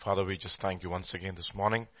Father, we just thank you once again this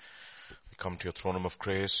morning. We come to your throne room of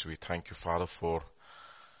grace. We thank you, Father, for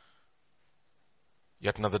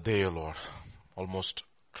yet another day, O Lord, almost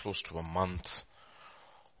close to a month,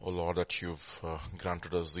 O Lord, that you've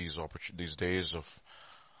granted us these days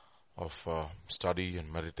of study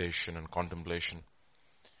and meditation and contemplation.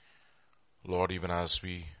 Lord, even as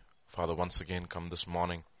we, Father, once again come this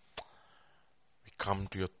morning, we come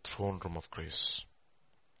to your throne room of grace.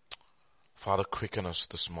 Father, quicken us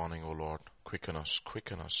this morning, O Lord. Quicken us,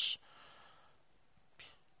 quicken us.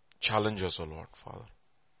 Challenge us, O Lord, Father.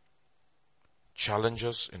 Challenge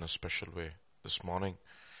us in a special way this morning.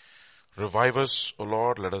 Revive us, O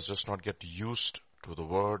Lord. Let us just not get used to the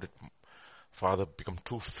word. Father, become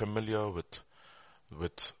too familiar with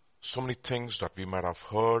so many things that we might have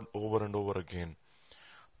heard over and over again.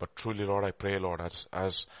 But truly, Lord, I pray, Lord,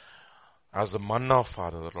 as the manna,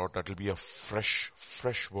 Father, Lord, that will be a fresh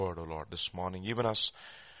word, O Lord, this morning. Even as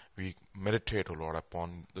we meditate, O Lord,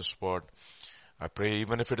 upon this word, I pray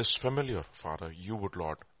even if it is familiar, Father, you would,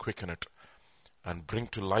 Lord, quicken it and bring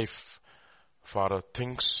to life, Father,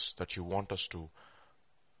 things that you want us to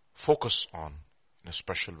focus on in a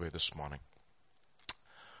special way this morning.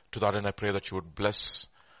 To that end, I pray that you would bless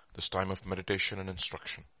this time of meditation and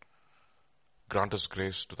instruction. Grant us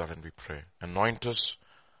grace to that end, we pray. Anoint us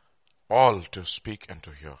all to speak and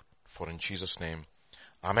to hear. For in Jesus' name,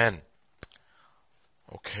 Amen.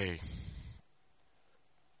 Okay.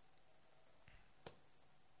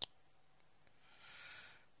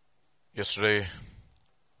 Yesterday,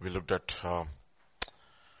 we looked at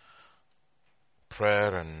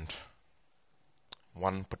prayer, and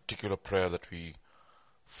one particular prayer that we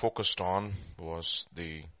focused on was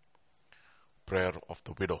the prayer of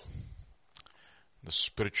the widow, the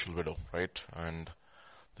spiritual widow, right? And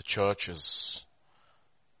the church is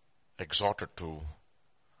exhorted to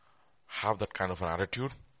have that kind of an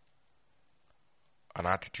attitude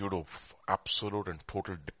of absolute and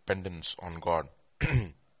total dependence on God.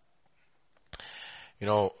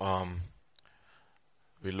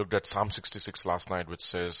 We looked at Psalm 66 last night, which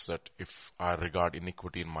says that if I regard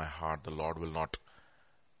iniquity in my heart, the Lord will not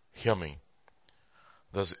hear me.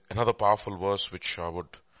 There's another powerful verse which I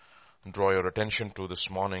would draw your attention to this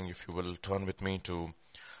morning. If you will turn with me to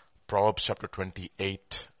Proverbs chapter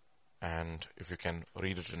 28, and if you can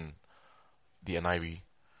read it in the NIV,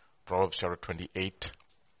 Proverbs chapter 28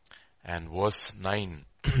 and verse 9.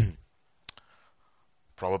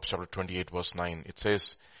 Proverbs chapter 28 verse 9. It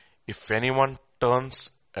says, if anyone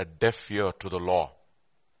turns a deaf ear to the law,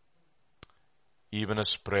 even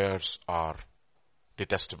his prayers are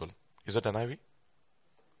detestable. Is that NIV?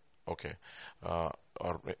 Okay. Or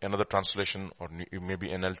another translation, or maybe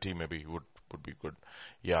NLT maybe would be good.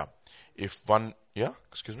 Yeah. If one,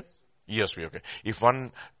 excuse me? ESV, okay. If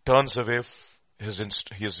one turns away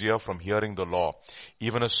his ear from hearing the law,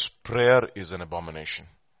 even his prayer is an abomination.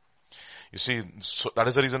 You see, so that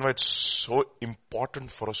is the reason why it's so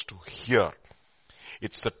important for us to hear.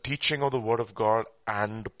 It's the teaching of the word of God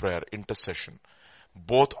and prayer, intercession.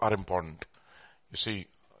 Both are important. You see,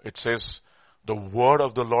 it says, the word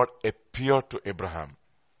of the Lord appeared to Abraham.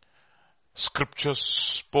 Scriptures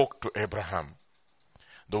spoke to Abraham.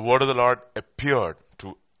 The word of the Lord appeared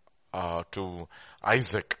to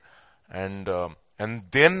Isaac, and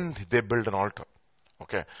then they built an altar.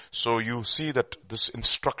 Okay, so you see that this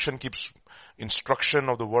instruction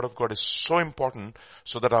of the word of God is so important,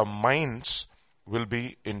 so that our minds will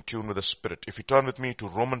be in tune with the Spirit. If you turn with me to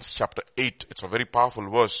Romans chapter 8, it's a very powerful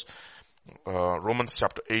verse. Romans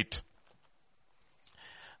chapter 8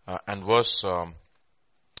 and verse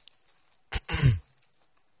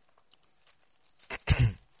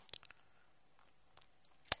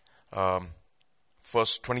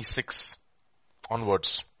verse 26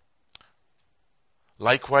 onwards.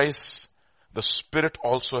 Likewise, the Spirit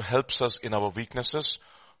also helps us in our weaknesses,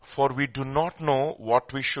 for we do not know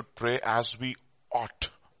what we should pray as we ought.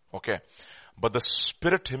 Okay. But the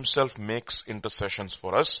Spirit himself makes intercessions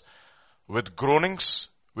for us with groanings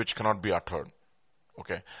which cannot be uttered.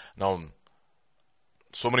 Okay. Now,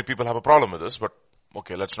 so many people have a problem with this, but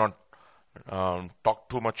okay, let's not talk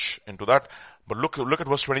too much into that. But look at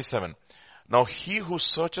verse 27. Now he who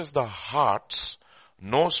searches the hearts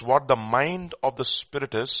knows what the mind of the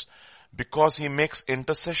Spirit is, because he makes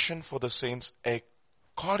intercession for the saints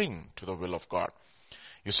according to the will of God.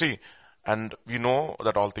 You see, and we know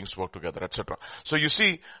that all things work together, etc. So you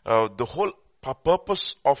see, the whole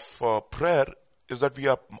purpose of prayer is that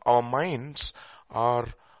our minds are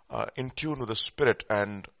in tune with the Spirit,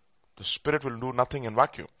 and the Spirit will do nothing in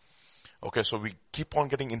vacuum. Okay, so we keep on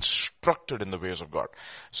getting instructed in the ways of God.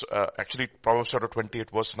 So actually, Proverbs chapter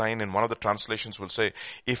 28 verse 9 in one of the translations will say,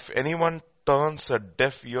 if anyone turns a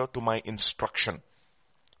deaf ear to my instruction,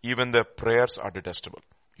 even their prayers are detestable.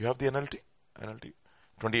 You have the NLT? NLT?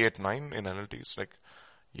 28:9 in NLT. It's like,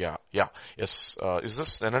 yes. Is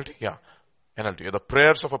this NLT? Yeah. NLT. The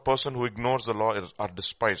prayers of a person who ignores the law are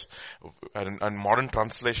despised. And modern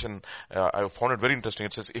translation, I found it very interesting.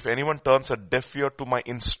 It says, if anyone turns a deaf ear to my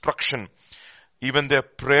instruction, even their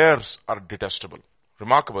prayers are detestable.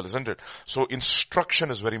 Remarkable, isn't it? So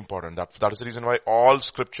instruction is very important. That is the reason why all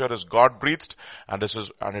scripture is God breathed, and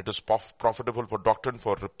it is profitable for doctrine,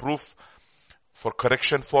 for reproof, for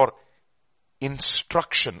correction, for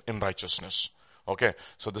instruction in righteousness. Okay,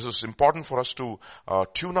 so this is important for us to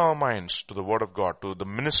tune our minds to the Word of God, to the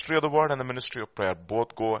ministry of the Word and the ministry of prayer.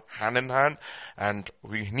 Both go hand in hand, and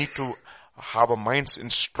we need to have our minds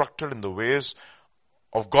instructed in the ways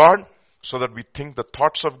of God so that we think the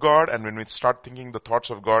thoughts of God. And when we start thinking the thoughts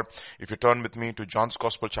of God, if you turn with me to John's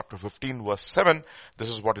Gospel chapter 15 verse 7, this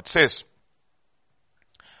is what it says.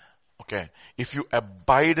 Okay, if you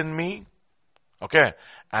abide in me, okay,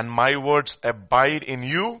 and my words abide in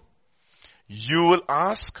you, you will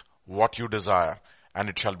ask what you desire, and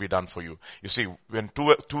it shall be done for you. You see, when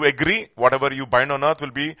two agree, whatever you bind on earth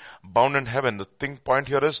will be bound in heaven. The point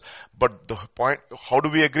here is, but the point, how do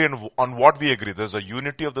we agree and on what we agree? There's a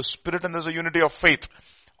unity of the Spirit and there's a unity of faith.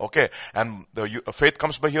 Okay, and the faith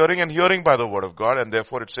comes by hearing and hearing by the word of God, and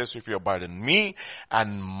therefore it says, if you abide in me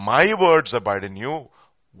and my words abide in you,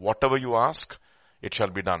 whatever you ask, it shall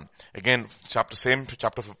be done. Again, chapter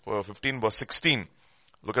 15 verse 16.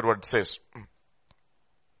 Look at what it says.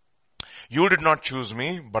 You did not choose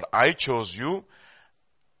me, but I chose you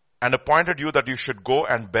and appointed you that you should go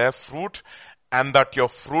and bear fruit, and that your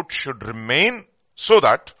fruit should remain, so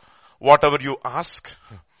that whatever you ask,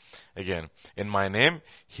 again, in my name,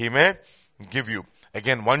 he may give you.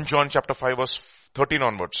 Again, 1 John chapter 5 verse 13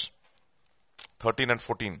 onwards. 13 and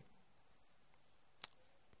 14.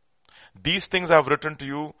 These things I have written to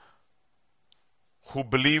you who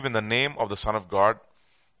believe in the name of the Son of God,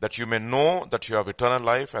 that you may know that you have eternal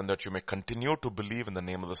life, and that you may continue to believe in the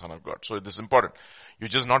name of the Son of God. So this is important. You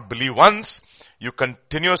just not believe once, you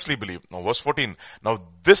continuously believe. Now verse 14. Now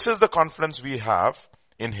this is the confidence we have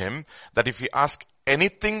in him, that if we ask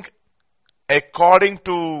anything according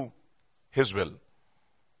to his will,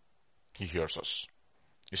 he hears us.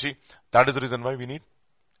 You see, that is the reason why we need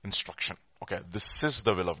instruction. Okay, this is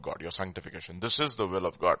the will of God, your sanctification. This is the will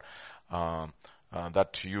of God.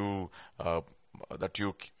 That you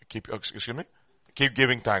keep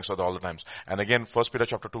giving thanks at all the times. And again, 1 Peter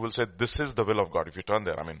chapter 2 will say, this is the will of God. If you turn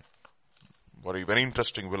there, very, very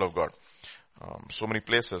interesting will of God. So many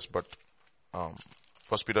places, but 1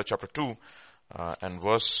 Peter chapter 2 and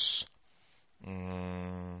verse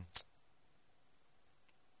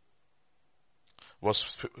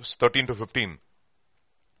 13 to 15.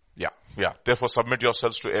 Yeah. Therefore submit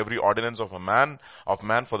yourselves to every ordinance of man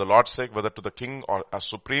for the Lord's sake, whether to the king or as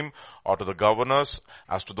supreme, or to the governors,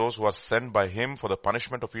 as to those who are sent by him for the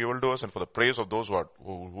punishment of evildoers and for the praise of those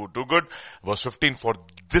who do good. Verse 15, for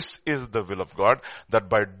this is the will of God, that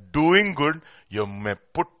by doing good, you may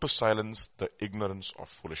put to silence the ignorance of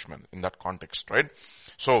foolish men. In that context, right?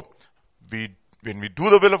 So, when we do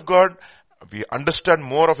the will of God, we understand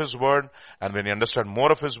more of his word, and when we understand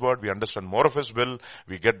more of his word, we understand more of his will.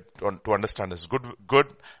 We get to understand his good,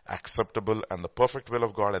 acceptable, and the perfect will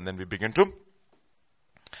of God, and then we begin to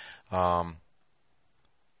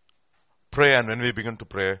pray. And when we begin to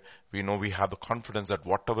pray, we know we have the confidence that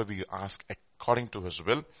whatever we ask according to his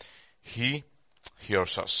will, he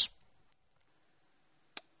hears us.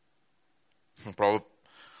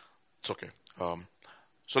 It's okay.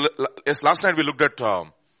 So last night we looked at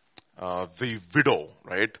the widow,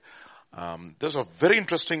 right? There's a very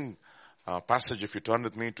interesting passage. If you turn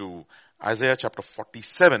with me to Isaiah chapter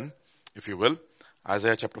 47, if you will,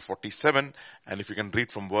 Isaiah chapter 47, and if you can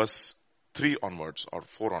read from verse 3 onwards, or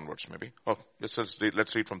 4 onwards maybe. Oh, let's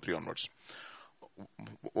read from 3 onwards.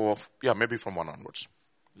 Maybe from 1 onwards.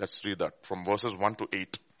 Let's read that from verses 1 to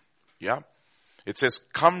 8. Yeah. It says,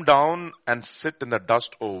 come down and sit in the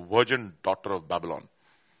dust, O virgin daughter of Babylon.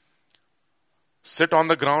 Sit on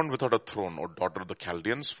the ground without a throne, O daughter of the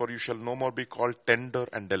Chaldeans, for you shall no more be called tender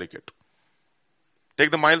and delicate. Take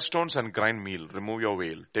the milestones and grind meal. Remove your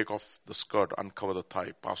veil. Take off the skirt, uncover the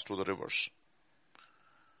thigh, pass through the rivers.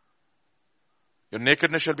 Your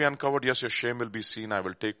nakedness shall be uncovered. Yes, your shame will be seen. I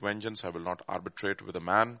will take vengeance. I will not arbitrate with a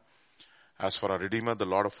man. As for our Redeemer, the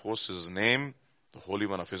Lord of hosts is his name, the Holy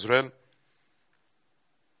One of Israel.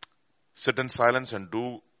 Sit in silence and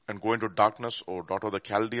do and go into darkness, O daughter of the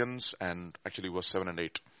Chaldeans. And actually verse 7 and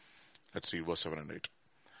 8. Let's read verse 7 and 8.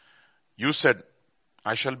 You said,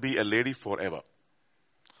 I shall be a lady forever,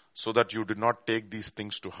 so that you did not take these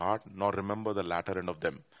things to heart, nor remember the latter end of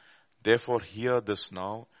them. Therefore hear this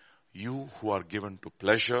now, you who are given to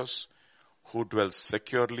pleasures, who dwell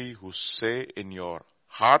securely, who say in your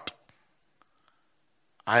heart,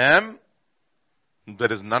 I am,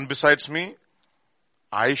 there is none besides me.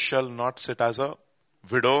 I shall not sit as a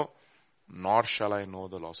widow, nor shall I know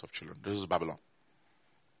the loss of children. This is Babylon.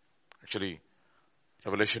 Actually,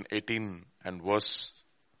 Revelation 18 and verse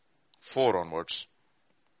 4 onwards.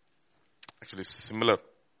 Actually similar.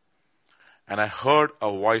 And I heard a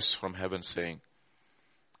voice from heaven saying,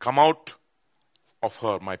 come out of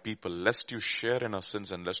her, my people, lest you share in her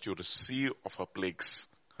sins and lest you receive of her plagues.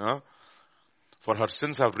 For her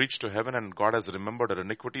sins have reached to heaven, and God has remembered her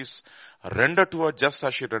iniquities. Render to her just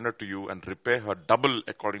as she rendered to you, and repay her double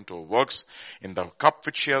according to her works. In the cup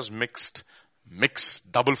which she has mixed, mix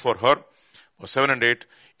double for her. Verse 7 and 8,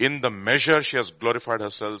 in the measure she has glorified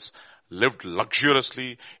herself, lived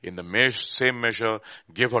luxuriously, in the same measure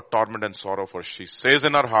give her torment and sorrow. For she says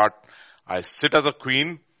in her heart, I sit as a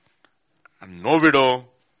queen, and no widow,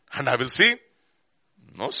 and I will see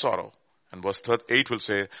no sorrow. And verse 8 will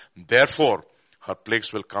say, therefore, her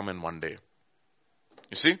plagues will come in one day.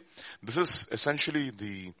 You see, this is essentially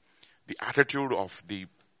the attitude of the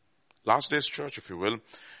last days church, if you will.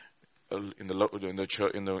 In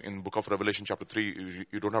the book of Revelation chapter 3,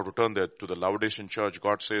 you don't have to turn there to the Laodicean church.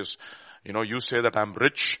 God says, you say that I'm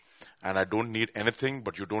rich and I don't need anything,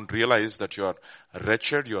 but you don't realize that you are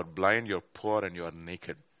wretched, you are blind, you are poor, and you are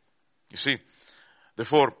naked. You see,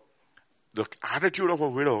 therefore, the attitude of a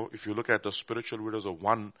widow, if you look at the spiritual widows of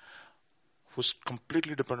one who's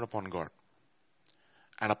completely dependent upon God.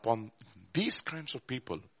 And upon these kinds of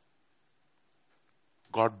people,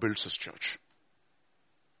 God builds his church.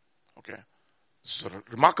 Okay. It's a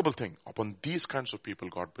remarkable thing. Upon these kinds of people,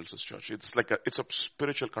 God builds his church. It's a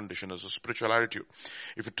spiritual condition. It's a spiritual attitude.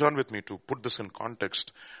 If you turn with me to put this in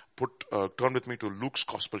context, turn with me to Luke's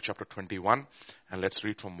Gospel chapter 21, and let's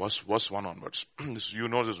read from verse 1 onwards. You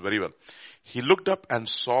know this very well. He looked up and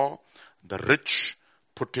saw the rich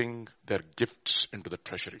putting their gifts into the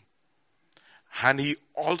treasury. And he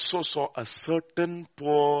also saw a certain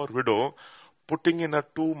poor widow putting in her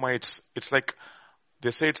 2 mites. It's like,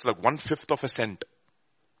 they say it's like 1/5 of a cent.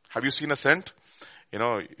 Have you seen a cent? In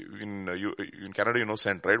Canada, you know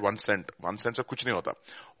cent, right? 1 cent. 1 cent se kuch nahi hota.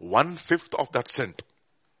 1/5 of that cent.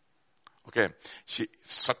 Okay.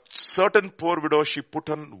 Certain poor widow, she put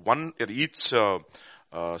on each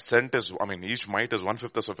cent is, each mite is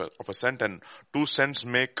 1/5 of a cent, and 2 cents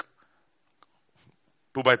make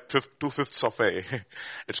 2/5 of a,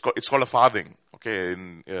 it's called a farthing. Okay.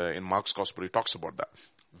 In Mark's Gospel, he talks about that.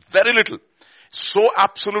 Very little. So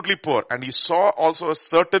absolutely poor. And he saw also a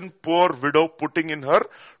certain poor widow putting in her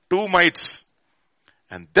 2 mites.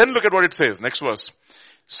 And then look at what it says. Next verse.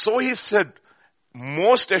 So he said,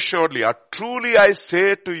 most assuredly, truly I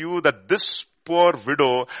say to you that this poor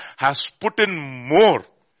widow has put in more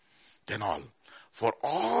than all. For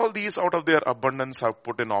all these out of their abundance have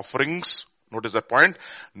put in offerings. Notice that point.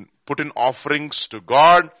 Put in offerings to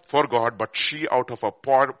God, for God, but she out of her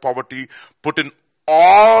poverty put in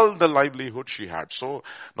all the livelihood she had. So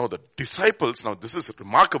now the disciples, now this is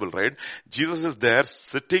remarkable, right? Jesus is there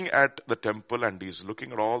sitting at the temple and he's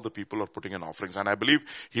looking at all the people who are putting in offerings. And I believe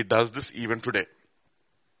he does this even today.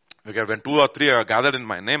 Okay, when 2 or 3 are gathered in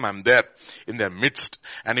my name, I'm there in their midst.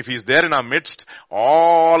 And if he's there in our midst,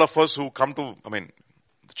 all of us who come to,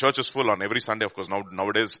 the church is full on every Sunday, of course.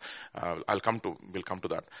 Nowadays, we'll come to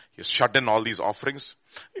that. He's shut in all these offerings.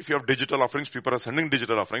 If you have digital offerings, people are sending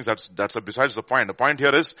digital offerings. That's besides the point. The point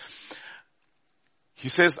here is, he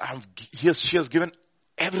says, she has given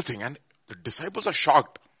everything. And the disciples are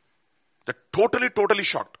shocked. They're totally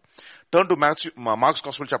shocked. Turn to Mark's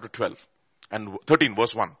Gospel chapter 12 and 13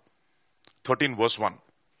 verse 1. 13 verse 1.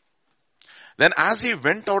 Then as he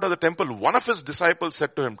went out of the temple, one of his disciples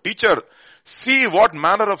said to him, Teacher, see what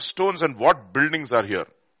manner of stones and what buildings are here.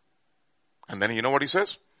 And then you know what he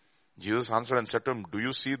says? Jesus answered and said to him, do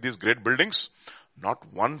you see these great buildings?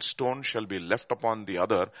 Not one stone shall be left upon the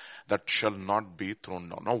other that shall not be thrown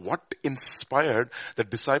down. Now what inspired the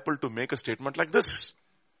disciple to make a statement like this?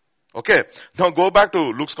 Okay. Now go back to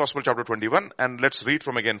Luke's Gospel chapter 21 and let's read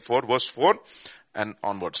from again verse 4 and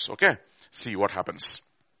onwards. Okay. See what happens.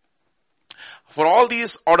 For all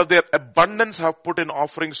these out of their abundance have put in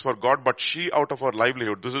offerings for God, but she out of her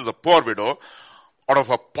livelihood, this is a poor widow, out of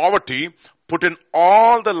her poverty, put in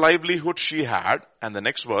all the livelihood she had. And the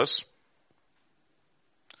next verse,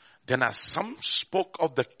 Then as some spoke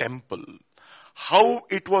of the temple, how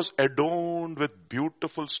it was adorned with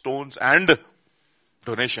beautiful stones and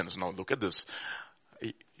donations. Now look at this.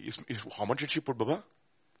 How much did she put, Baba?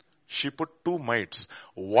 She put 2 mites.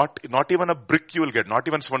 What? Not even a brick you will get. Not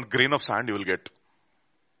even 1 grain of sand you will get.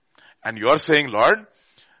 And you are saying, Lord,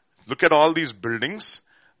 look at all these buildings.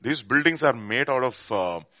 These buildings are made out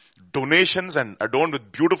of donations and adorned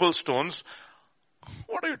with beautiful stones.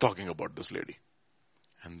 What are you talking about, this lady?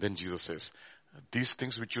 And then Jesus says, these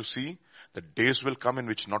things which you see, the days will come in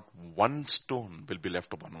which not one stone will be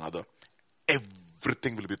left upon another.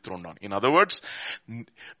 Everything will be thrown down. In other words,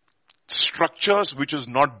 structures which is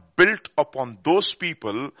not built upon those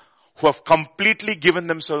people who have completely given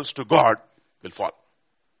themselves to God will fall.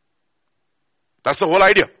 That's the whole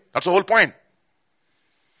idea. That's the whole point.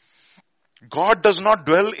 God does not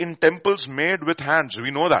dwell in temples made with hands.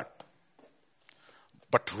 We know that.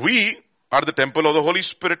 But we are the temple of the Holy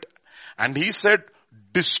Spirit. And he said,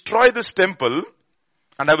 destroy this temple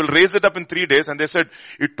and I will raise it up in 3 days. And they said,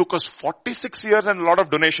 it took us 46 years and a lot of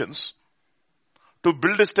donations to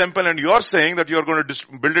build this temple, and you are saying that you are going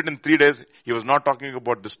to build it in 3 days. He was not talking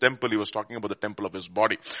about this temple. He was talking about the temple of his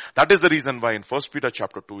body. That is the reason why in 1 Peter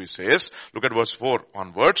chapter 2 he says, look at verse 4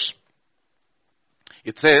 onwards.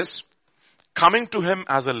 It says, coming to him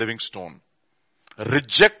as a living stone,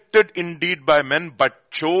 rejected indeed by men,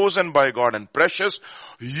 but chosen by God and precious,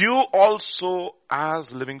 you also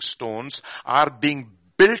as living stones are being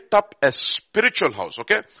built up a spiritual house,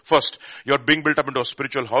 okay? First, you're being built up into a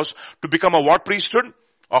spiritual house to become a what priesthood?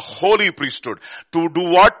 A holy priesthood. To do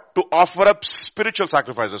what? To offer up spiritual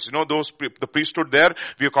sacrifices. You know, the priesthood there,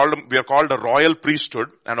 we are called a royal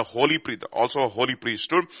priesthood and also a holy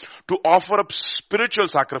priesthood, to offer up spiritual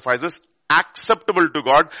sacrifices acceptable to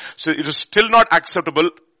God. So it is still not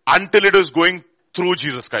acceptable until it is going through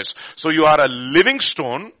Jesus Christ. So you are a living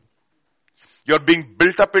stone. You're being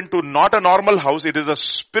built up into not a normal house. It is a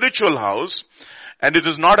spiritual house. And it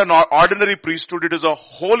is not an ordinary priesthood. It is a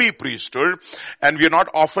holy priesthood. And we are not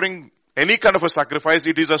offering any kind of a sacrifice.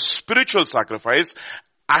 It is a spiritual sacrifice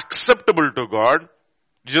acceptable to God.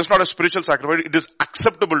 It's just not a spiritual sacrifice. It is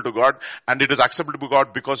acceptable to God. And it is acceptable to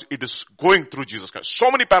God because it is going through Jesus Christ.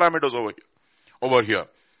 So many parameters over here.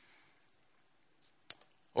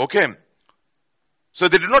 Okay. So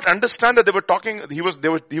they did not understand that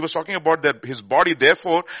he was talking about his body.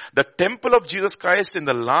 Therefore, the temple of Jesus Christ in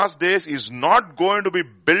the last days is not going to be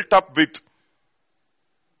built up with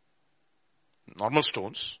normal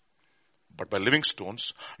stones, but by living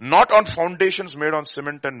stones, not on foundations made on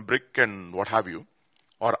cement and brick and what have you,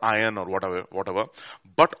 or iron or whatever,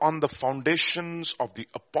 but on the foundations of the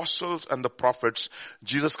apostles and the prophets,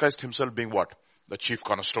 Jesus Christ himself being what? The chief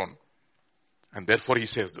cornerstone. And therefore he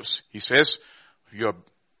says this. He says, you're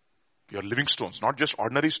living stones, not just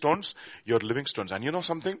ordinary stones, you're living stones. And you know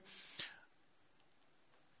something?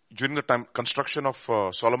 During the time construction of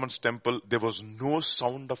Solomon's temple, there was no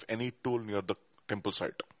sound of any tool near the temple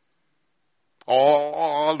site.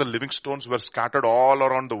 All the living stones were scattered all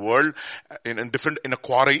around the world in a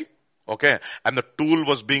quarry. Okay. And the tool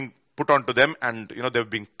was being put onto them, and they've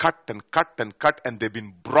been cut and cut and cut, and they've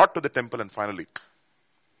been brought to the temple, and finally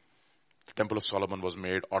the temple of Solomon was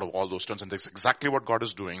made out of all those stones. And that's exactly what God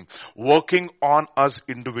is doing, working on us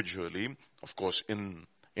individually, of course, in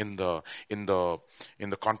the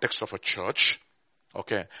context of a church.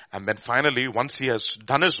 Okay. And then finally, once he has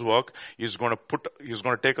done his work, he's going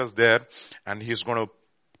to take us there, and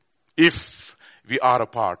if we are a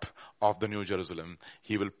part of the New Jerusalem,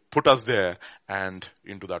 he will put us there and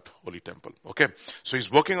into that holy temple. Okay. So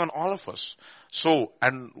he's working on all of us. So,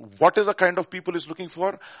 and what is the kind of people he's looking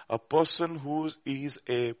for? A person who is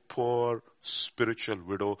a poor spiritual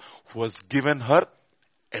widow who has given her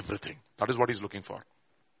everything. That is what he's looking for.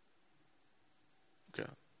 Okay.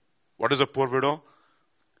 What is a poor widow?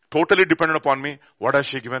 Totally dependent upon me. What has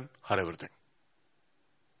she given? Her everything.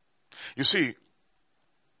 You see,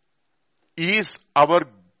 is our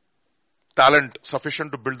talent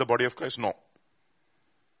sufficient to build the body of Christ? No.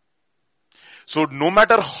 So no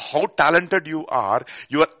matter how talented you are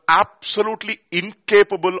absolutely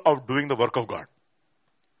incapable of doing the work of God.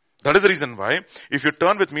 That is the reason why, if you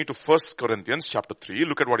turn with me to 1 Corinthians chapter 3,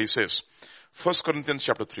 look at what he says. 1 Corinthians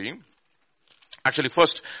chapter 3. Actually,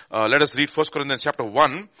 first, let us read 1 Corinthians chapter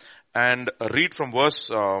 1 and read from verse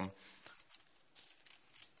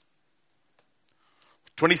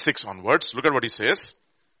 26 onwards. Look at what he says.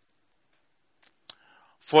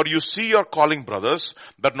 For you see your calling, brothers,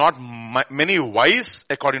 that not many wise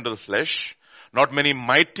according to the flesh, Not many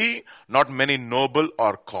mighty, not many noble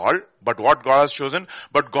or called, but what God has chosen?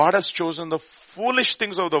 But God has chosen the foolish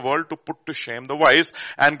things of the world to put to shame the wise,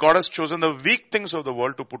 and God has chosen the weak things of the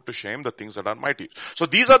world to put to shame the things that are mighty. So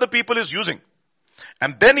these are the people he's using.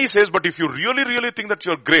 And then he says, but if you really, really think that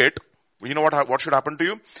you're great, you know what should happen to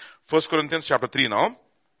you? 1 Corinthians chapter 3 now.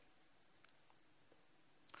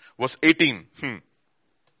 Verse 18.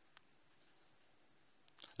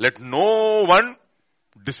 Let no one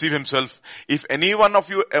deceive himself. If anyone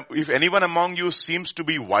among you seems to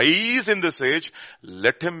be wise in this age,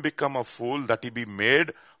 let him become a fool that he be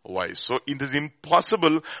made wise. So it is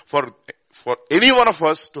impossible for any one of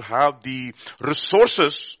us to have the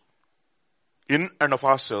resources in and of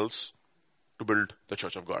ourselves to build the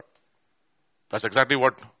church of God. That's exactly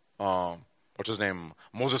what,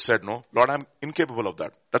 Moses said, no, Lord, I'm incapable of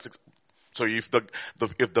that. So if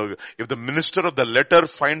the minister of the letter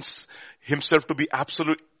finds himself to be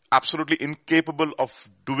absolutely incapable of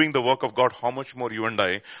doing the work of God, how much more you and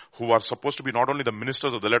I, who are supposed to be not only the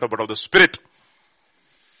ministers of the letter, but of the Spirit.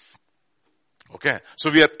 Okay.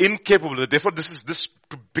 So we are incapable. Therefore, this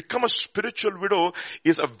to become a spiritual widow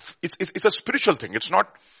is it's a spiritual thing. It's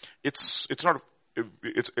got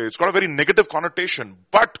a very negative connotation,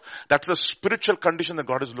 but that's the spiritual condition that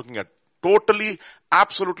God is looking at. Totally,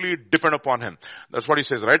 absolutely depend upon Him. That's what He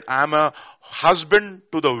says, right? I am a husband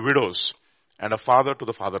to the widows and a father to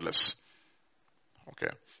the fatherless.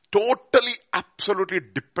 Okay. Totally, absolutely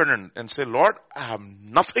dependent, and say, Lord, I have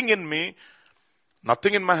nothing in me,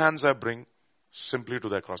 nothing in my hands I bring, simply to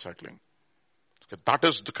Thy cross I cling. Okay. That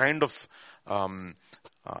is the kind of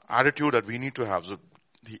attitude that we need to have. So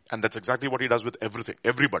and that's exactly what He does with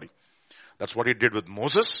everybody. That's what He did with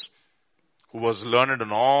Moses, who was learned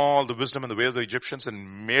in all the wisdom and the ways of the Egyptians,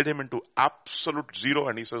 and made him into absolute zero.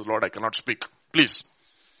 And he says, Lord, I cannot speak. Please.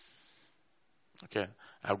 Okay.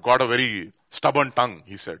 I've got a very stubborn tongue,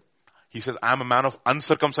 he said. He says, I am a man of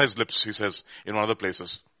uncircumcised lips, he says in one of the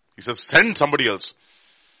places. He says, send somebody else.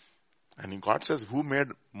 And God says, who made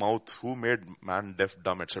mouth, who made man deaf,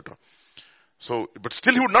 dumb, etc. So, but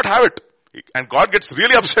still he would not have it. And God gets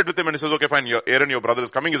really upset with him and he says, okay, fine, Aaron, your brother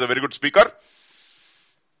is coming, he's a very good speaker.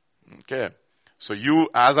 Okay. So you,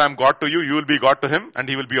 as I am God to you, you will be God to him and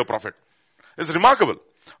he will be your prophet. It's remarkable.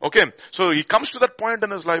 Okay. So he comes to that point in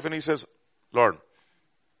his life and he says, Lord,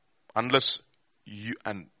 unless you,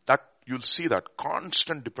 and that you'll see that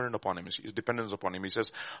constant dependence upon him. He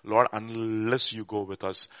says, Lord, unless you go with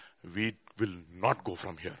us, we will not go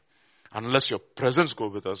from here. Unless your presence go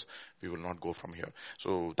with us, we will not go from here.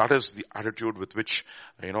 So that is the attitude with which,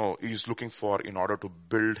 he's looking for in order to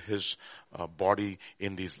build his body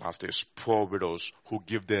in these last days. Poor widows who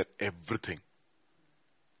give their everything.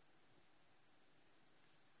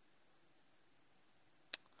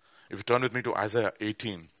 If you turn with me to Isaiah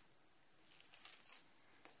 18.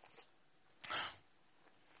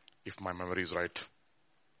 If my memory is right.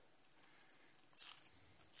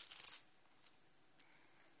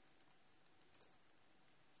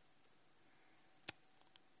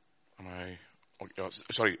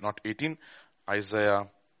 Sorry, not 18, Isaiah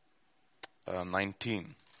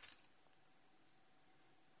 19.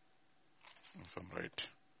 If I'm right.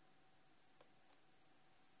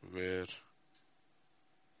 Where?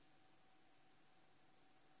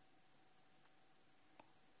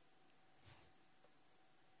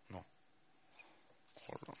 No.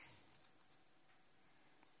 Hold on.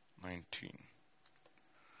 19.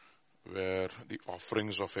 Where the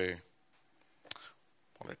offerings of a,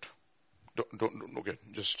 all right. Okay,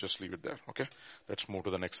 just leave it there, okay? Let's move to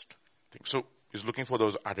the next thing. So, he's looking for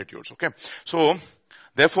those attitudes, okay? So,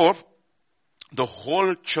 therefore, the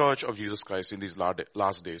whole church of Jesus Christ in these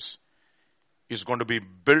last days is going to be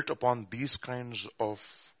built upon these kinds of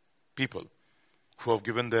people who have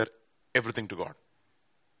given their everything to God.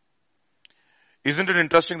 Isn't it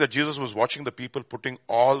interesting that Jesus was watching the people putting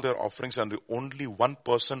all their offerings, and the only one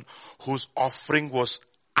person whose offering was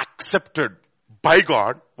accepted by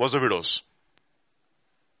God was the widows.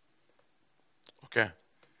 Okay.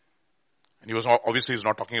 And he was obviously he's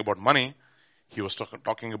not talking about money. He was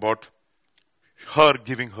talking about her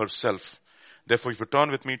giving herself. Therefore, if you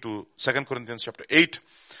turn with me to 2 Corinthians chapter 8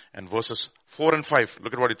 and verses 4 and 5,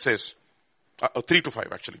 look at what it says. 3 to 5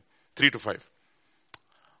 actually. 3 to 5.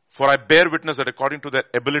 For I bear witness that according to their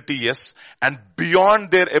ability, yes, and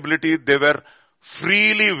beyond their ability, they were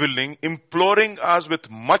freely willing, imploring us with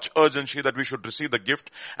much urgency that we should receive the gift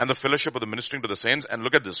and the fellowship of the ministering to the saints. And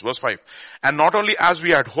look at this, verse 5. And not only as we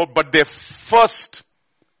had hoped, but they first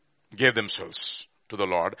gave themselves to the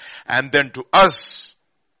Lord and then to us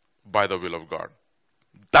by the will of God.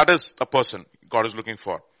 That is a person God is looking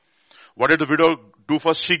for. What did the widow do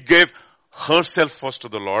first? She gave herself first to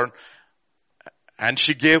the Lord, and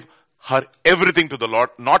she gave her everything to the Lord,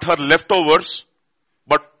 not her leftovers,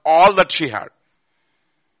 but all that she had.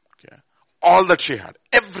 Okay. All that she had.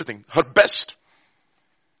 Everything. Her best.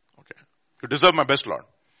 Okay. You deserve my best, Lord.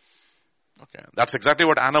 Okay. That's exactly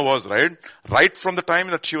what Anna was, right? Right from the time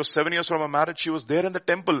that she was 7 years from her marriage, she was there in the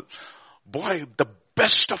temple. Boy, the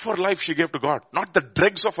best of her life she gave to God. Not the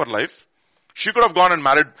dregs of her life. She could have gone and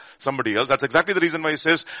married somebody else. That's exactly the reason why he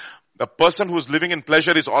says the person who is living in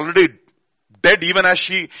pleasure is already dead even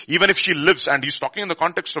if she lives. And he's talking in the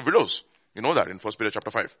context of widows. You know that in 1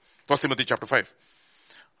 Timothy chapter 5.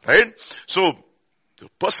 Right? So, the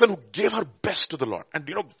person who gave her best to the Lord. And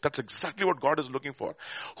that's exactly what God is looking for.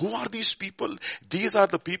 Who are these people? These are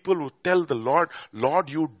the people who tell the Lord, Lord,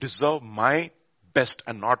 you deserve my best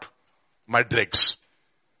and not my dregs.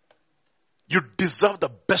 You deserve the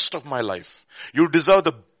best of my life. You deserve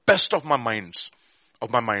the best of my mind.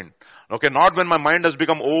 Okay, not when my mind has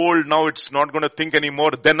become old, now it's not going to think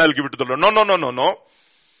anymore, then I'll give it to the Lord. No.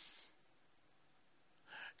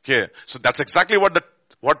 Okay, so that's exactly what the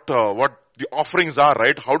offerings are,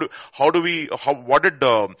 right? What did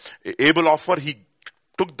Abel offer? He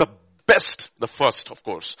took the best, the first, of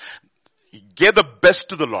course. He gave the best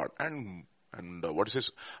to the Lord. And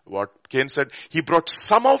what Cain said? He brought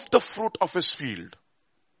some of the fruit of his field.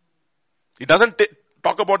 He doesn't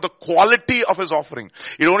talk about the quality of his offering.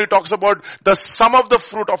 It only talks about the sum of the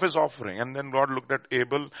fruit of his offering. And then God looked at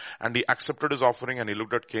Abel and he accepted his offering, and he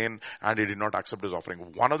looked at Cain and he did not accept his offering.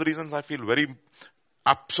 One of the reasons I feel very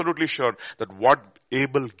absolutely sure that what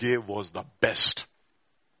Abel gave was the best.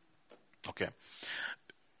 Okay.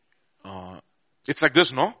 It's like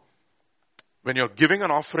this, no? When you're giving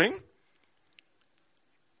an offering,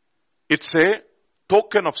 it's a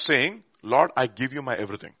token of saying, Lord, I give you my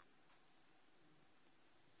everything.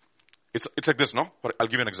 It's like this, no? I'll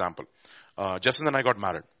give you an example. Justin and I got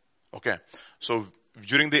married. Okay. So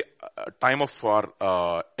during the time of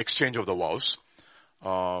our exchange of the vows,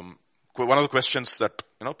 one of the questions that,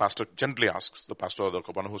 pastor gently asks, the pastor or the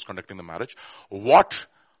one who's conducting the marriage, what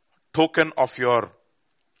token of your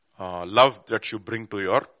love that you bring to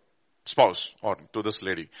your spouse or to this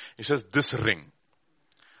lady? He says, this ring.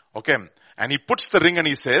 Okay. And he puts the ring and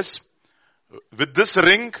he says, with this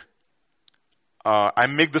ring, I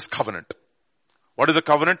make this covenant. What is the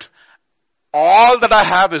covenant? All that I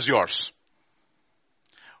have is yours.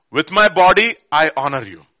 With my body, I honor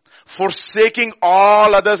you. Forsaking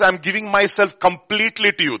all others, I'm giving myself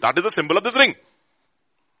completely to you. That is the symbol of this ring.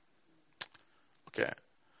 Okay.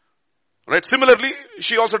 Right? Similarly,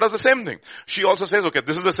 she also does the same thing. She also says, okay,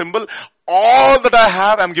 this is the symbol. All that I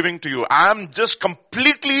have, I'm giving to you. I'm just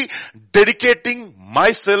completely dedicating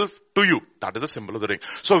myself to you. That is the symbol of the ring.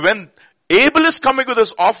 So when Abel is coming with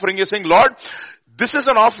this offering, he's saying, Lord, this is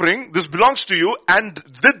an offering, this belongs to you, and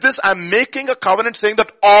with this I'm making a covenant saying that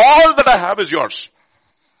all that I have is yours.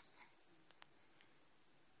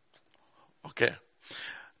 Okay.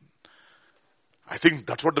 I think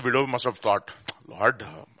that's what the widow must have thought. Lord,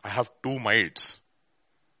 I have 2 maids.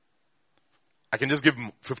 I can just give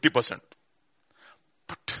 50%.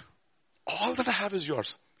 But all that I have is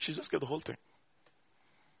yours. She just gave the whole thing.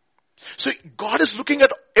 So God is looking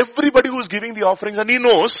at everybody who is giving the offerings, and he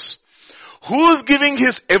knows who is giving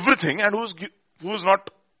his everything and who is not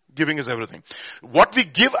giving his everything. What we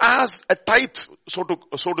give as a tithe, so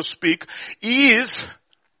to speak, is,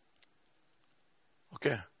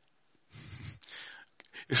 okay,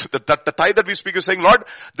 the tithe that we speak is saying, Lord,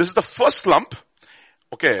 this is the first lump,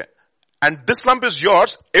 okay, and this lump is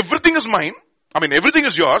yours, everything is mine. I mean, everything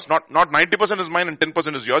is yours, not 90% is mine and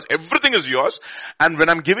 10% is yours. Everything is yours. And when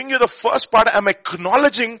I'm giving you the first part, I'm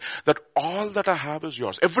acknowledging that all that I have is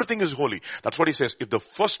yours. Everything is holy. That's what he says. If the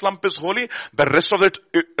first lump is holy, the rest of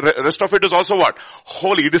it is also what?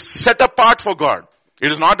 Holy. It is set apart for God.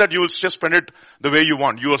 It is not that you will just spend it the way you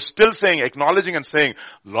want. You are still saying, acknowledging and saying,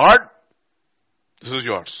 Lord, this is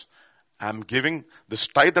yours. I'm giving, this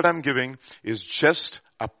tithe that I'm giving is just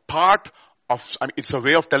a part of, it's a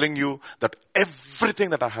way of telling you that everything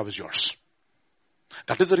that I have is yours.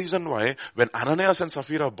 That is the reason why when Ananias and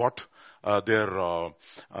Sapphira brought their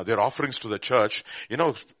offerings to the church,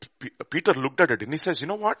 Peter looked at it and he says, you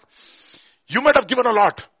know what? You might have given a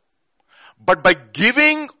lot, but by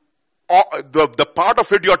giving the part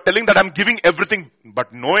of it, you are telling that I'm giving everything,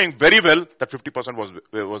 but knowing very well that 50%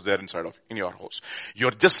 was there in your house.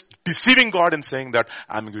 You're just deceiving God and saying that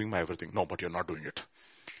I'm giving my everything. No, but you're not doing it.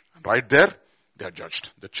 Right there, they are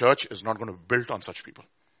judged. The church is not going to be built on such people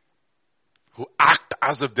who act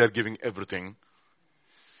as if they're giving everything,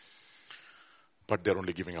 but they're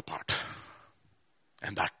only giving a part.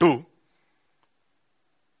 And that too,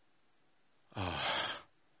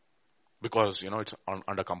 Because, it's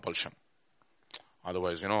under compulsion.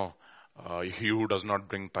 Otherwise, he who does not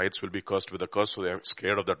bring tithes will be cursed with a curse. So they are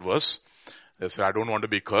scared of that verse. They say, I don't want to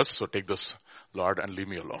be cursed, so take this, Lord, and leave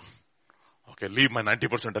me alone. Okay, leave my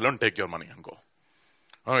 90% alone, take your money and go.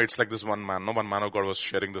 Oh, it's like this one man. One man of God was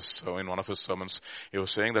sharing this in one of his sermons. He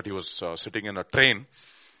was saying that he was sitting in a train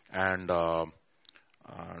and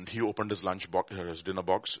he opened his his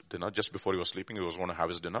dinner just before he was sleeping. He was going to have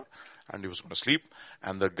his dinner and he was going to sleep.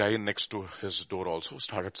 And the guy next to his door also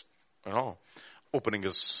started, opening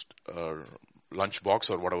his lunch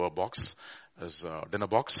box or whatever box, his dinner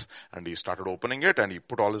box, and he started opening it and he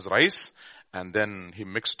put all his rice and then he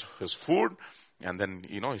mixed his food and then,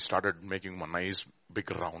 he started making a nice big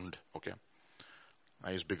round, okay?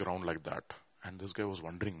 Nice big round like that. And this guy was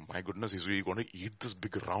wondering, my goodness, is he going to eat this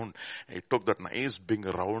big round? And he took that nice big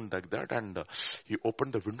round like that and he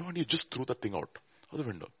opened the window and he just threw that thing out of the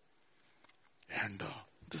window. And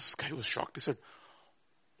this guy was shocked. He said,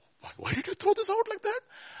 why did you throw this out like that?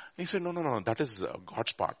 He said, no, that is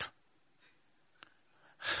God's part.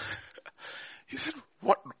 He said,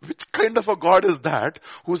 which kind of a God is that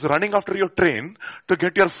who's running after your train to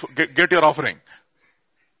get your offering?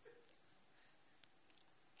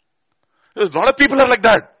 There's a lot of people are like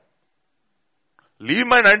that. Leave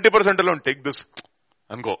my 90% alone, take this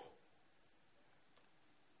and go.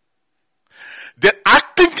 They're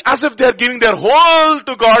acting as if they're giving their whole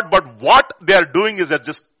to God, but what they're doing is they're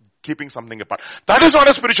just keeping something apart. That is not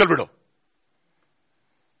a spiritual widow.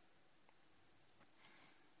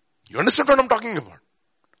 You understand what I'm talking about?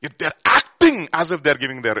 If they're acting as if they're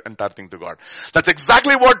giving their entire thing to God. That's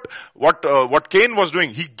exactly what Cain was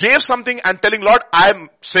doing. He gave something and telling Lord, I'm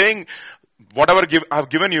saying whatever I've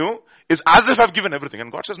given you is as if I've given everything.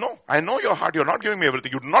 And God says, no, I know your heart. You're not giving me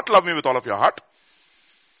everything. You do not love me with all of your heart.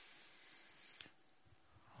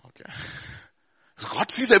 Okay. So God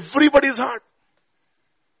sees everybody's heart.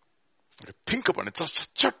 Think about it. It's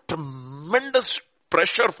such a tremendous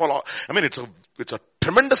pressure for all. I mean, it's a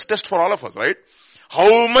tremendous test for all of us, right?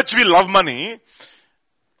 How much we love money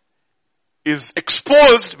is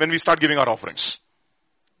exposed when we start giving our offerings.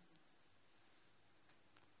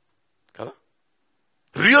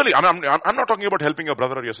 Really, I'm not talking about helping your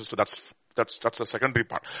brother or your sister. That's the secondary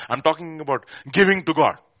part. I'm talking about giving to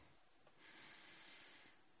God.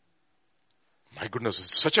 My goodness,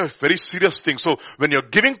 it's such a very serious thing. So when you're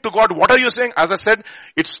giving to God, what are you saying? As I said,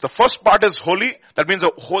 it's the first part is holy. That means the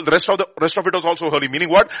rest of it is also holy. Meaning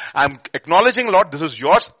what? I'm acknowledging, Lord, this is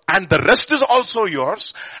yours and the rest is also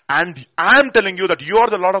yours. And I'm telling you that you are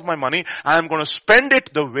the Lord of my money. I am going to spend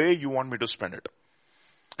it the way you want me to spend it.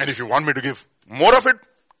 And if you want me to give more of it,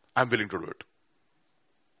 I'm willing to do it.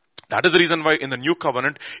 That is the reason why in the new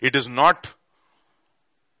covenant, it is not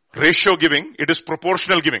ratio giving, it is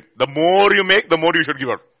proportional giving. The more you make, the more you should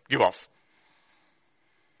give off.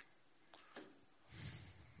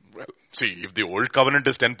 Well, see, if the old covenant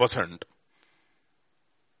is 10%,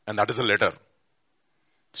 and that is a letter,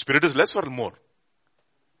 spirit is less or more?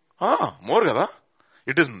 More kada?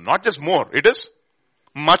 It is not just more, it is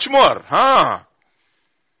much more.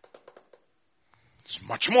 It's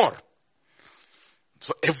much more.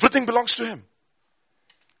 So everything belongs to him.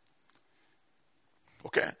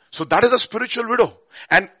 Okay. So that is a spiritual widow.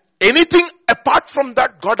 And anything apart from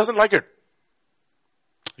that, God doesn't like it.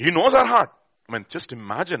 He knows our heart. I mean, just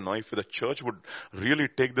imagine now if the church would really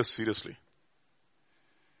take this seriously.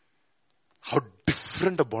 How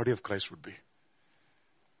different the body of Christ would be.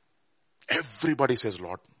 Everybody says,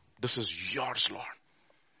 Lord, this is yours, Lord.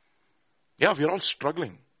 Yeah, we are all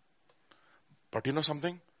struggling. But you know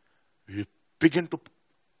something? We begin to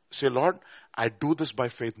say, Lord, I do this by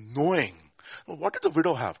faith, knowing. What did the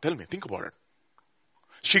widow have? Tell me, think about it.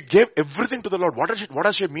 She gave everything to the Lord. What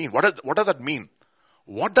does she mean? What does that mean?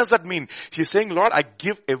 What does that mean? She's saying, Lord, I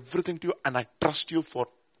give everything to you and I trust you for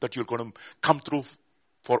that you're going to come through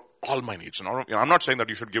for all my needs. I'm not saying that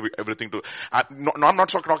you should give everything to, I'm not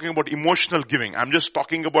talking about emotional giving. I'm just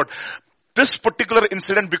talking about this particular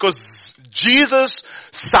incident because Jesus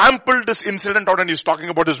sampled this incident out and he's talking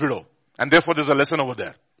about this widow. And therefore there's a lesson over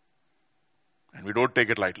there. And we don't take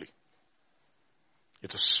it lightly.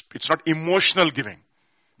 It's not emotional giving.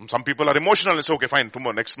 Some people are emotional and say, okay, fine,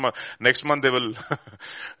 tomorrow, next month they will,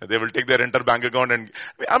 they will take their entire bank account and,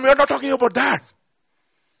 we are not talking about that.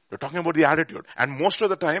 We're talking about the attitude. And most of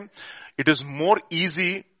the time, it is more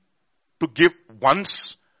easy to give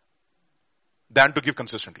once than to give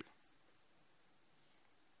consistently.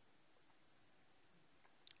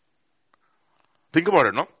 Think about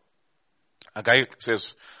it, no? A guy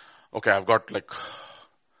says, okay, I've got like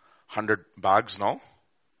 100 bags now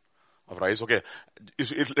of rice. Okay.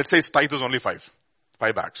 Let's say his tithe is only 5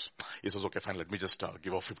 bags. He says, okay, fine, let me just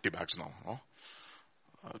give off 50 bags now.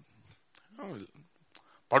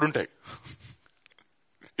 Padunte.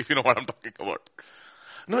 If you know what I'm talking about.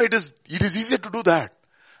 No, it is easier to do that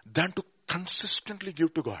than to consistently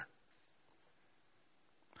give to God.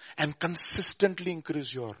 And consistently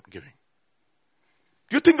increase your giving.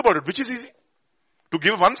 You think about it, which is easy? To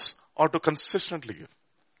give once or to consistently give?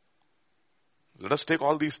 Let us take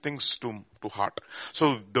all these things to heart.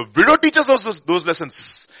 So the widow teaches us those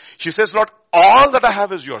lessons. She says, Lord, all that I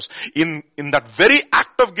have is yours. In that very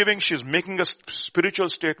act of giving, she's making a spiritual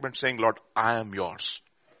statement saying, Lord, I am yours.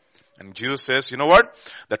 And Jesus says, you know what?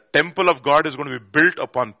 The temple of God is going to be built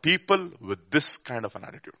upon people with this kind of an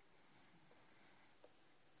attitude.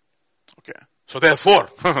 Okay. So therefore,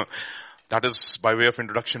 that is by way of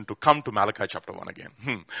introduction to come to Malachi chapter 1 again.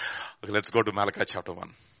 Okay, let's go to Malachi chapter 1.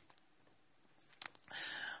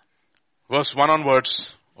 Verse 1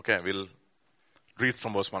 onwards. Okay, we'll read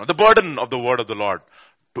from verse 1. The burden of the word of the Lord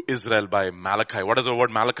to Israel by Malachi. What does the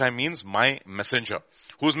word Malachi means? My messenger.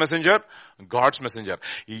 Whose messenger? God's messenger.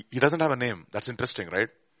 He doesn't have a name. That's interesting, right?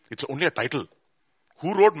 It's only a title.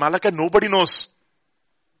 Who wrote Malachi? Nobody knows.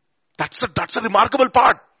 That's a remarkable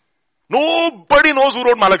part. Nobody knows who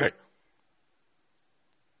wrote Malachi.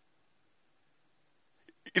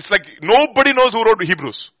 It's like nobody knows who wrote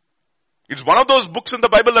Hebrews. It's one of those books in the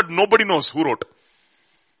Bible that nobody knows who wrote.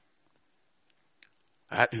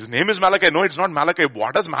 His name is Malachi. No, it's not Malachi.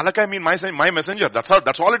 What does Malachi mean? My messenger.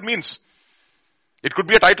 That's all it means. It could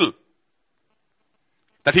be a title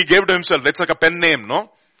that he gave to himself. It's like a pen name,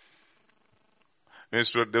 no?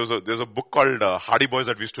 There's a book called Hardy Boys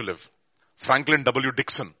that we used to live. Franklin W.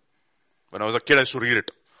 Dixon. When I was a kid, I used to read it.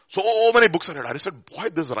 So many books I read. I said, boy,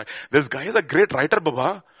 this guy is a great writer,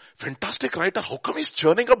 Baba. Fantastic writer. How come he's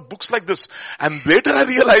churning up books like this? And later I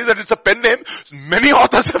realized that it's a pen name. Many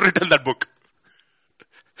authors have written that book.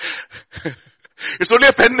 It's only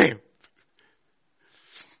a pen name.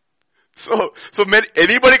 So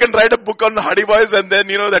anybody can write a book on Hardy Boys and then,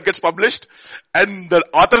 that gets published. And the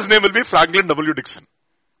author's name will be Franklin W. Dixon.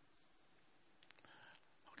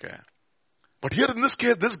 Okay. But here in this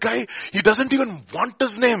case, this guy, he doesn't even want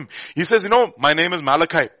his name. He says, my name is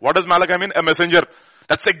Malachi. What does Malachi mean? A messenger.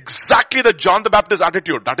 That's exactly the John the Baptist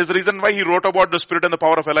attitude. That is the reason why he wrote about the spirit and the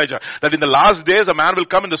power of Elijah. That in the last days, a man will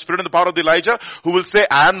come in the spirit and the power of Elijah who will say,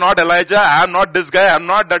 I am not Elijah, I am not this guy, I am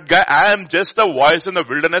not that guy, I am just a voice in the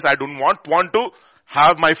wilderness. I don't want to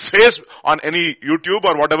have my face on any YouTube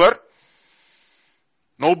or whatever.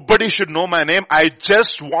 Nobody should know my name. I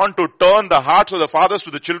just want to turn the hearts of the fathers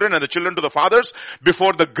to the children and the children to the fathers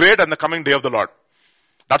before the great and the coming day of the Lord.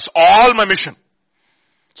 That's all my mission.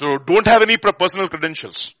 So don't have any personal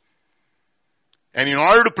credentials. And in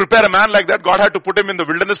order to prepare a man like that, God had to put him in the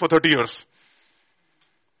wilderness for 30 years.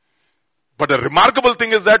 But the remarkable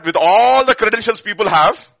thing is that with all the credentials people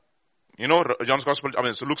have,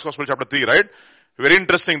 Luke's Gospel chapter 3, right? Very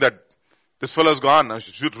interesting that this fellow is gone. You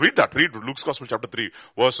should read that. Read Luke's Gospel chapter 3,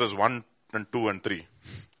 verses 1 and 2 and 3.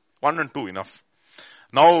 1 and 2, enough.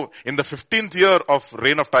 Now, in the 15th year of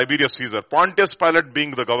reign of Tiberius Caesar, Pontius Pilate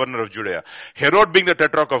being the governor of Judea, Herod being the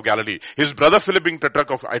tetrarch of Galilee, his brother Philip being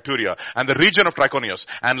tetrarch of Iturea, and the region of Trachonius,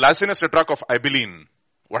 and Lysanias tetrarch of Abilene.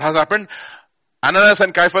 What has happened? Ananias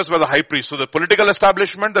and Caiaphas were the high priests. So the political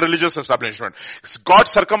establishment, the religious establishment. God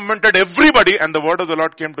circumvented everybody, and the word of the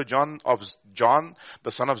Lord came to John,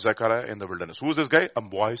 the son of Zechariah, in the wilderness. Who is this guy? A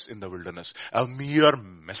voice in the wilderness. A mere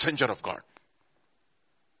messenger of God.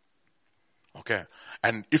 Okay.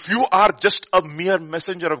 And if you are just a mere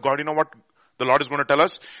messenger of God, you know what the Lord is going to tell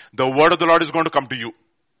us? The word of the Lord is going to come to you.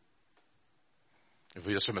 If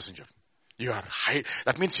you're just a messenger. You are high.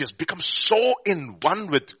 That means he has become so in one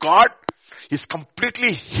with God. He's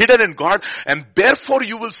completely hidden in God. And therefore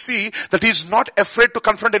you will see that he's not afraid to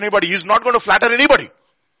confront anybody. He's not going to flatter anybody.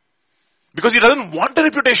 Because he doesn't want a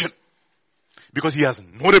reputation. Because he has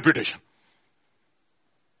no reputation.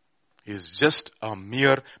 He's just a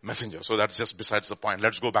mere messenger. So that's just besides the point.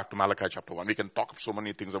 Let's go back to Malachi chapter 1. We can talk so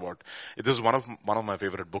many things about it. This is one of my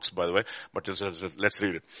favorite books, by the way. But let's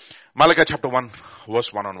read it. Malachi chapter 1,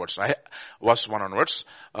 verse 1 onwards.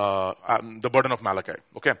 The burden of Malachi.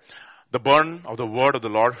 Okay. The burden of the word of the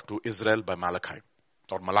Lord to Israel by Malachi.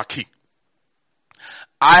 Or Malachi.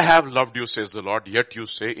 I have loved you, says the Lord, yet you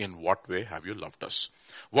say, in what way have you loved us?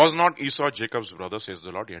 Was not Esau Jacob's brother, says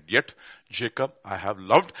the Lord, yet Jacob I have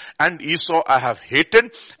loved, and Esau I have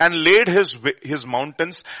hated, and laid his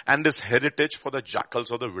mountains and his heritage for the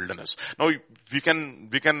jackals of the wilderness. Now,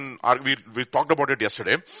 we talked about it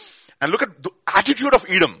yesterday, and look at the attitude of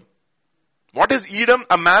Edom. What is Edom?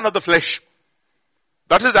 A man of the flesh.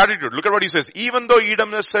 That's his attitude. Look at what he says. Even though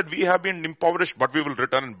Edom has said, we have been impoverished, but we will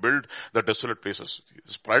return and build the desolate places.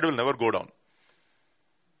 His pride will never go down.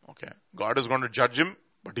 Okay. God is going to judge him,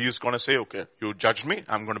 but he is going to say, okay, you judge me,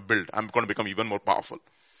 I'm going to build. I'm going to become even more powerful.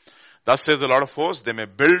 Thus says the Lord of hosts, they may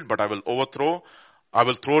build, but I will overthrow. I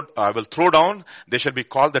will throw down. They shall be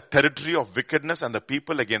called the territory of wickedness, and the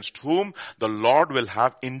people against whom the Lord will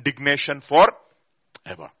have indignation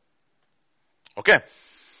forever. Okay.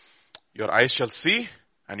 Your eyes shall see,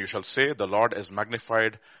 and you shall say, the Lord is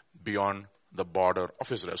magnified beyond the border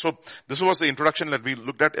of Israel. So this was the introduction that we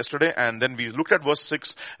looked at yesterday, and then we looked at verse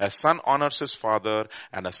 6. A son honors his father,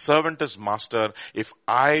 and a servant his master. If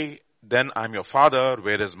then I'm your father,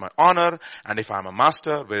 where is my honor? And if I'm a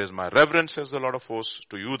master, where is my reverence, says the Lord of hosts?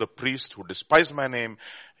 To you, the priests who despise my name,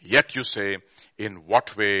 yet you say, in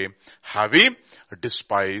what way have we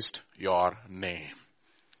despised your name?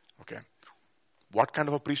 Okay. What kind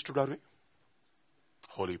of a priesthood are we?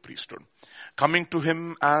 Holy priesthood. Coming to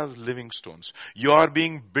him as living stones. You are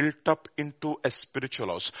being built up into a spiritual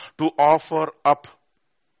house to offer up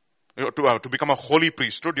to become a holy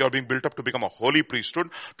priesthood. You are being built up to become a holy priesthood,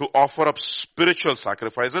 to offer up spiritual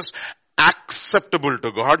sacrifices acceptable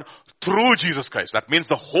to God through Jesus Christ. That means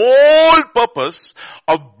the whole purpose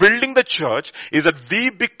of building the church is that we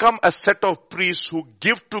become a set of priests who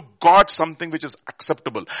give to God something which is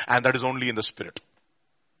acceptable, and that is only in the spirit.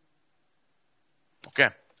 Okay.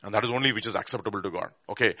 And that is only which is acceptable to God.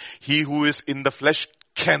 Okay. He who is in the flesh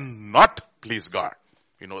cannot please God.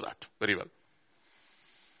 We know that very well.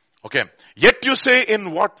 Okay. Yet you say,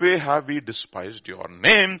 in what way have we despised your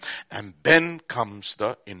name? And then comes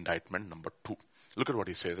the indictment number 2. Look at what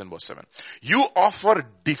he says in verse 7. You offer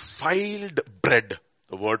defiled bread.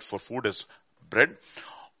 The word for food is bread.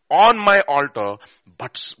 On my altar,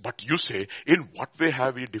 but you say, in what way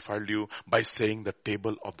have we defiled you? By saying the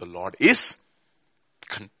table of the Lord is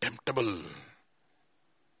contemptible.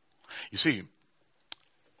 You see,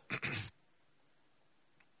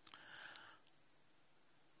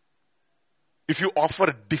 if you offer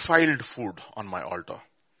defiled food on my altar,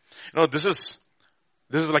 this is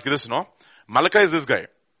like this, Malachi is this guy.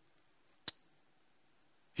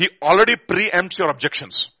 He already preempts your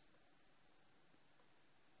objections.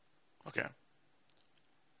 Okay.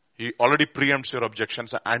 He already preempts your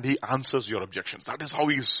objections and he answers your objections. That is how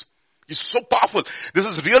he is. He's so powerful. This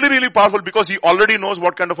is really, really powerful because he already knows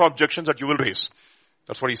what kind of objections that you will raise.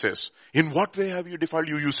 That's what he says. In what way have you defiled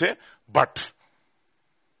you? You say, but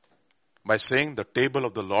by saying the table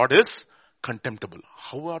of the Lord is contemptible.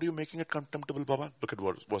 How are you making it contemptible, Baba? Look at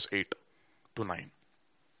verse 8 to 9.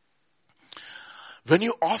 When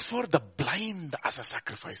you offer the blind as a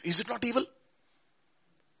sacrifice, is it not evil?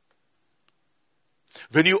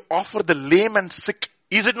 When you offer the lame and sick,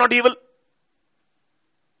 is it not evil?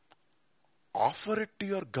 Offer it to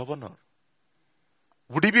your governor.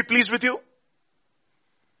 Would he be pleased with you?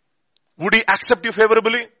 Would he accept you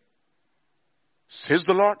favorably? Says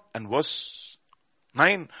the Lord. And verse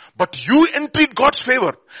 9. But you entreat God's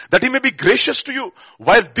favor, that he may be gracious to you.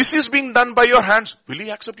 While this is being done by your hands, will he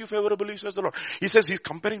accept you favorably, says the Lord. He says, he's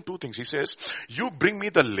comparing two things. He says, you bring me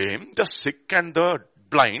the lame, the sick and the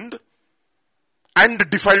blind, and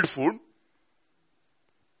defiled food.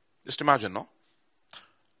 Just imagine, no?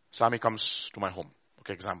 Sammy comes to my home.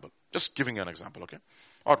 Okay, example. Just giving you an example, okay?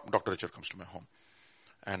 Or Dr. Richard comes to my home.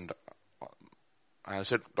 And I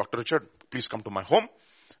said, Dr. Richard, please come to my home.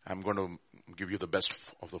 I'm going to give you the best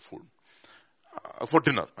of the food. For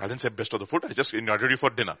dinner. I didn't say best of the food. I just invited you for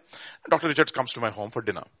dinner. Dr. Richard comes to my home for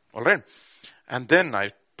dinner. Alright? And then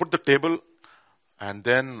I put the table and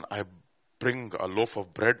then I bring a loaf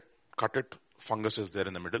of bread, cut it. Fungus is there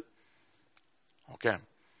in the middle. Okay.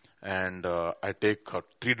 And I take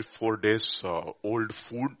 3 to 4 days old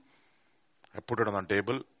food. I put it on the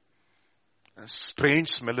table. A strange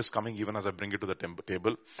smell is coming even as I bring it to the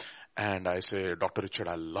table. And I say, Dr. Richard,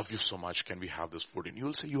 I love you so much. Can we have this food? And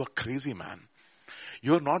you'll say, you are crazy, man.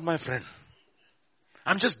 You are not my friend.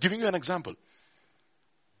 I'm just giving you an example.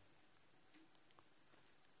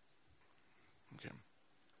 Okay.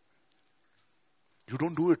 You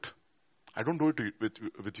don't do it. I don't do it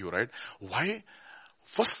with you, right? Why?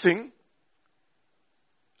 First thing,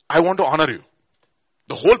 I want to honor you.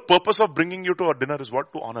 The whole purpose of bringing you to a dinner is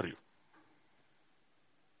what? To honor you.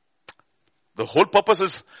 The whole purpose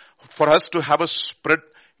is for us to have a spread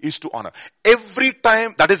is to honor. Every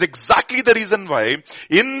time, that is exactly the reason why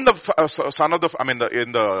in the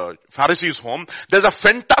in the Pharisee's home, there's a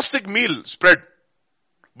fantastic meal spread.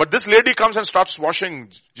 But this lady comes and starts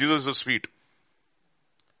washing Jesus' feet.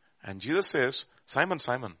 And Jesus says, Simon,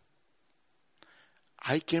 Simon,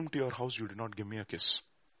 I came to your house, you did not give me a kiss.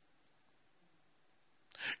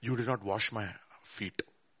 You did not wash my feet.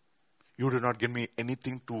 You did not give me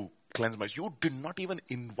anything to cleanse my. You did not even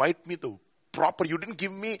invite me you didn't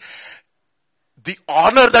give me the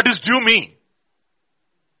honor that is due me.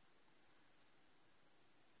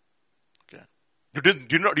 Okay. You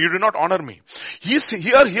did not honor me. He's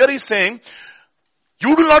saying,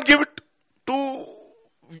 you do not give it to,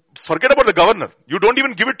 forget about the governor. You don't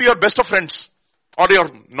even give it to your best of friends. Or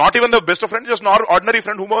not even the best of friends, just an ordinary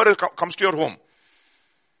friend, whomever comes to your home.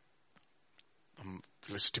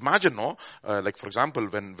 Just imagine, like for example,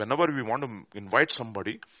 whenever we want to invite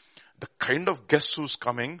somebody, the kind of guest who's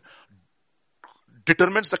coming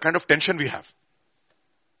determines the kind of tension we have.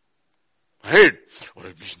 Right? We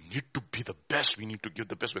need to be the best. We need to give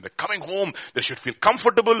the best. When they're coming home, they should feel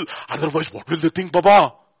comfortable. Otherwise, what will they think,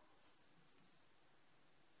 Baba?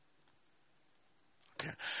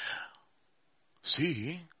 Okay.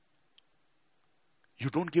 See, you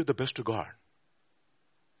don't give the best to God,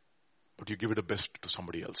 but you give it the best to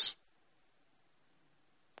somebody else.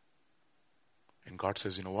 And God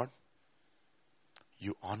says, you know what?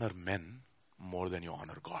 You honor men more than you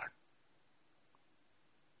honor God.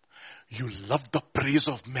 You love the praise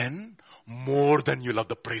of men more than you love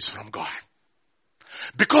the praise from God.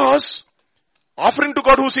 Because offering to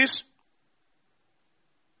God, who sees?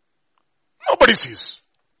 Nobody sees.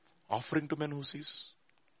 Offering to men, who sees?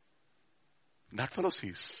 That fellow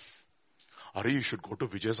sees. Are you should go to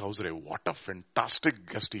Vijay's house. What a fantastic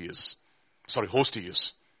guest he is. Host he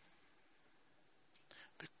is.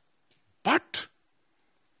 But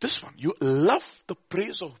this one, you love the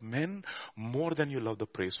praise of men more than you love the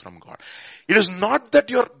praise from God. It is not that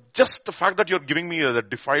you're just the fact that you're giving me the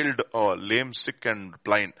defiled, lame, sick and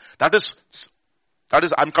blind. That is,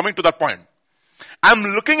 I'm coming to that point. I'm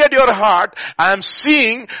looking at your heart. I'm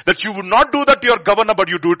seeing that you would not do that to your governor, but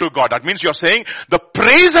you do it to God. That means you're saying the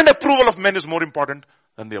praise and approval of men is more important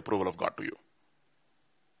than the approval of God to you.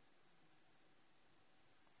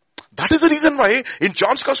 That is the reason why in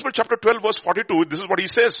John's Gospel chapter 12 verse 42, this is what he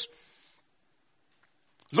says.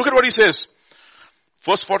 Look at what he says.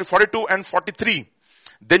 Verse 42 and 43.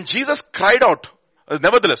 Then Jesus cried out,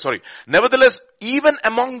 nevertheless, even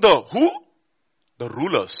among the who? The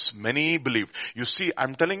rulers, many believed. You see,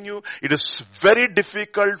 I'm telling you, it is very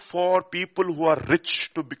difficult for people who are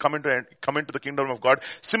rich to come into the kingdom of God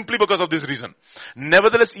simply because of this reason.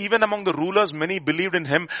 Nevertheless, even among the rulers, many believed in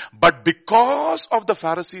him, but because of the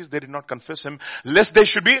Pharisees, they did not confess him, lest they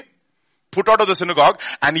should be put out of the synagogue.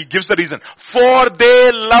 And he gives the reason. For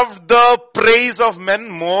they loved the praise of men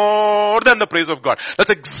more than the praise of God.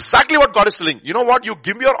 That's exactly what God is telling. You know what? You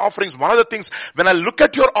give me your offerings. One of the things, when I look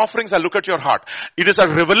at your offerings, I look at your heart. It is a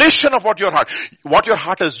revelation of what your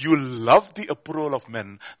heart is. You love the approval of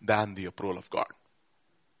men than the approval of God.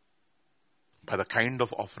 By the kind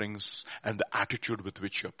of offerings and the attitude with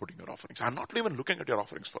which you're putting your offerings. I'm not even looking at your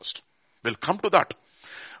offerings first. We'll come to that.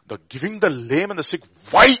 The giving the lame and the sick,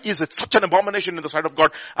 why is it such an abomination in the sight of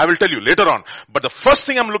God? I will tell you later on. But the first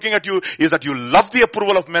thing I'm looking at you is that you love the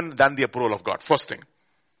approval of men than the approval of God. First thing.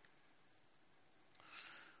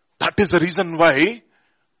 That is the reason why,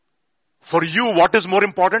 for you, what is more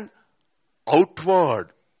important?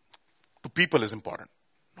 Outward to people is important,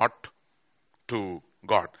 not to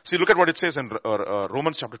God. See, look at what it says in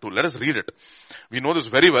Romans chapter 2. Let us read it. We know this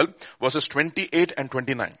very well. Verses 28 and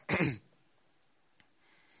 29.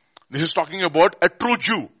 This is talking about a true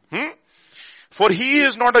Jew. For he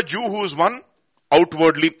is not a Jew who is one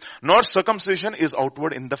outwardly, nor circumcision is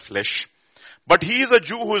outward in the flesh. But he is a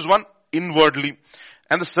Jew who is one inwardly.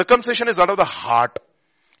 And the circumcision is out of the heart,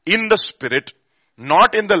 in the spirit,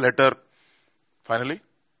 not in the letter. Finally,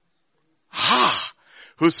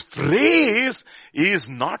 whose praise is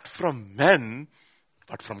not from men,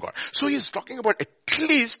 but from God. So he is talking about at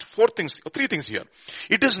least three things here.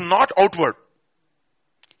 It is not outward.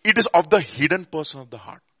 It is of the hidden person of the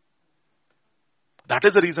heart. That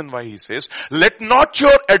is the reason why he says, let not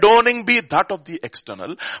your adorning be that of the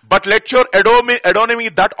external, but let your adorning be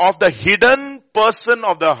that of the hidden person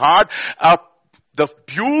of the heart, the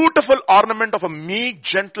beautiful ornament of a meek,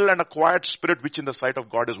 gentle and a quiet spirit, which in the sight of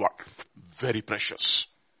God is what? Very precious.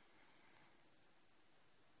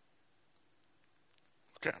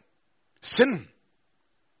 Okay. Sin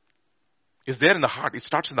is there in the heart. It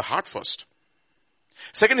starts in the heart first.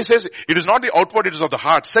 Second, he says, it is not the outward, it is of the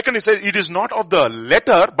heart. Second, he says, it is not of the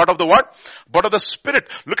letter, but of the what? But of the spirit.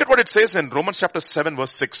 Look at what it says in Romans chapter 7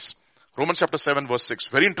 verse 6. Romans chapter 7 verse 6.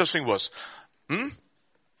 Very interesting verse.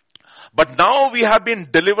 But now we have been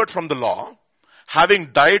delivered from the law, having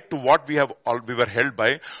died to what we were held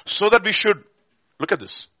by, so that we should, look at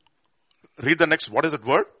this. Read the next, what is that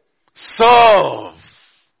word? Serve.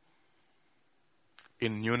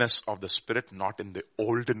 in newness of the spirit, not in the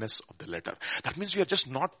oldness of the letter. That means we are just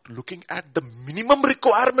not looking at the minimum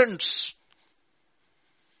requirements.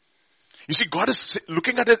 You see, God is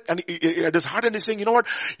looking at it and at his heart and he's saying, you know what?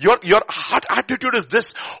 Your heart attitude is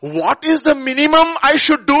this. What is the minimum I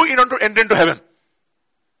should do in order to enter into heaven?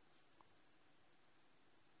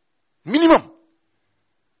 Minimum.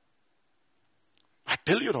 I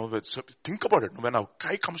tell you, think about it. When a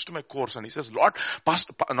guy comes to my course and he says, Lord,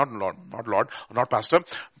 Pastor, not Pastor,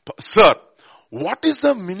 Sir, what is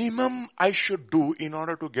the minimum I should do in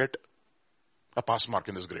order to get a pass mark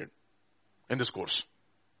in this grade, in this course?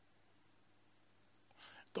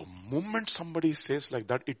 The moment somebody says like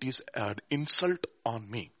that, it is an insult on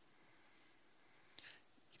me.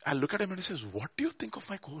 I look at him and he says, what do you think of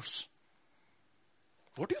my course?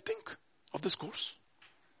 What do you think of this course?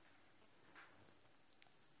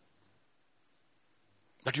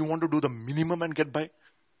 That you want to do the minimum and get by?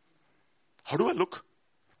 How do I look?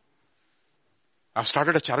 I've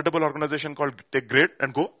started a charitable organization called Take Grade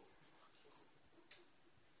and Go.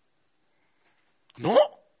 No.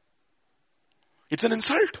 It's an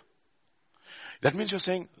insult. That means you're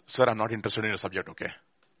saying, sir, I'm not interested in your subject, okay?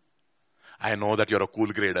 I know that you're a cool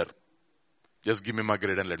grader. Just give me my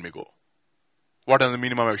grade and let me go. What is the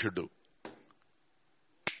minimum I should do?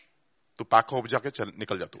 To pack ho jaake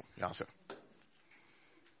nikal ja tu yahan se.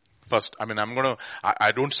 First, I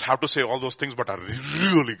don't have to say all those things, but I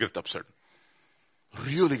really get upset.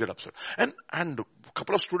 Really get upset. And a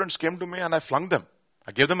couple of students came to me and I flung them.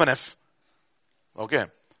 I gave them an F. Okay.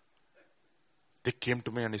 They came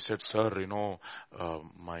to me and he said, sir, it'll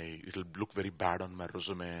look very bad on my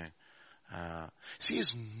resume. See,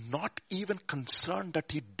 he's not even concerned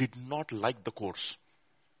that he did not like the course.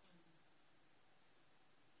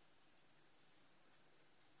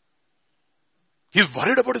 He's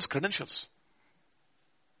worried about his credentials.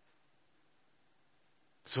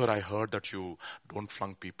 Sir, I heard that you don't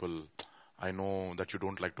flunk people. I know that you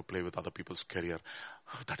don't like to play with other people's career.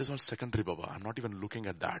 That is all secondary, Baba. I'm not even looking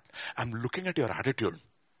at that. I'm looking at your attitude.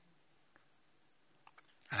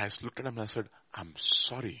 And I looked at him and I said, I'm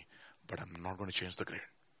sorry, but I'm not going to change the grade.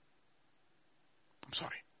 I'm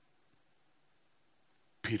sorry.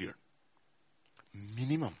 Period.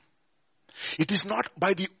 Minimum. It is not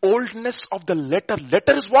by the oldness of the letter.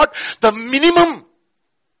 Letter is what? The minimum.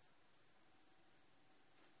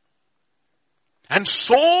 And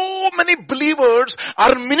so many believers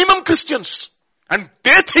are minimum Christians. And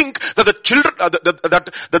they think that the children,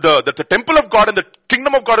 that the temple of God and the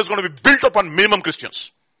kingdom of God is going to be built upon minimum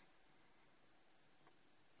Christians.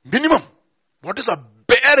 Minimum. What is a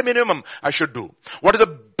bare minimum I should do? What is a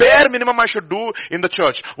bare minimum I should do in the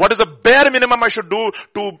church? What is the bare minimum I should do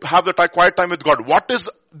to have the quiet time with God? What is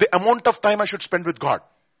the amount of time I should spend with God?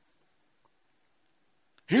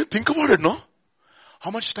 You think about it, no?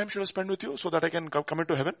 How much time should I spend with you so that I can come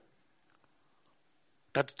into heaven?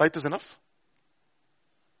 That tithe is enough?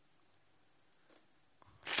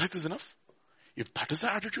 Tithe is enough? If that is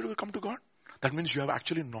the attitude to come to God, that means you have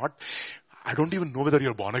actually not, I don't even know whether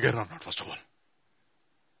you're born again or not, first of all.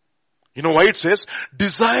 You know why it says,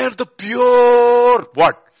 desire the pure,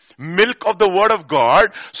 what? Milk of the word of God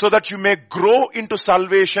so that you may grow into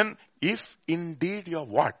salvation if indeed you're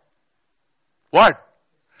what? What?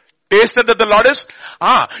 Tasted that the Lord is,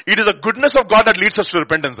 it is the goodness of God that leads us to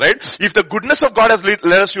repentance, right? If the goodness of God has led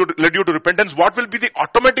you to repentance, what will be the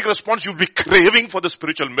automatic response? You'll be craving for the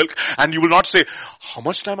spiritual milk and you will not say, how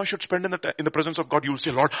much time I should spend in the presence of God? You will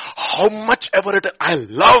say, Lord, how much ever it is, I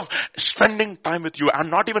love spending time with you. I'm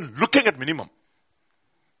not even looking at minimum.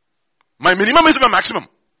 My minimum is my maximum.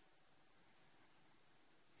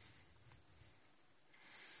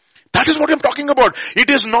 That is what I'm talking about. It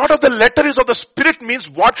is not of the letter, it is of the spirit. Means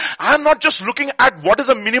what? I'm not just looking at what is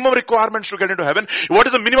the minimum requirements to get into heaven. What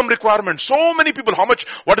is the minimum requirement? So many people, what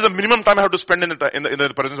is the minimum time I have to spend in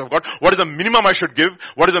the presence of God? What is the minimum I should give?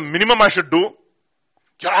 What is the minimum I should do?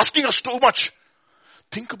 You're asking us too much.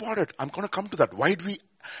 Think about it. I'm going to come to that. Why do we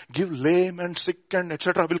give lame and sick and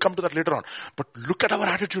etc.? We'll come to that later on. But look at our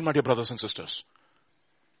attitude, my dear brothers and sisters.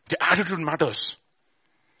 The attitude matters.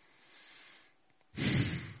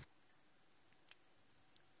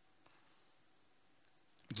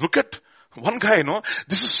 Look at one guy,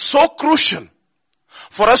 this is so crucial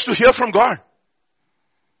for us to hear from God.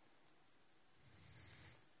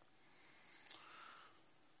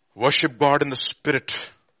 Worship God in the spirit,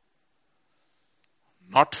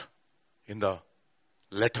 not in the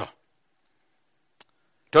letter.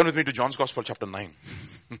 Turn with me to John's Gospel chapter 9.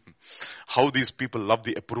 How these people love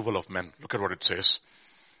the approval of men. Look at what it says.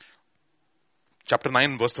 Chapter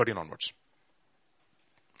 9 verse 13 onwards.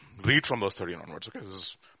 Read from verse 13 onwards. Okay, this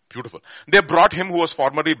is Beautiful. They brought him who was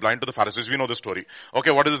formerly blind to the Pharisees. We know the story.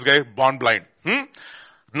 Okay, what is this guy? Born blind.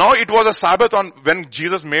 Now it was a Sabbath on when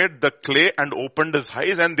Jesus made the clay and opened his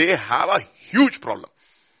eyes, and they have a huge problem.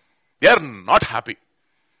 They are not happy.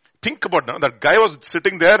 Think about now, that guy was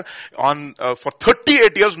sitting there for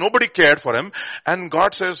 38 years, nobody cared for him, and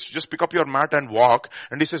God says, just pick up your mat and walk,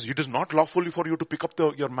 and he says, it is not lawful for you to pick up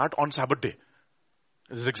your mat on Sabbath day.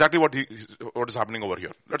 This is exactly what is happening over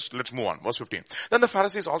here. Let's move on. Verse 15. Then the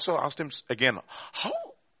Pharisees also asked him again, how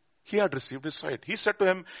he had received his sight. He said to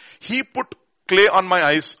him, he put clay on my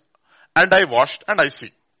eyes, and I washed, and I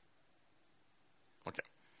see. Okay.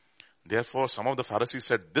 Therefore, some of the Pharisees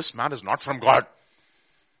said, this man is not from God,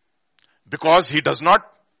 because he does not.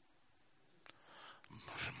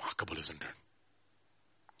 Remarkable, isn't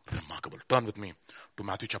it? Remarkable. Turn with me to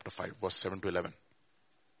Matthew chapter 5, verse 7 to 11.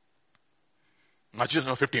 Actually,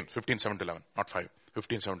 no, 15, 7 to 11, not 5,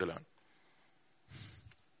 15, 7 to 11.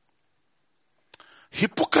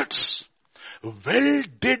 Hypocrites. Well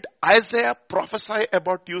did Isaiah prophesy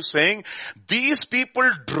about you, saying, these people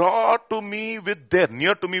draw to me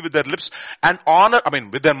near to me with their lips and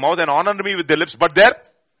with their mouth, and honor me with their lips, but their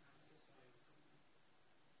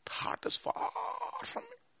heart is far from me.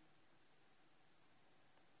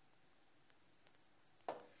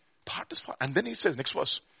 Heart is far. And then he says, next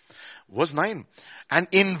verse. Verse 9. And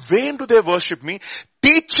in vain do they worship me,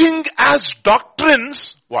 teaching as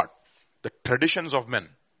doctrines, what? The traditions of men.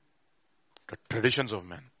 The traditions of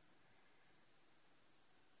men.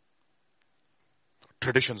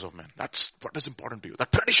 Traditions of men. That's what is important to you. The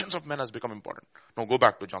traditions of men has become important. Now go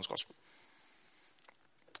back to John's Gospel.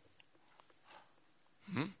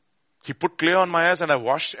 He put clay on my eyes, and I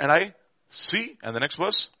washed, and I see. And the next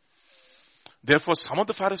verse. Therefore, some of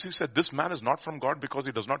the Pharisees said, this man is not from God because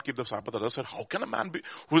he does not keep the Sabbath. Others said, how can a man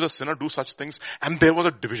who is a sinner do such things? And there was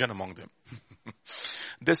a division among them.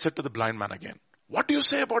 They said to the blind man again, what do you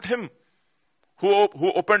say about him who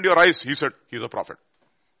opened your eyes? He said, he's a prophet.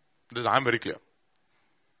 I am very clear.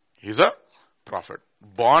 He's a prophet.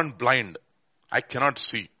 Born blind. I cannot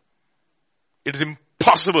see. It is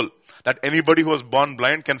impossible that anybody who was born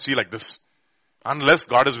blind can see like this. Unless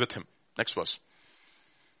God is with him. Next verse.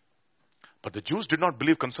 But the Jews did not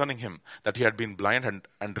believe concerning him that he had been blind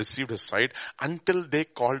and received his sight until they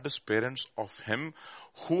called his parents of him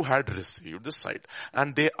who had received the sight.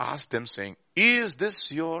 And they asked them, saying, is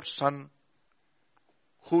this your son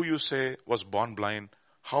who you say was born blind?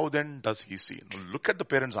 How then does he see? Now look at the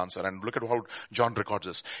parents' answer and look at how John records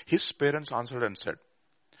this. His parents answered and said,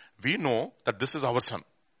 we know that this is our son,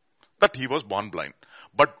 that he was born blind.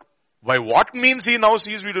 But by what means he now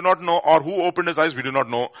sees, we do not know, or who opened his eyes, we do not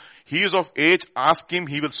know. He is of age, ask him,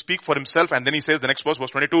 he will speak for himself. And then he says, the next verse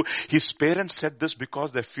 22, his parents said this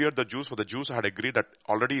because they feared the Jews, for the Jews had agreed that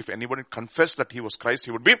already if anybody confessed that he was Christ,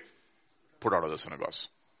 he would be put out of the synagogues.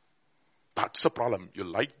 That's the problem. You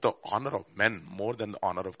like the honor of men more than the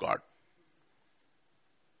honor of God.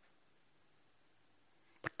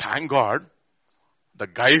 But thank God, the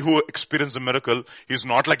guy who experienced the miracle, he's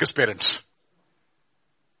not like his parents.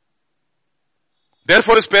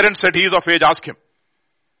 Therefore his parents said, he is of age, ask him.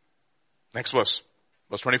 Next verse.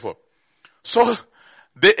 Verse 24. So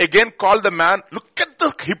they again called the man. Look at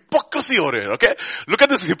the hypocrisy over here, okay? Look at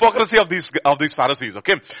this hypocrisy of these Pharisees,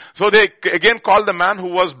 okay? So they again called the man who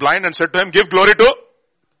was blind and said to him, give glory to,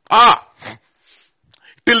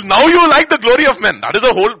 till now you like the glory of men. That is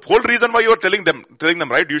the whole reason why you are telling them,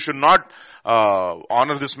 right? You should not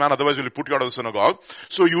honor this man, otherwise we will put you out of the synagogue.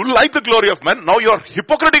 So you like the glory of men. Now you are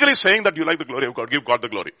hypocritically saying that you like the glory of God. Give God the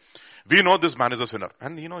glory. We know this man is a sinner.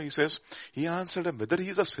 And he says, he answered him, whether he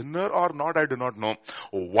is a sinner or not, I do not know.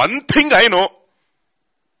 One thing I know,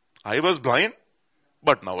 I was blind,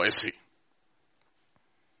 but now I see.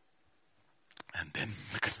 And then,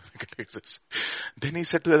 look at this. Then he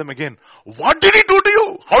said to them again, what did he do to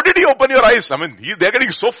you? How did he open your eyes? They're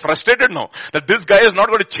getting so frustrated now that this guy is not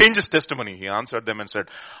going to change his testimony. He answered them and said,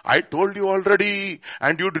 I told you already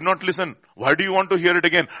and you did not listen. Why do you want to hear it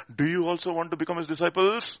again? Do you also want to become his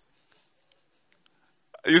disciples?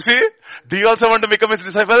 You see? Do you also want to become his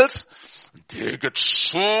disciples? They get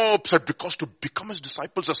so upset because to become his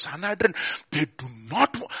disciples, the Sanhedrin,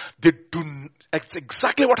 it's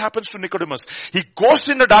exactly what happens to Nicodemus. He goes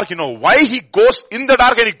in the dark. You know why he goes in the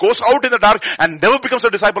dark and he goes out in the dark and never becomes a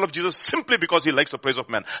disciple of Jesus? Simply because he likes the praise of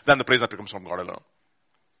men than the praise that comes from God alone.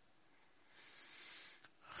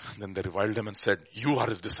 Then they reviled him and said, you are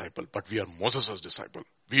his disciple, but we are Moses' disciple.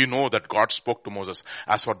 We know that God spoke to Moses.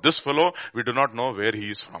 As for this fellow, we do not know where he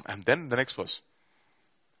is from. And then the next verse.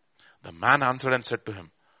 The man answered and said to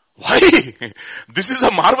him, why? This is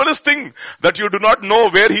a marvelous thing that you do not know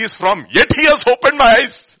where he is from. Yet he has opened my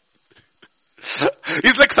eyes.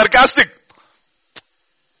 He's like sarcastic.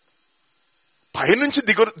 పైనుంచి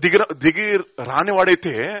దిగి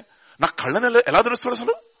రానివాడైతే నా కళ్ళని ఎలా తెలుస్తాడు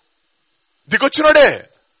అసలు? దిగొచ్చినాడే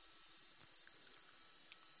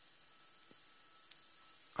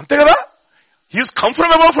అంతే కదా. He's come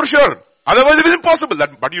from above for sure. Otherwise it is impossible.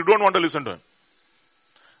 But you don't want to listen to him.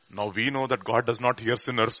 Now we know that God does not hear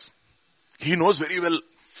sinners. He knows very well.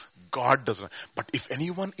 God does not. But if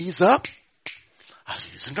anyone is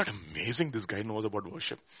isn't that amazing? This guy knows about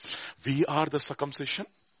worship. We are the circumcision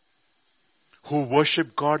who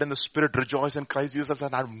worship God in the Spirit, rejoice in Christ Jesus,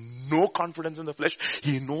 and have no confidence in the flesh.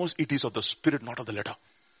 He knows it is of the Spirit, not of the letter.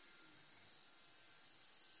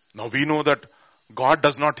 Now we know that God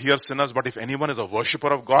does not hear sinners, but if anyone is a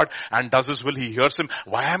worshipper of God and does his will, he hears him.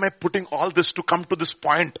 Why am I putting all this to come to this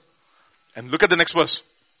point? And look at the next verse.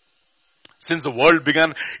 Since the world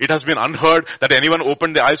began, it has been unheard that anyone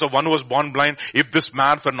opened the eyes of one who was born blind. If this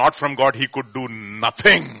man were not from God, he could do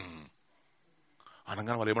nothing.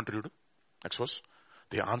 Anangan వాళ్ళు ఏమంటారు? Next verse.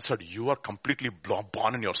 They answered, you are completely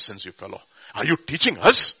born in your sins, you fellow. Are you teaching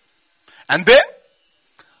us? And they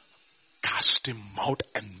cast him out.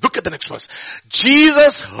 And look at the next verse.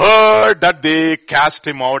 Jesus heard that they cast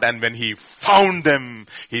him out, and when he found them,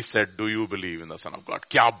 he said, do you believe in the Son of God?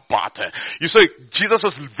 Kya baat hai. You see, Jesus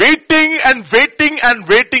was waiting and waiting and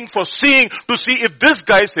waiting for to see if this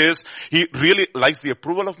guy says he really likes the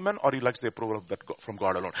approval of men or he likes the approval of that from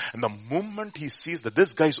God alone. And the moment he sees that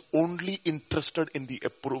this guy is only interested in the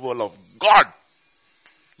approval of God,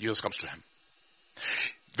 Jesus comes to him.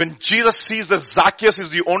 When Jesus sees that Zacchaeus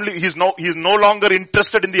is he's no longer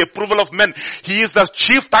interested in the approval of men. He is the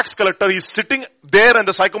chief tax collector. He's sitting there in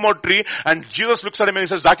the sycamore tree, and Jesus looks at him and he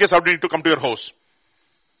says, Zacchaeus, how do you need to come to your house?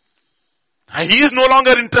 And he is no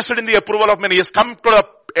longer interested in the approval of men. He has come to the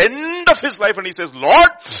end of his life and he says,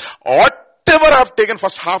 Lord, whatever I have taken,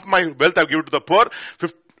 first half my wealth I give it to the poor.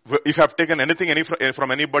 If I have taken anything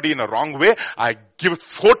from anybody in a wrong way, I give it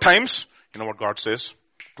 4 times. You know what God says?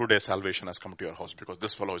 Today salvation has come to your house, because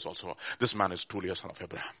this man is truly a son of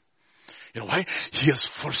Abraham. You know why? He has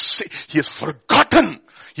forgotten.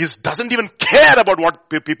 He doesn't even care about what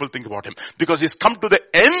people think about him, because he's come to the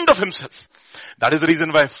end of himself. That is the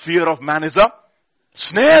reason why fear of man is a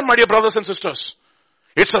snare, my dear brothers and sisters.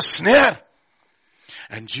 It's a snare.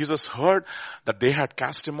 And Jesus heard that they had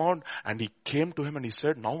cast him out, and he came to him and he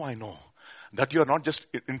said, now I know that you are not just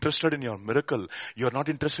interested in your miracle. You are not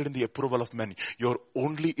interested in the approval of men. You are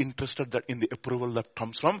only interested in the approval that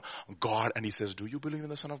comes from God. And he says, do you believe in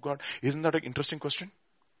the Son of God? Isn't that an interesting question?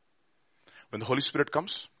 When the Holy Spirit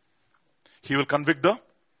comes, he will convict the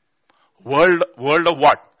world of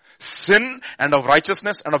what? Sin, and of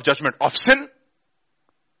righteousness, and of judgment. Of sin,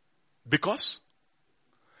 because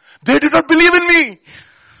they did not believe in me.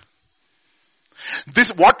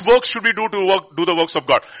 What works should we do to do the works of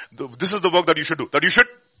God? This is the work that you should do. That you should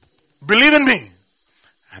believe in me.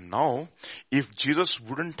 And now, if Jesus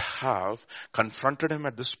wouldn't have confronted him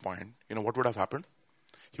at this point, you know what would have happened?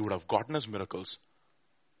 He would have gotten his miracle,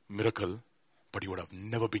 but he would have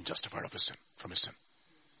never been justified from his sin.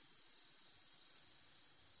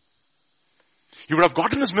 He would have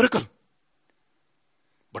gotten his miracle,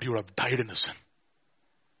 but he would have died in his sin.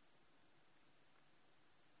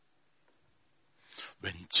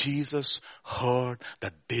 When Jesus heard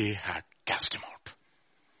that they had cast him out.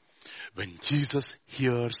 When Jesus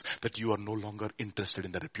hears that you are no longer interested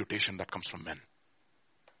in the reputation that comes from men.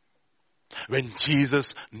 When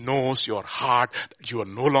Jesus knows your heart, that you are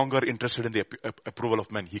no longer interested in the approval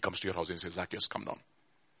of men, he comes to your house and says, Zacchaeus, come down.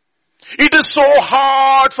 It is so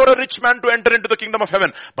hard for a rich man to enter into the kingdom of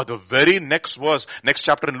heaven. But the very next verse, next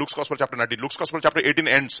chapter in Luke's Gospel chapter 19, Luke's Gospel chapter 18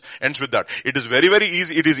 ends with that. It is very, very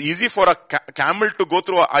easy. It is easy for a camel to go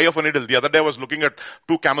through an eye of a needle. The other day I was looking at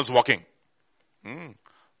 2 camels walking.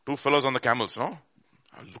 2 fellows on the camels, no?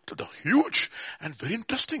 I looked at the huge and very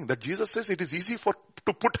interesting that Jesus says it is easy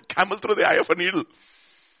to put a camel through the eye of a needle.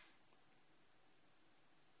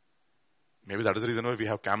 Maybe that is the reason why we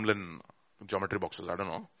have camel in geometry boxes. I don't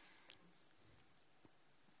know.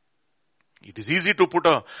 It is easy to put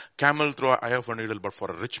a camel through an eye of a needle, but for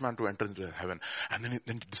a rich man to enter into heaven. And then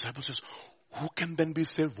the disciple says, who can then be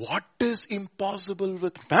saved? What is impossible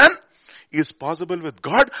with man is possible with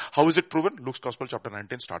God. How is it proven? Luke's Gospel chapter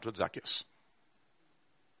 19 starts with Zacchaeus.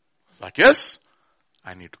 Zacchaeus,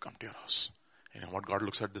 I need to come to your house. You know what God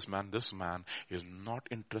looks at this man? This man is not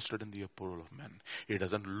interested in the approval of men. He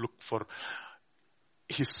doesn't look for,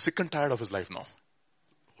 he's sick and tired of his life now.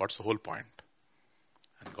 What's the whole point?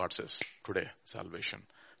 And God says, today salvation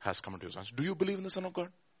has come into your hands. Do you believe in the Son of God?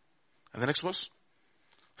 And the next verse.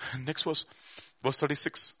 Verse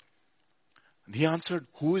 36. He answered,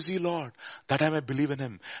 who is he, Lord, that I may believe in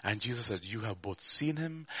him? And Jesus said, you have both seen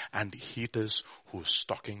him, and he it is who is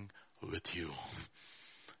talking with you.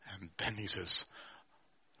 And then he says,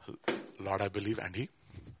 Lord, I believe. And he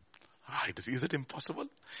hides. Is it impossible?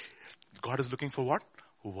 God is looking for what?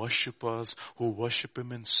 Worshippers who worship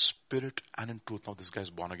him in spirit and in truth. Now this guy is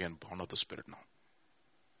born again, born of the Spirit now.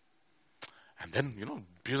 And then,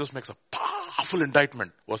 Jesus makes a powerful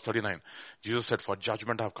indictment. Verse 39. Jesus said, for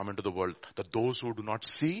judgment I have come into the world, that those who do not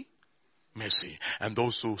see may see, and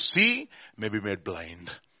those who see may be made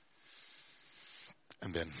blind.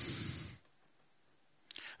 And then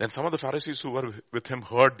some of the Pharisees who were with him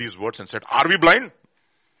heard these words and said, are we blind?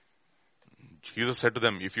 Jesus said to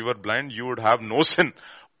them, if you were blind, you would have no sin.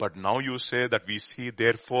 But now you say that we see,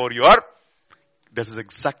 therefore you are. That is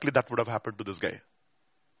exactly that would have happened to this guy.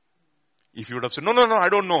 If you would have said, no, I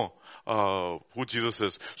don't know who Jesus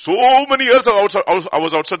is. So many years I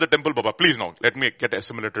was outside the temple, Baba. Please now, let me get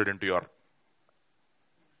assimilated into your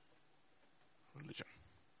religion.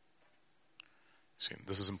 See,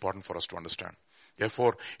 this is important for us to understand.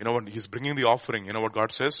 Therefore, when he's bringing the offering, what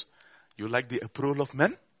God says? You like the approval of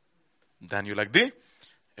men? Then you like the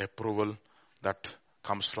approval that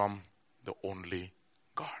comes from the only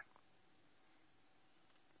God.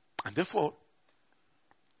 And therefore,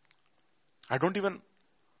 I don't even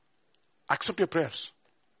accept your prayers.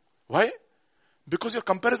 Why? Because your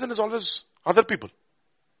comparison is always other people.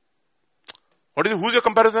 Who's your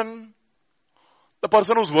comparison? The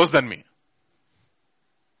person who's worse than me.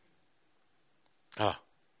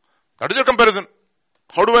 That is your comparison.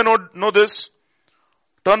 How do I know this?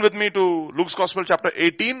 Turn with me to Luke's Gospel chapter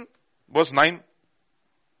 18, verse 9.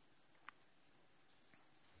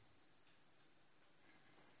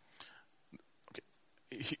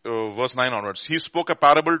 Verse 9 onwards. He spoke a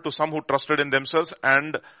parable to some who trusted in themselves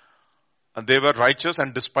and they were righteous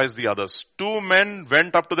and despised the others. Two men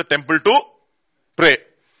went up to the temple to pray.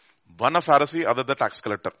 One a Pharisee, other the tax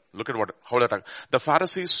collector. Look at how the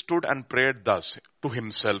Pharisee stood and prayed thus to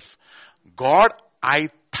himself. God, I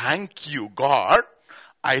thank you. God,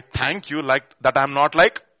 I thank you like that I'm not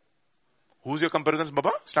like. Who's your comparison,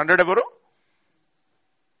 Baba? Standard Evero?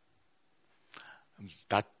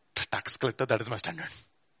 That tax collector, that is my standard.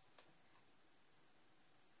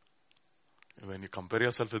 When you compare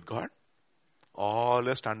yourself with God, all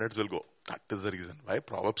your standards will go. That is the reason why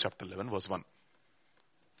Proverbs chapter 11 verse 1.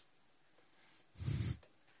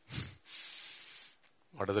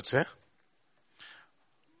 What does it say?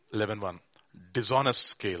 11:1. Dishonest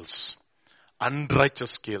scales,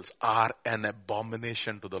 unrighteous scales are an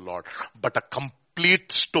abomination to the Lord. But a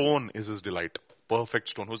complete stone is his delight. Perfect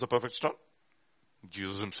stone. Who's the perfect stone?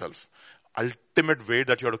 Jesus himself. Ultimate way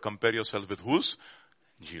that you have to compare yourself with who's?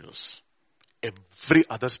 Jesus. Every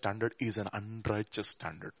other standard is an unrighteous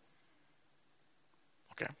standard.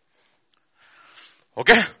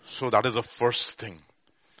 Okay. So that is the first thing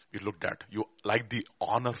we looked at. You like the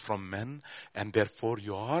honor from men, and therefore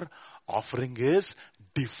your offering is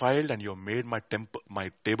defiled, and you have made my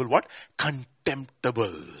table what?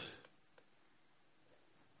 Contemptible.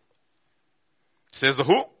 Says the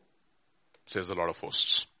who? Says the Lord of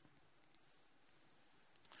hosts.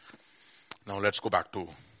 Now let's go back to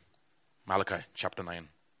Malachi chapter 1.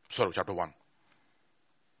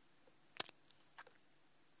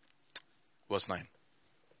 Verse 9.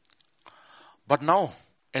 But now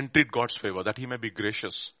entreat God's favor that he may be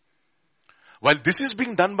gracious. While this is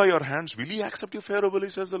being done by your hands, will he accept you favorably,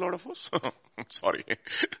 says the Lord of hosts? Sorry.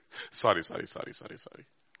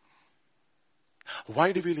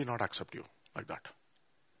 Why will he not accept you like that?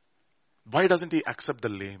 Why doesn't he accept the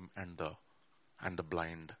lame and the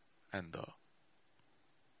blind and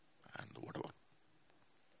whatever?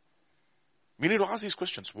 We need to ask these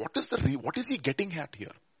questions. What is he getting at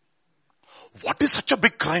here? What is such a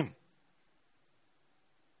big crime?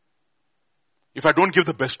 If I don't give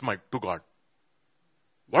the best to God.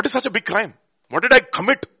 What is such a big crime? What did I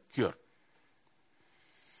commit here?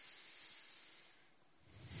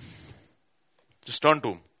 Just turn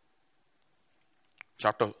to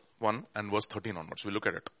chapter 1 and verse 13 onwards. We'll look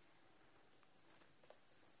at it.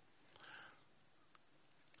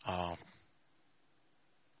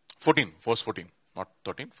 Verse 14. Not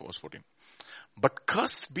 13, verse 14. But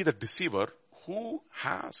cursed be the deceiver who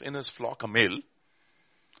has in his flock a male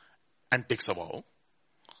and takes a vow,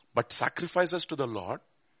 but sacrifices to the Lord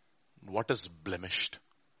what is blemished.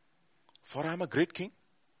 For I am a great king,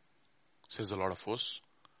 says the Lord of hosts.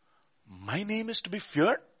 My name is to be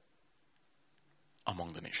feared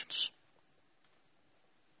among the nations.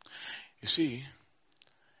 You see,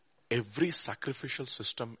 every sacrificial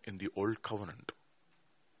system in the old covenant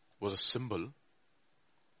was a symbol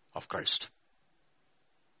of Christ.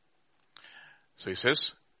 So he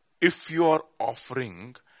says, if you are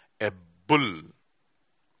offering a bull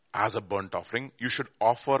as a burnt offering, you should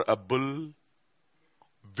offer a bull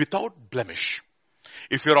without blemish.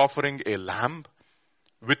 If you're offering a lamb,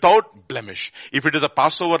 without blemish. If it is a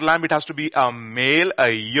Passover lamb, it has to be a male,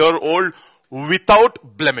 a year old,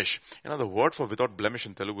 without blemish. The word for without blemish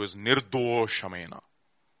in Telugu is nirdoshamena.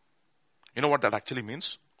 You know what that actually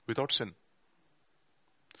means? Without sin.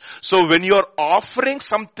 So when you're offering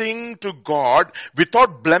something to God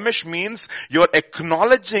without blemish means you're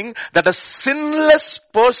acknowledging that a sinless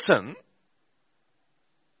person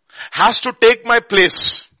has to take my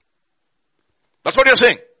place. That's what you're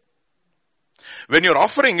saying. When you're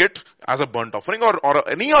offering it as a burnt offering or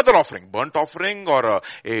any other offering, burnt offering or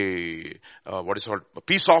what is called a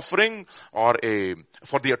peace offering or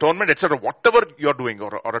for the atonement, etc., whatever you're doing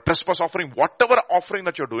or a trespass offering, whatever offering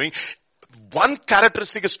that you're doing, one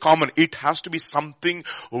characteristic is common. It has to be something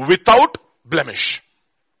without blemish.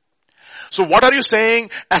 So what are you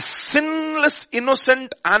saying? A sinless,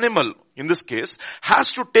 innocent animal, in this case,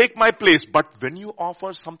 has to take my place. But when you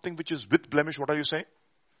offer something which is with blemish, what are you saying?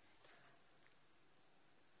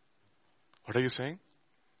 What are you saying?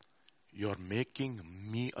 You're making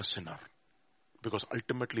me a sinner. Because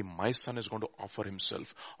ultimately my son is going to offer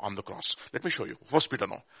himself on the cross. Let me show you. First Peter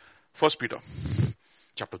now. First Peter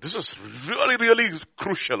chapter. This is really, really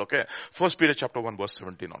crucial, okay? First Peter chapter 1 verse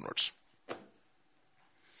 17 onwards.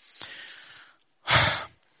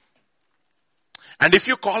 And if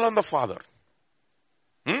you call on the Father,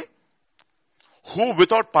 who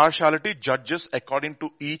without partiality judges according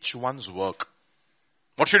to each one's work,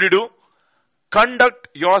 what should you do? Conduct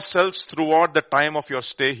yourselves throughout the time of your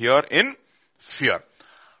stay here in fear.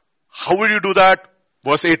 How will you do that?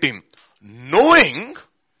 Verse 18. Knowing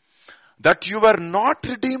that you were not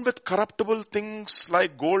redeemed with corruptible things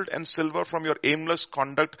like gold and silver from your aimless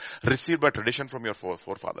conduct received by tradition from your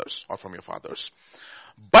forefathers or from your fathers,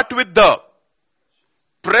 but with the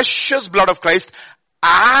precious blood of Christ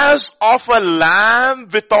as of a lamb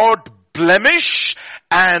without blemish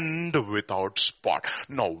and without spot.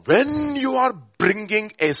 Now, when you are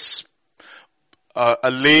bringing a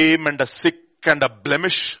lame and a sick and a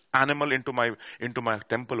blemish animal into my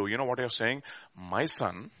temple, you know what you're saying? My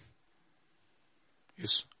son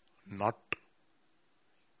is not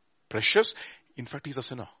precious. In fact, he's a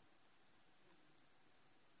sinner.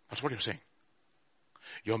 That's what you're saying.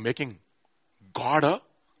 You're making God a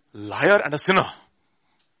liar and a sinner.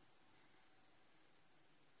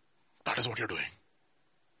 That is what you're doing.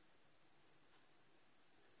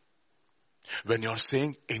 When you're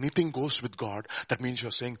saying anything goes with God, that means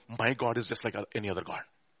you're saying my God is just like any other God.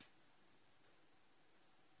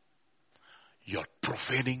 You're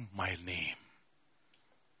profaning my name.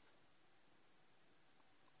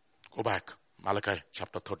 Go back. Malachi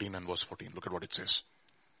chapter 13 and verse 14. Look at what it says.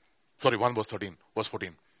 Sorry, 1 verse 13. Verse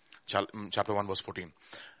 14. Chapter 1 verse 14.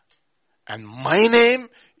 And my name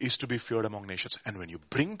is to be feared among nations. And when you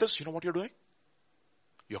bring this, you know what you're doing?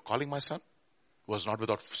 You're calling my son was not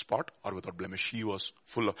without spot or without blemish. He was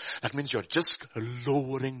full of. That means you're just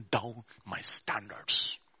lowering down my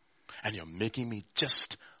standards. And you're making me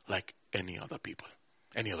just like any other people.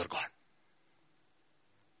 Any other God.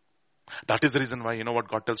 That is the reason why, you know what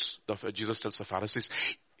Jesus tells the Pharisees?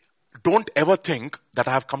 Don't ever think that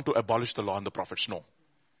I have come to abolish the law and the prophets. No.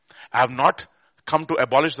 I have not come to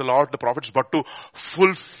abolish the law and the prophets, but to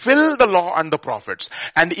fulfill the law and the prophets.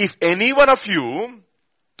 And if any one of you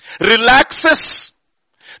relaxes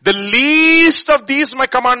the least of these my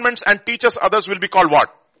commandments and teaches others, will be called what?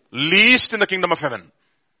 Least in the kingdom of heaven.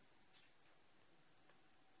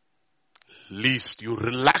 Least. You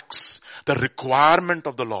relax the requirement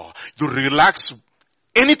of the law. You relax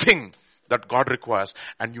anything that God requires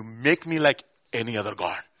and you make me like any other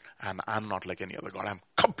God. And I'm not like any other God. I'm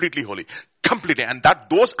completely holy. Completely. And that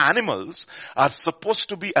those animals are supposed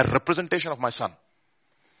to be a representation of my son.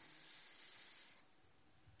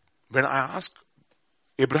 When I asked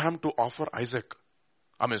Abraham to offer Isaac,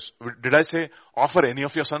 did I say offer any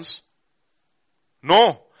of your sons?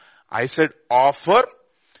 No. I said offer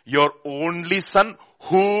your only son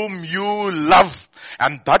whom you love.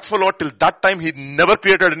 And that fellow, till that time, he never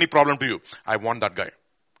created any problem to you. I want that guy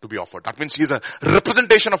to be offered. That means he's a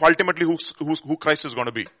representation of ultimately who Christ is going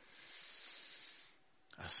to be.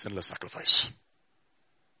 A sinless sacrifice.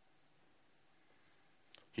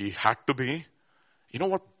 He had to be. You know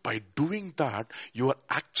what? By doing that, you are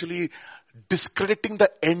actually discrediting the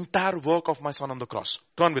entire work of my son on the cross.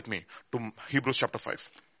 Turn with me to Hebrews chapter 5,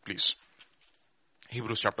 please.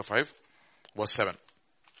 Hebrews chapter 5, verse 7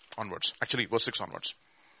 onwards. Actually, verse 6 onwards.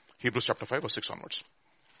 Hebrews chapter 5, verse 6 onwards.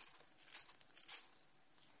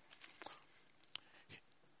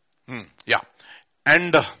 Yeah.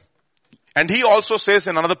 And he also says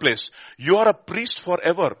in another place, you are a priest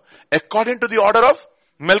forever, according to the order of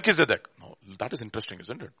Melchizedek. No, that is interesting,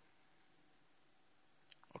 isn't it?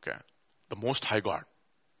 Okay. The Most High God.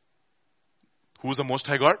 Who is the Most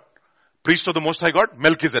High God? Priest of the Most High God?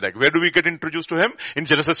 Melchizedek. Where do we get introduced to him? In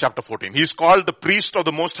Genesis chapter 14. He is called the priest of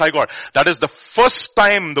the Most High God. That is the first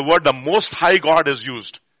time the word the Most High God is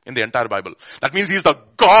used in the entire Bible. That means he is the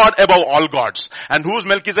God above all gods. And who is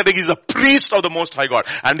Melchizedek? He is a priest of the Most High God.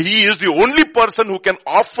 And he is the only person who can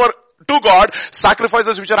offer to God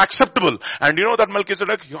sacrifices which are acceptable. And you know that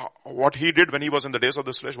Melchizedek, what he did when he was in the days of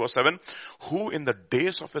this flesh, verse 7, who in the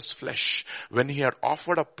days of his flesh, when he had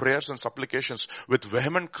offered up prayers and supplications with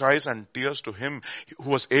vehement cries and tears to him, who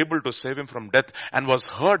was able to save him from death and was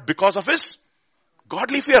heard because of his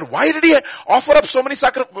godly fear. Why did he offer up so many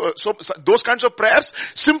those kinds of prayers?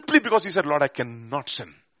 Simply because he said, Lord, I cannot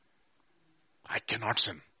sin. I cannot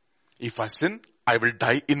sin. If I sin, I will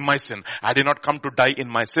die in my sin. I did not come to die in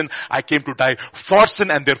my sin. I came to die for sin,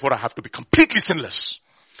 and therefore I have to be completely sinless.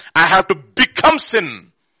 I have to become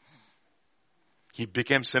sin. He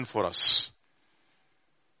became sin for us.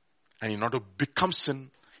 And in order to become sin,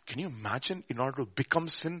 can you imagine? In order to become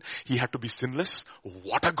sin, he had to be sinless.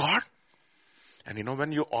 What a God. And you know,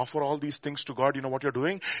 when you offer all these things to God, you know what you're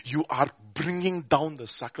doing? You are bringing down the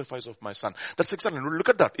sacrifice of my son. That's exactly, look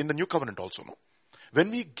at that in the new covenant also, no? When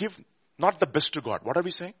we give not the best to God, what are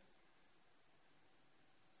we saying?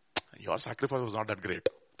 Your sacrifice was not that great.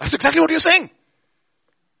 That's exactly what you're saying.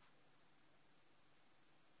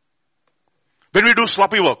 When we do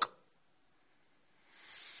sloppy work,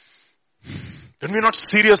 when we're not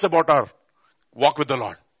serious about our walk with the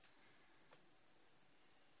Lord,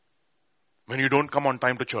 when you don't come on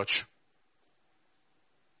time to church,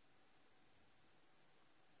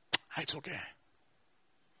 it's okay.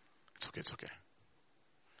 It's okay.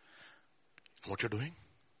 What you're doing?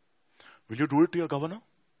 Will you do it to your governor?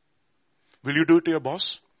 Will you do it to your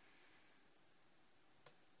boss?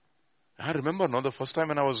 I remember, no, the first time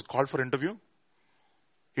when I was called for interview,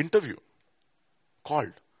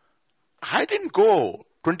 called. I didn't go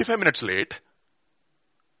 25 minutes late.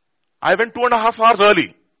 I went 2.5 hours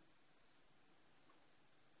early.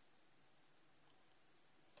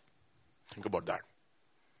 Think about that.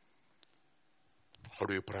 How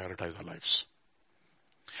do you prioritize our lives?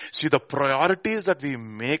 See, the priorities that we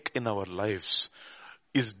make in our lives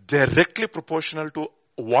is directly proportional to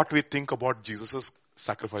what we think about Jesus'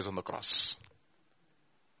 sacrifice on the cross.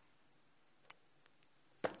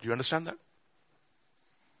 Do you understand that?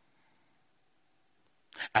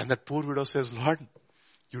 And that poor widow says, Lord,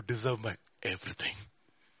 you deserve my everything.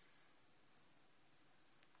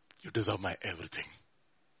 You deserve my everything.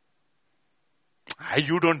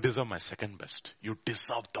 You don't deserve my second best. You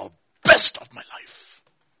deserve the best of my life.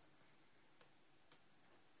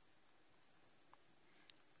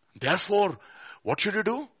 Therefore, what should you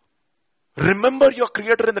do? Remember your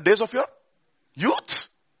Creator in the days of your youth.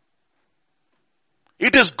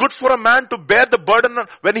 It is good for a man to bear the burden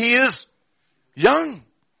when he is young.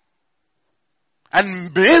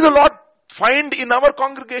 And may the Lord find in our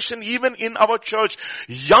congregation, even in our church,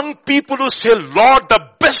 young people who say, Lord, the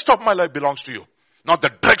best of my life belongs to you, not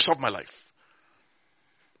the dregs of my life.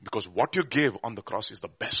 Because what you gave on the cross is the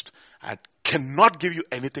best. I cannot give you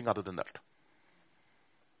anything other than that.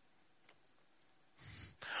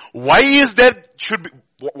 Why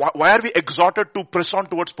are we exhorted to press on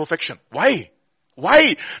towards perfection? Why?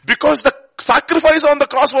 Because the sacrifice on the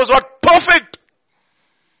cross was what? Perfect.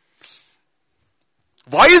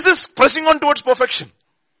 Why is this pressing on towards perfection?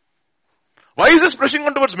 Why is this pressing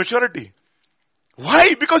on towards maturity?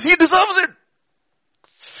 Why? Because he deserves it.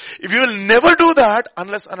 If you will never do that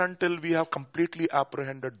unless and until we have completely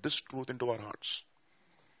apprehended this truth into our hearts.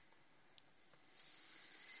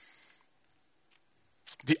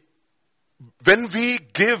 When we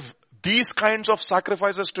give these kinds of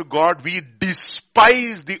sacrifices to God, we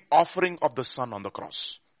despise the offering of the Son on the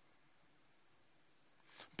cross.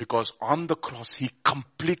 Because on the cross, he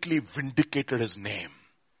completely vindicated his name.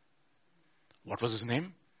 What was his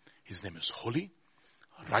name? His name is holy,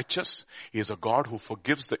 righteous. He is a God who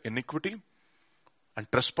forgives the iniquity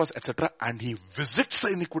and trespass, etc. And he visits the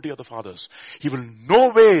iniquity of the fathers. He will no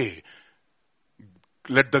way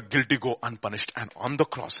let the guilty go unpunished. And on the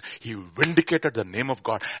cross, he vindicated the name of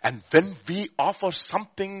God. And when we offer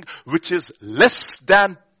something which is less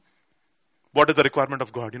than what is the requirement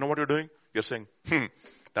of God, you know what you're doing? You're saying,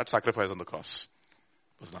 that sacrifice on the cross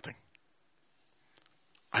was nothing.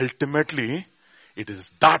 Ultimately, it is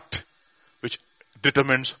that which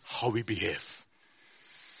determines how we behave.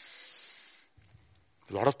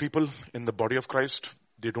 A lot of people in the body of Christ,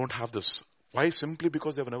 They don't have this. Why? Simply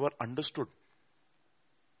because they've never understood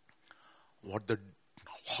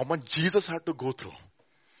how much Jesus had to go through.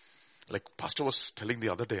 Like Pastor was telling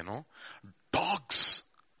the other day, dogs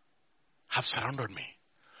have surrounded me.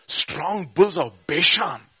 Strong bulls of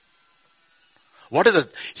Bashan. What is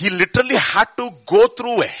it? He literally had to go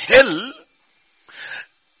through hell.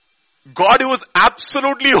 God, who was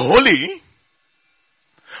absolutely holy,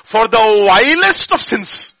 for the vilest of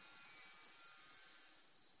sins.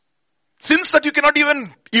 Sins that you cannot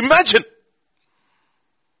even imagine.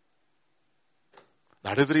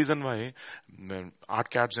 That is the reason why Art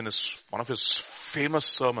Katz, in one of his famous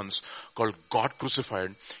sermons called God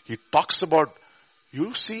Crucified, he talks about,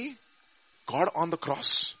 you see God on the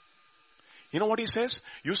cross. You know what he says?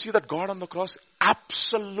 You see that God on the cross,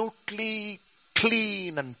 absolutely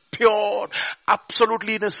clean and pure.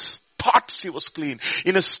 Absolutely in his thoughts he was clean.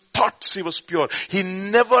 In his thoughts he was pure. He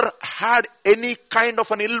never had any kind of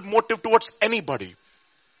an ill motive towards anybody.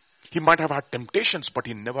 He might have had temptations, but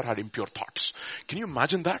he never had impure thoughts. Can you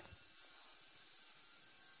imagine that?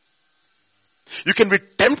 You can be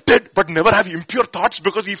tempted, but never have impure thoughts,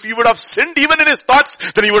 because if he would have sinned even in his thoughts,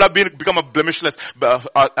 then he would have become a blemishless,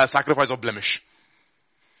 a sacrifice of blemish.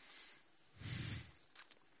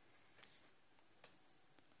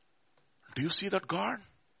 Do you see that God?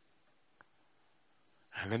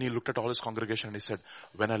 And then he looked at all his congregation and he said,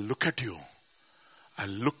 when I look at you, I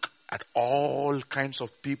look at all kinds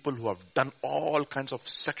of people who have done all kinds of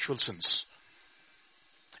sexual sins.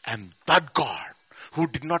 And that God, who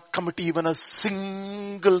did not commit even a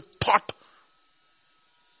single thought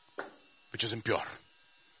which is impure,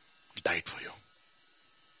 died for you.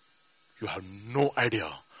 You have no idea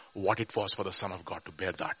what it was for the Son of God to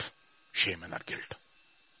bear that shame and that guilt.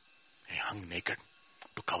 He hung naked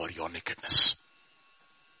to cover your nakedness.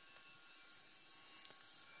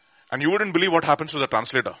 And you wouldn't believe what happens to the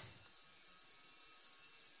translator.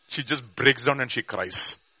 She just breaks down and she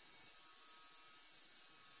cries.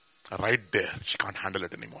 Right there. She can't handle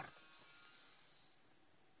it anymore.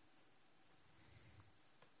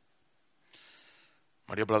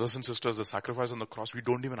 My dear brothers and sisters, the sacrifice on the cross, we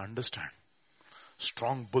don't even understand.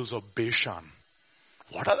 Strong bulls of Bashan.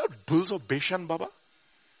 What are the bulls of Bashan, Baba?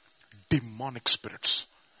 Demonic spirits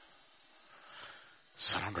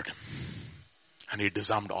surrounded him. And he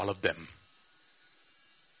disarmed all of them.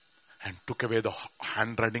 And took away the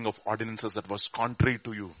handwriting of ordinances that was contrary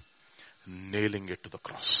to you, nailing it to the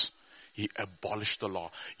cross. He abolished the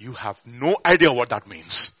law. You have no idea what that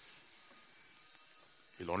means.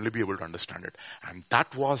 You'll only be able to understand it. And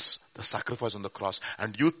that was the sacrifice on the cross.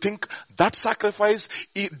 And you think that sacrifice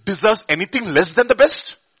deserves anything less than the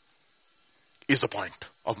best? Is the point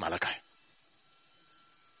of Malachi.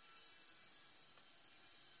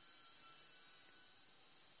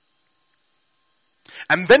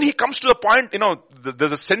 And then he comes to the point,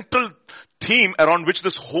 there's a central theme around which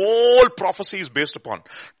this whole prophecy is based upon.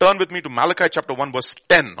 Turn with me to Malachi chapter 1 verse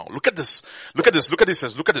 10 now. Look at this. Look at this. Look at this.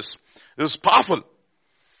 Look at this. This is powerful.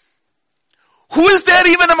 Who is there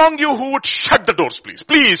even among you who would shut the doors, please?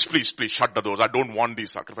 Please, please, please shut the doors. I don't want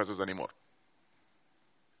these sacrifices anymore.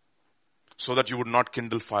 So that you would not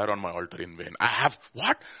kindle fire on my altar in vain. I have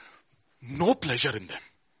what? No pleasure in them.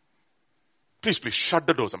 Please, please shut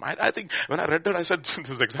the doors. I think when I read that, I said, this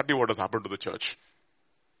is exactly what has happened to the church.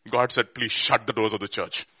 God said, please shut the doors of the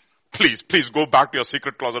church. Please, please go back to your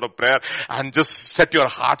secret closet of prayer and just set your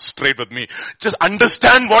heart straight with me. Just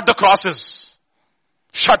understand what the cross is.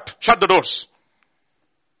 Shut the doors.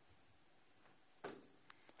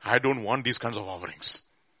 I don't want these kinds of offerings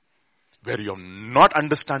where you're not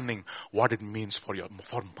understanding what it means for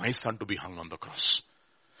my son to be hung on the cross.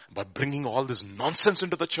 By bringing all this nonsense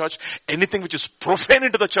into the church, anything which is profane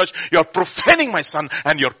into the church, you're profaning my son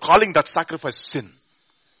and you're calling that sacrifice sin.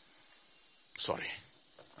 Sorry.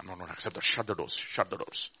 I'm not going to accept that. Shut the doors. Shut the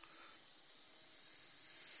doors.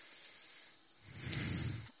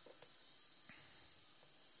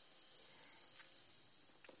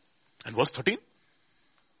 And verse 13.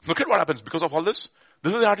 Look at what happens because of all this.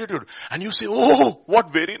 This is the attitude. And you say, oh,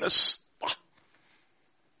 what weariness.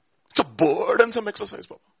 It's a burdensome exercise,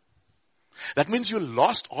 Papa. That means you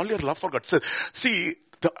lost all your love for God. So, see,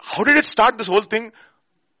 how did it start, this whole thing?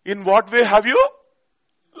 In what way have you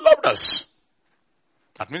loved us?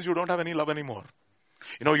 That means you don't have any love anymore.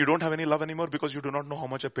 You don't have any love anymore because you do not know how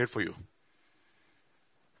much I paid for you.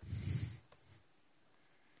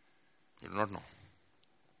 You do not know.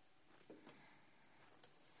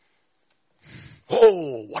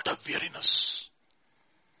 Oh, what a weariness.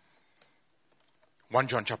 1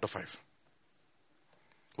 John chapter 5.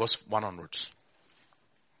 Verse 1 onwards.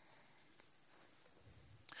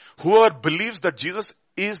 Whoever believes that Jesus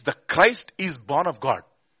is the Christ is born of God.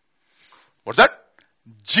 What's that?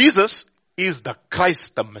 Jesus is the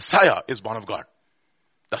Christ, the Messiah is born of God.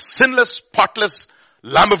 The sinless, spotless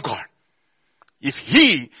Lamb of God. If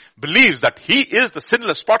he believes that he is the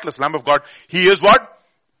sinless, spotless Lamb of God, he is what?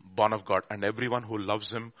 Born of God. And everyone who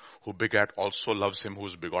loves him, who begat, also loves him who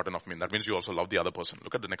is begotten of me. That means you also love the other person.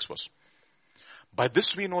 Look at the next verse. By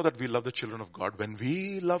this we know that we love the children of God, when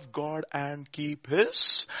we love God and keep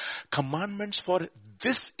his commandments. For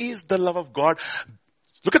this is the love of God.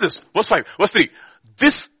 Look at this. Verse 5, verse 3.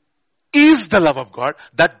 This is the love of God,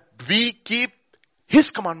 that we keep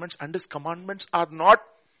his commandments, and his commandments are not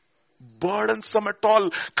burdensome at all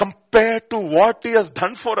compared to what he has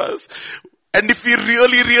done for us. And if we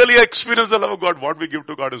really, really experience the love of God, what we give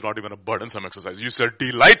to God is not even a burdensome exercise. You said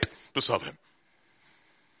delight to serve him.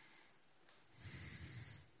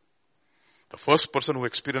 The first person who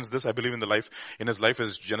experienced this, I believe, in his life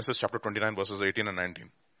is Genesis chapter 29 verses 18 and 19.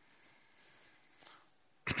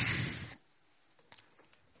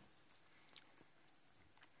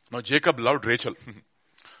 Now Jacob loved Rachel.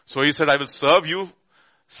 So he said, I will serve you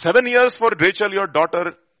 7 years for Rachel, your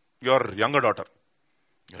daughter, your younger daughter.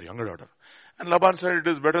 Your younger daughter. And Laban said, it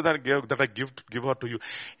is better that I give her to you.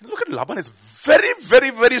 Look at Laban, is very, very,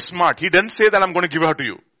 very smart. He didn't say that I'm going to give her to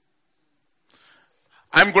you.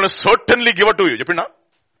 I'm going to certainly give her to you. Did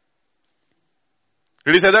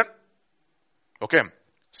he say that? Okay.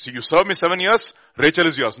 See, you serve me 7 years, Rachel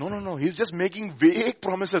is yours. No. He's just making vague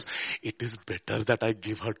promises. It is better that I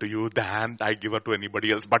give her to you than I give her to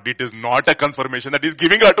anybody else. But it is not a confirmation that he's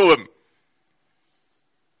giving her to him.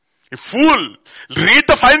 You fool. Read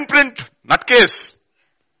the fine print. Nutcase.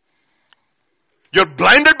 You're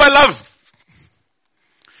blinded by love.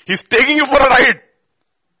 He's taking you for a ride.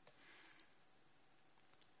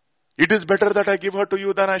 It is better that I give her to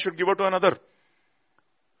you than I should give her to another.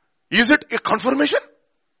 Is it a confirmation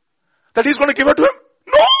that he's going to give her to him?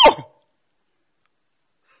 No!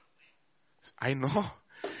 I know.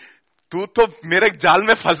 तू तो मेरे जाल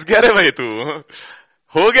में फंस गया रे भाई तू.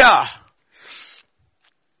 हो गया.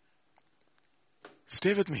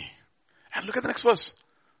 Stay with me. And look at the next verse.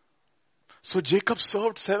 So Jacob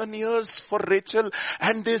served 7 years for Rachel,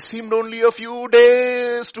 and they seemed only a few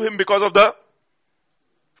days to him because of the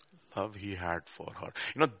love he had for her.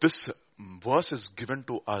 This verse is given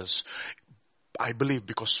to us, I believe,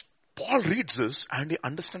 because Paul reads this and he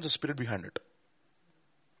understands the spirit behind it.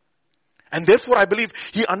 And therefore, I believe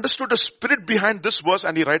he understood the spirit behind this verse,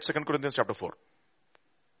 and he writes 2 Corinthians chapter 4.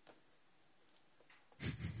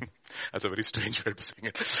 That's a very strange way of saying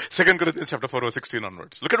it. 2 Corinthians chapter 4 verse 16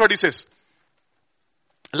 onwards. Look at what he says.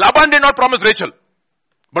 Laban did not promise Rachel,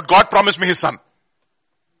 but God promised me his son.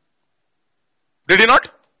 Did he not?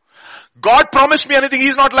 God promised me anything.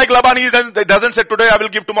 He's not like Laban. He doesn't say today I will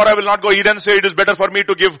give, tomorrow I will not go. He doesn't say it is better for me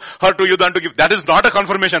to give her to you than to give. That is not a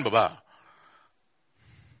confirmation, Baba.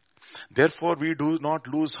 Therefore we do not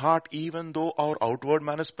lose heart, even though our outward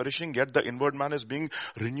man is perishing, yet the inward man is being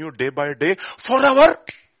renewed day by day. For our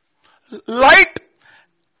light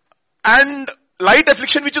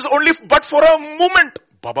affliction, which is only but for a moment.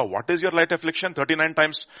 Baba, what is your light affliction? 39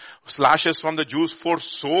 times slashes from the Jews for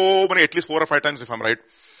so many, at least 4 or 5 times if I'm right.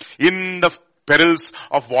 In the perils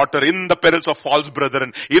of water, in the perils of false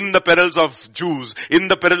brethren, in the perils of Jews, in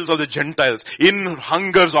the perils of the Gentiles, in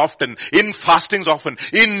hungers often, in fastings often,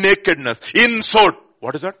 in nakedness, in sword.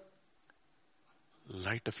 What is that?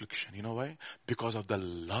 Light affliction. You know why? Because of the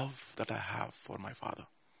love that I have for my Father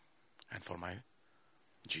and for my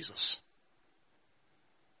Jesus.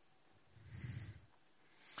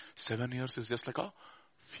 7 years is just like a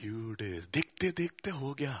few days. देखते देखते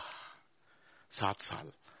हो गया 7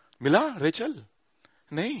 साल. मिला Rachel?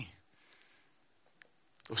 नहीं.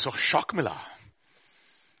 उसको shock मिला.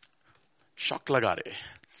 Shock लगा रहे.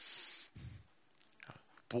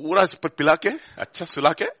 पूरा पिला के, अच्छा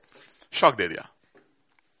सुला के, शॉक दे दिया.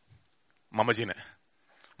 मामा जी ने.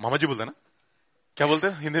 मामा जी बोलते ना? क्या बोलते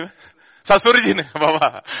हैं हिंदी में? ससुर जी ने.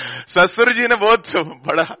 बाबा. ससुर जी ने बहुत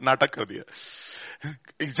बड़ा नाटक कर दिया.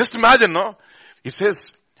 Just imagine, no? It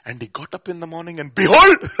says, and he got up in the morning and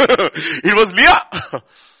behold, it was Leah.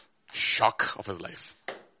 Shock of his life.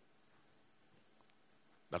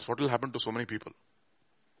 That's what will happen to so many people.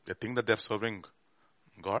 They think that they're serving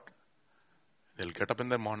God. They'll get up in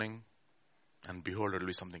the morning and behold, it'll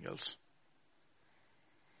be something else.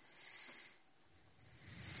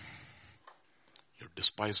 You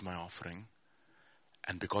despise my offering.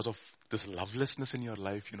 And because of this lovelessness in your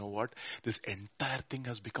life, you know what? This entire thing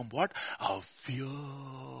has become what? A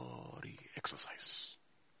weary exercise.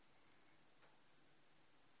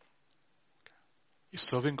 Is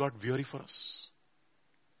serving God weary for us?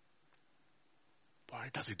 Boy,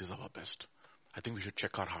 does he deserve our best. I think we should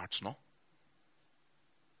check our hearts, no?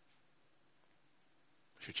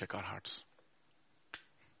 We should check our hearts.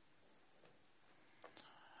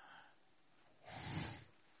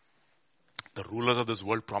 The rulers of this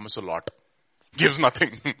world promise a lot. Gives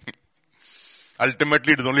nothing.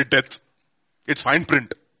 Ultimately, it is only death. It's fine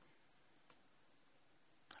print.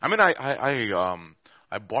 I mean,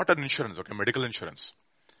 I bought an insurance, okay, medical insurance.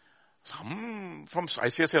 Some from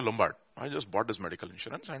ICICI Lombard. I just bought this medical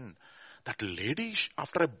insurance, and that lady,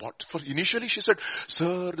 after I bought, initially she said,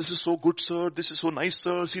 "Sir, this is so good, sir. This is so nice,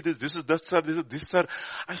 sir. See this is that, sir. This is this, sir."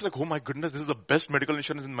 I was like, "Oh my goodness, this is the best medical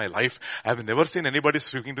insurance in my life. I have never seen anybody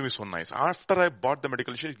speaking to me so nice." After I bought the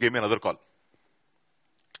medical insurance, she gave me another call.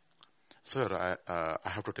 "Sir, I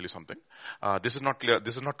have to tell you something. This is not clear.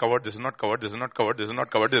 This is not covered. This is not covered. This is not covered. This is not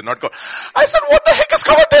covered. This is not covered." I said, "What the heck is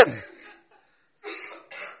covered then?"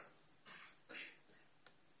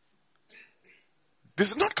 This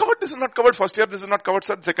is not covered, this is not covered. First year, this is not covered,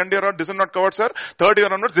 sir. Second year, this is not covered, sir. Third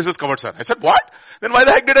year onwards, this is covered, sir. I said, "What? Then why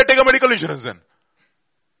the heck did I take a medical insurance then?"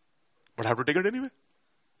 But I have to take it anyway.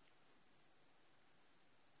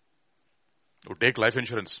 You take life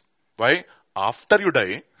insurance. Why? After you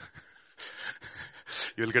die,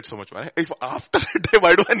 you will get so much money. If after I die,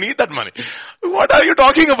 why do I need that money? What are you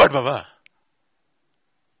talking about, Baba?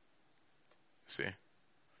 See,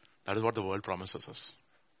 that is what the world promises us.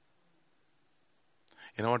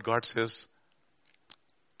 You know what God says?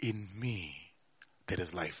 In me, there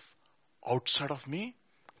is life. Outside of me,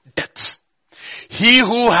 death. He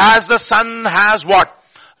who has the Son has what?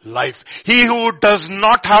 Life. He who does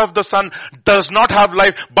not have the Son does not have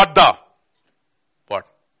life, but the what?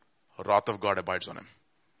 Wrath of God abides on him.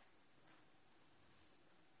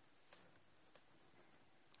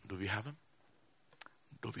 Do we have him?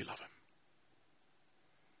 Do we love him?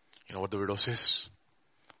 You know what the widow says?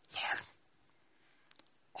 "Lord,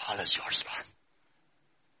 all is yours, Lord.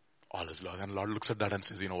 All is yours." And Lord looks at that and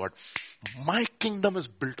says, "You know what? My kingdom is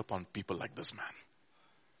built upon people like this man.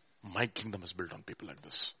 My kingdom is built on people like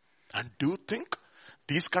this." And do you think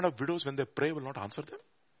these kind of widows, when they pray, will not answer them?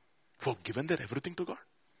 For given their everything to God?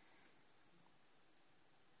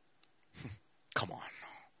 Come on.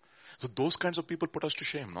 So those kinds of people put us to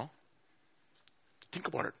shame, no? Think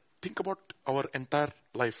about it. Think about our entire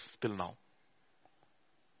life till now.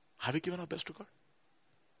 Have we given our best to God?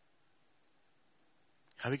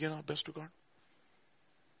 Have we given our best to God?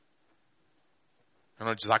 You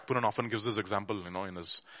know, Zach Punan often gives this example, in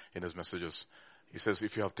his messages. He says,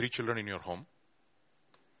 if you have 3 children in your home,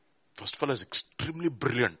 first fellow is extremely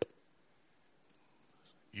brilliant.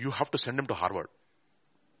 You have to send him to Harvard.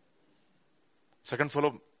 Second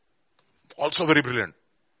fellow, also very brilliant.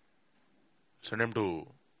 Send him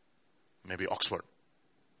to maybe Oxford.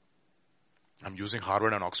 I'm using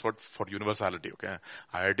Harvard and Oxford for universality, okay?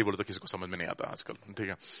 IIT बोले तो किसी को समझ में नहीं आता आजकल, ठीक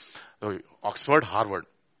है? तो Oxford, Harvard.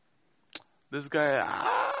 This guy,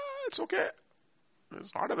 it's okay.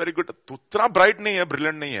 It's not a very good. तू इतना bright नहीं है,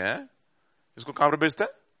 brilliant नहीं है. इसको कहाँ पर भेजता है?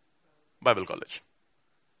 Bible college.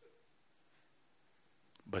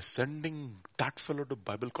 By sending that fellow to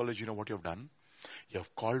Bible college, you know what you have done? You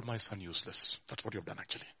have called my son useless. That's what you have done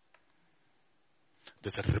actually.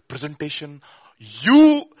 There's a representation.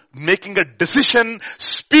 You making a decision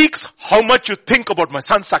speaks how much you think about my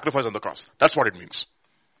son's sacrifice on the cross. That's what it means.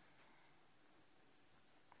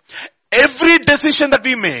 Every decision that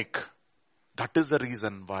we make, that is the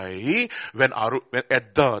reason why when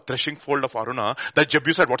at the threshing fold of Aruna, that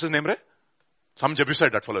Jebusite, what's his name, right? Some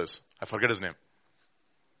Jebusite that fellow is. I forget his name.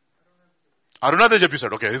 Aruna the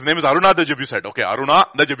Jebusite. Okay, his name is Aruna the Jebusite. Okay,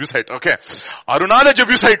 Aruna the Jebusite. Okay, Aruna the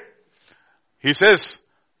Jebusite. He says,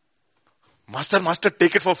 Master,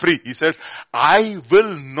 take it for free. He says, I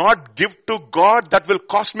will not give to God that will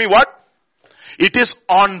cost me what? It is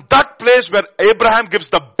on that place where Abraham gives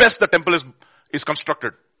the best the temple is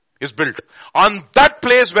constructed, is built. On that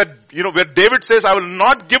place where David says, I will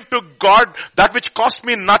not give to God that which cost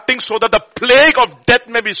me nothing so that the plague of death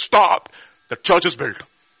may be stopped. The church is built.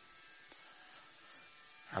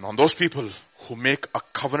 And on those people who make a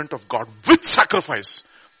covenant of God with sacrifice,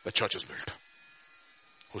 the church is built.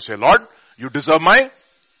 Who say, Lord, you deserve my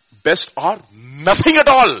best or nothing at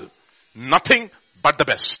all. Nothing but the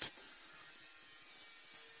best.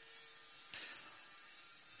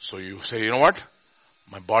 So you say, you know what?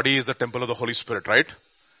 My body is the temple of the Holy Spirit, right?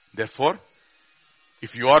 Therefore,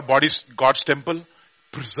 if your body is God's temple,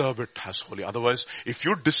 preserve it as holy. Otherwise, if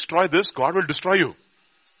you destroy this, God will destroy you.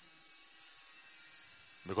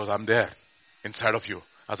 Because I'm there inside of you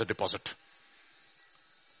as a deposit.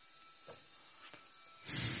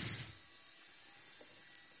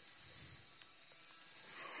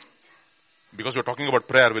 Because we're talking about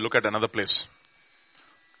prayer, we look at another place.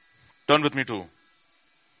 Turn with me to,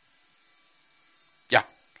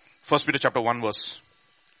 1 Peter chapter 1 verse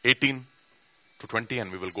 18 to 20,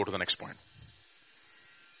 and we will go to the next point.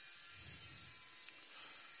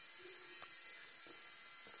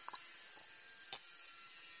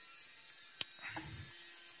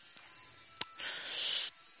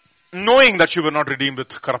 Knowing that you were not redeemed with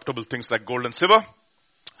corruptible things like gold and silver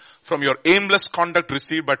from your aimless conduct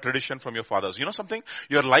received by tradition from your fathers. You know something?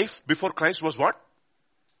 Your life before Christ was what?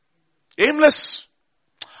 Aimless.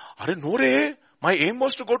 Are no re. My aim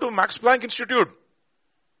was to go to Max Planck Institute.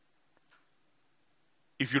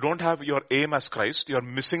 If you don't have your aim as Christ, you are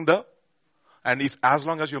missing and if as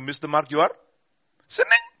long as you miss the mark, you are sinning.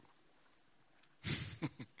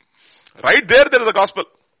 Right there is the gospel.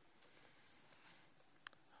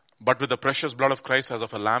 But with the precious blood of Christ as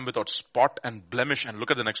of a lamb without spot and blemish. And look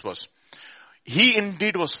at the next verse. He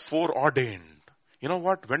indeed was foreordained. You know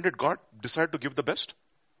what? When did God decide to give the best?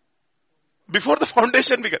 Before the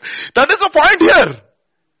foundation began. That is the point here.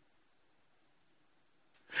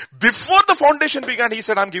 Before the foundation began, he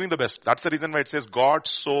said, I'm giving the best. That's the reason why it says, God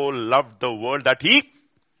so loved the world that he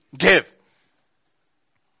gave.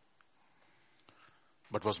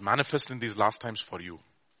 But was manifest in these last times for you,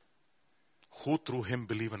 who through him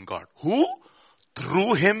believe in God. Who?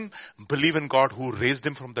 Through him believe in God, who raised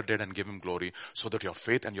him from the dead and gave him glory, so that your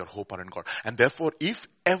faith and your hope are in God. And therefore, if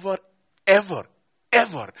ever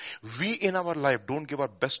we in our life don't give our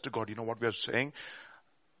best to God, you know what we are saying?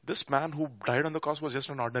 This man who died on the cross was just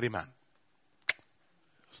an ordinary man.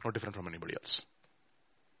 It's no different from anybody else.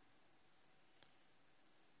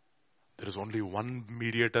 There is only one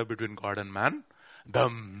mediator between God and man, the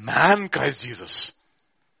man Christ Jesus.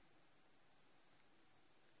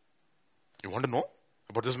 You want to know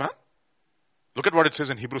about this man? Look at what it says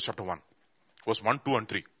in Hebrews chapter 1. Verse 1, 2 and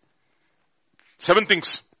 3. 7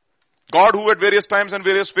 things. God, who at various times and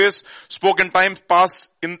various ways spoke in times past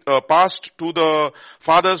to the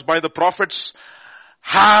fathers by the prophets,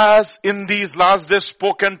 has in these last days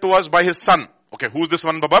spoken to us by his son. Okay, who's this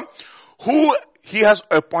one, Baba? Who he has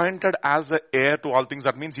appointed as the heir to all things.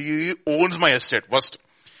 That means he owns my estate. First,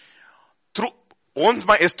 owns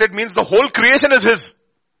my estate means the whole creation is his.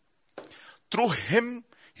 Through him,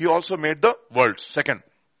 he also made the worlds. Second,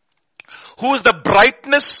 who is the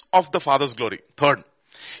brightness of the Father's glory. Third,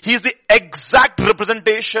 he is the exact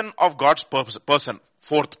representation of God's person.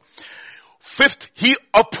 Fourth, fifth, he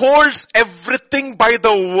upholds everything by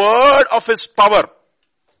the word of his power.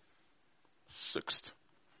 Sixth,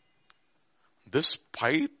 this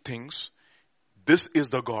 5 things, this is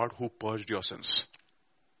the God who purged your sins.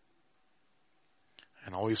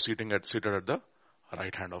 And now he's seated at the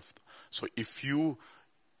right hand of. So if you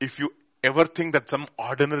ever think that some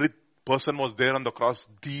ordinary person was there on the cross,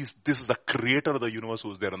 this is the creator of the universe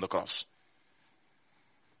who is there on the cross.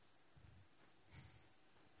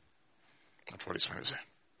 That's what he's trying to say.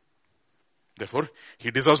 Therefore,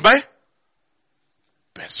 he deserves my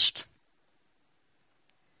best.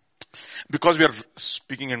 Because we are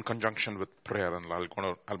speaking in conjunction with prayer, and I'm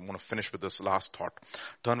going to finish with this last thought.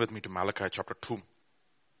 Turn with me to Malachi chapter 2.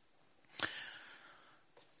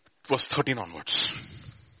 Verse 13 onwards.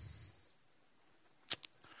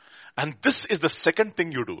 And this is the second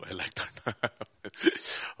thing you do. I like that.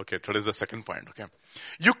 Okay, that is the second point. Okay.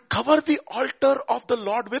 You cover the altar of the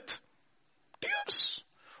Lord with tears.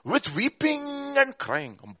 With weeping and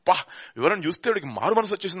crying.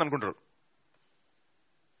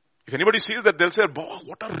 If anybody sees that, they'll say,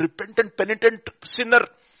 what a repentant, penitent sinner.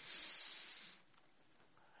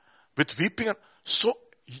 With weeping. So,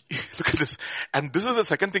 look at this. And this is the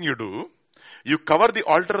second thing you do. You cover the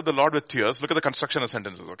altar of the Lord with tears. Look at the construction of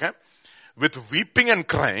sentences, okay? With weeping and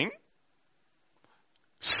crying.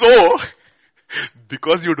 So,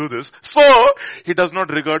 because you do this, so he does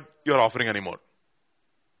not regard your offering anymore.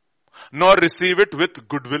 Nor receive it with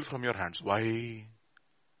goodwill from your hands. Why?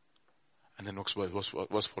 And then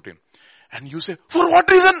verse 14. And you say, for what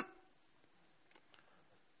reason?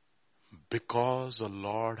 Because the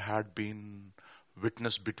Lord had been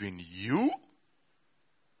witness between you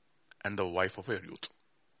and the wife of your youth,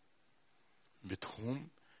 with whom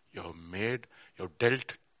you have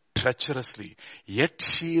dealt treacherously. Yet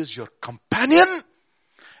she is your companion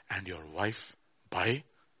and your wife by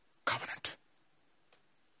covenant.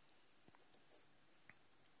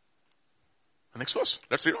 The next verse.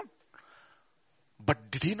 Let's read on. But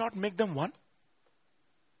did he not make them one?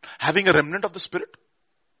 Having a remnant of the Spirit?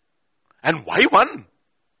 And why one?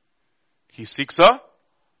 He seeks a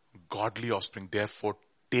godly offspring. Therefore,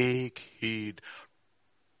 take heed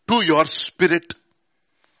to your spirit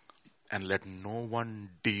and let no one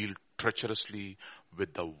deal treacherously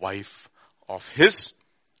with the wife of his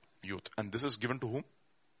youth. And this is given to whom?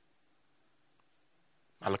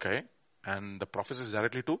 Malachi. And the prophecy is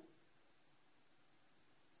directly to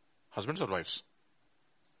husbands or wives?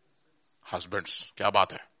 Husbands. Kya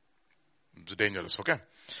baat hai? It's dangerous, okay?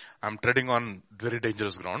 I'm treading on very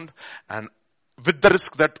dangerous ground, and with the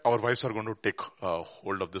risk that our wives are going to take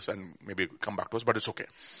hold of this and maybe come back to us, but it's okay.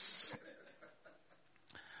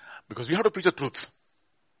 Because we have to preach the truth.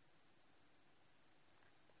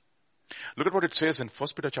 Look at what it says in 1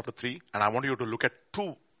 Peter chapter 3, and I want you to look at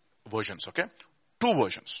two versions, okay? Two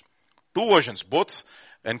versions. Two versions, both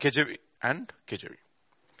NKJV and KJV.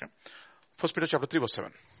 Okay? 1 Peter chapter 3 verse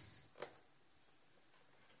 7.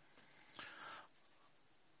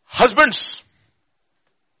 Husbands,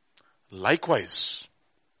 likewise.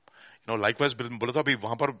 Likewise, बोला था अभी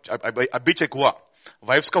वहां पर अभी check हुआ.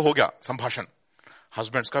 Wives का हो गया संभाषण.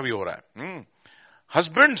 Husbands का भी हो रहा है.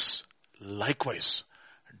 Husbands, likewise,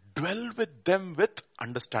 dwell with them with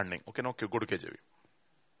understanding. Okay, now go to KJV.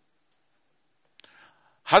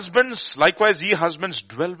 Husbands, likewise, ye husbands,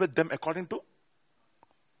 dwell with them according to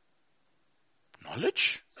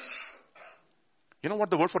knowledge. You know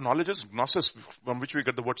what the word for knowledge is? Gnosis, from which we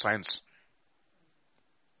get the word science.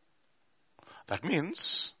 That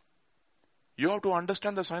means you have to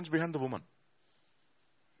understand the science behind the woman.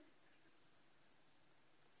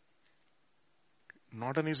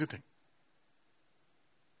 Not an easy thing.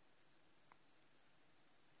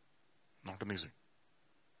 Not an easy.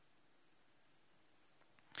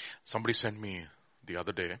 Somebody sent me the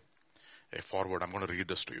other day a forward. I'm going to read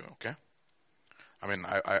this to you, okay? I mean,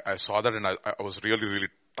 I saw that and I was really, really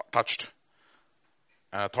touched.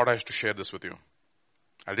 And I thought I had to share this with you.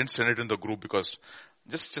 I didn't send it in the group because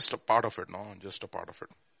just a part of it, no? Just a part of it.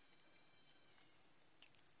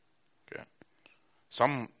 Okay.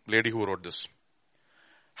 Some lady who wrote this.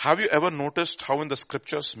 Have you ever noticed how in the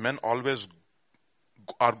scriptures men always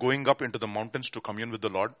are going up into the mountains to commune with the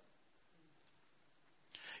Lord?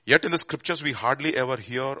 Yet in the scriptures we hardly ever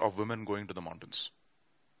hear of women going to the mountains.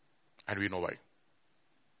 And we know why.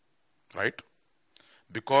 Right?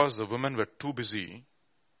 Because the women were too busy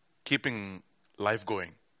keeping life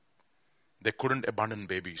going. They couldn't abandon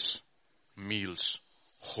babies, meals,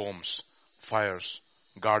 homes, fires,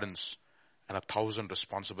 gardens, and 1,000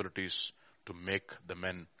 responsibilities to make the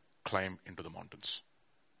men climb into the mountains.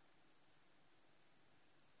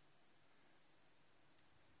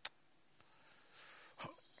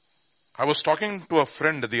 I was talking to a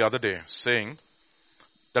friend the other day saying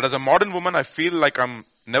that as a modern woman, I feel like I'm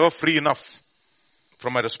never free enough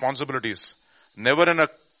from my responsibilities, never in a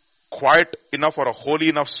quiet enough or a holy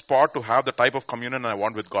enough spot to have the type of communion I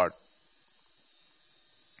want with God.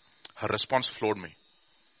 Her response floored me.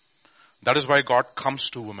 That is why God comes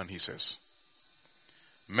to women, he says.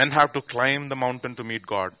 Men have to climb the mountain to meet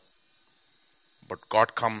God, but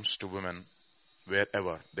God comes to women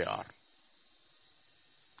wherever they are.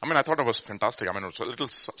 I mean, I thought it was fantastic. I mean, it was a little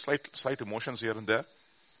slight emotions here and there,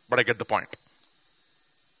 but I get the point.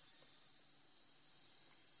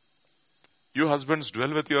 You husbands,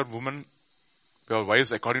 dwell with your women, your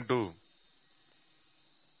wives according to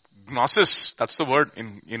gnosis. That's the word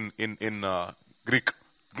in Greek.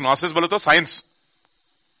 Gnosis बोले तो science.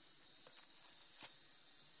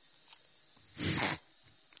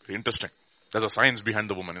 Very interesting. There's a science behind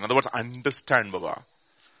the woman. In other words, understand, Baba.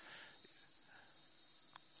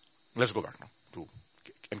 Let's go back now to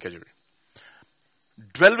NKJV.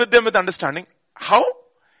 Dwell with them with understanding. How?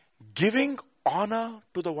 Giving honor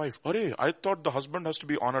to the wife. I thought the husband has to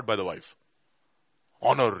be honored by the wife.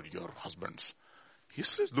 Honor your husbands. He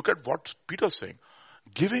says, look at what Peter's saying.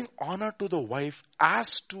 Giving honor to the wife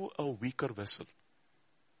as to a weaker vessel.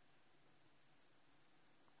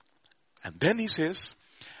 And then he says,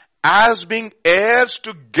 as being heirs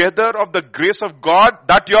together of the grace of God,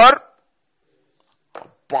 that your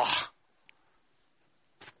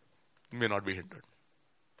may not be hindered.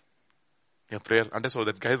 Your prayer, and so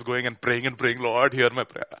that guy is going and praying, Lord, hear my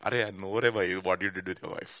prayer. I know what you did with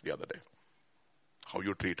your wife the other day. How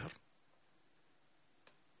you treat her.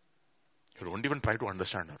 You don't even try to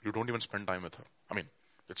understand her. You don't even spend time with her. I mean,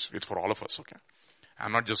 it's for all of us, okay?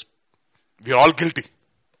 I'm not just, we're all guilty.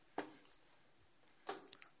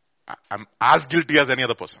 I'm as guilty as any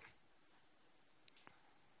other person.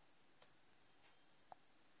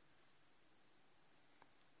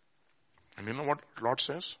 And you know what Lord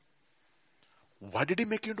says? Why did he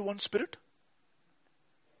make you into one spirit?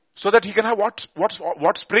 So that he can have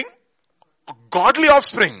what spring? A godly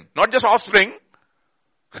offspring. Not just offspring.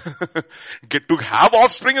 To have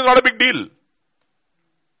offspring is not a big deal.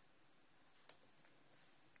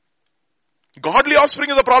 Godly offspring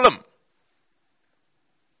is a problem.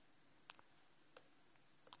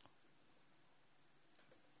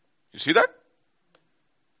 see that?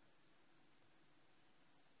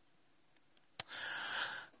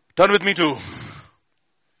 Turn with me to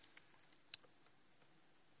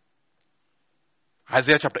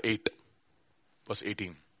Isaiah chapter 8, verse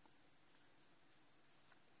 18.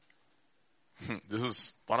 This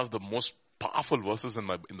is one of the most powerful verses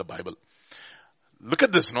in the Bible. Look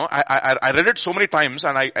at this, no? I read it so many times,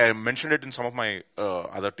 and I mentioned it in some of my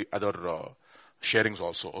other sharings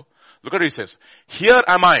also. Look at what he says. Here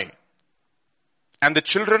am I, and the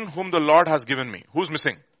children whom the Lord has given me. Who's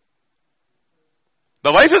missing?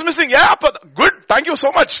 The wife is missing. Yeah, good. Thank you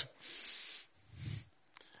so much.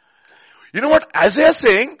 You know what Isaiah is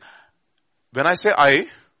saying? When I say I,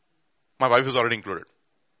 my wife is already included.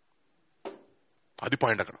 Adi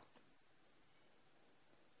point akkada.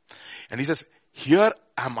 And he says, here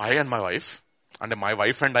am I and my wife. And my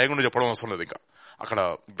wife and I gundu cheppadam avasaram ledhu inka.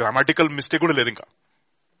 Akkada grammatical mistake kuda ledhu inka.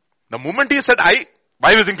 The moment he said I,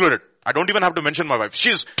 wife is included. I don't even have to mention my wife.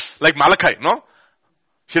 She's like Malachi, no?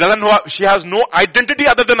 She doesn't know, she has no identity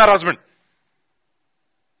other than her husband.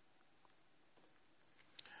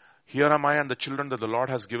 Here am I and the children that the Lord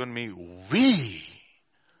has given me. We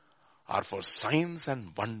are for signs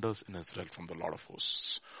and wonders in Israel from the Lord of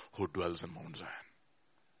hosts who dwells in Mount Zion.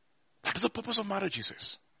 That is the purpose of marriage, he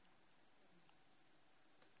says.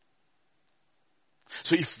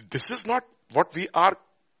 So if this is not what we are,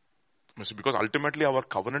 because ultimately our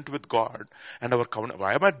covenant with God and our covenant,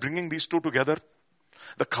 why am I bringing these two together?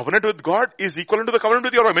 The covenant with God is equivalent to the covenant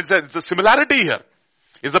with your wife. It's a similarity here.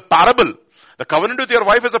 It's a parable. The covenant with your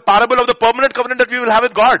wife is a parable of the permanent covenant that we will have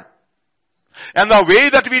with God. And the way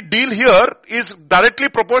that we deal here is directly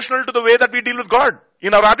proportional to the way that we deal with God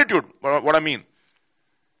in our attitude. What I mean.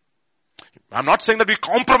 I'm not saying that we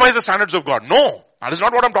compromise the standards of God. No, that is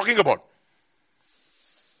not what I'm talking about.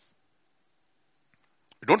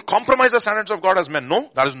 We don't compromise the standards of God as men. No,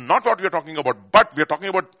 that is not what we are talking about. But we are talking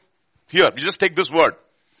about here. We just take this word.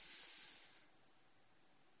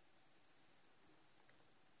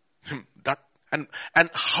 And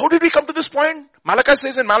how did we come to this point? Malachi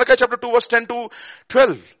says in Malachi chapter 2 verse 10 to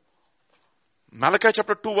 12. Malachi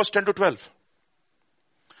chapter 2 verse 10 to 12.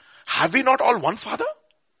 Have we not all one Father?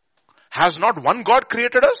 Has not one God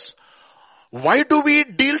created us? Why do we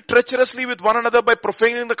deal treacherously with one another by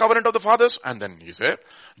profaning the covenant of the fathers? And then he said,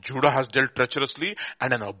 Judah has dealt treacherously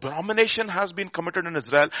and an abomination has been committed in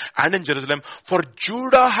Israel and in Jerusalem. For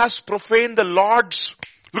Judah has profaned the Lord's,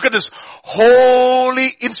 look at this, holy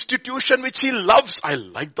institution which he loves. I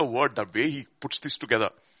like the word, the way he puts this together.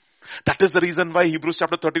 That is the reason why Hebrews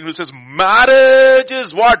chapter 13 will says, marriage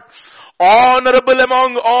is what? Honorable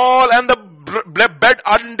among all, and the bed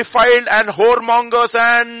undefiled, and whoremongers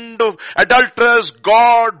and adulterers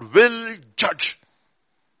God will judge.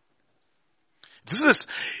 This is,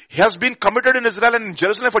 he has been committed in Israel and in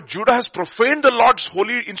Jerusalem, for Judah has profaned the Lord's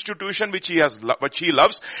holy institution which he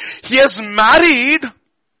loves. He has married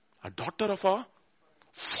a daughter of a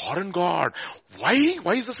foreign god. Why?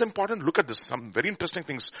 Why is this important? Look at this. Some very interesting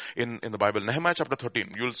things in the Bible. Nehemiah chapter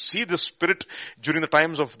 13. You'll see this spirit during the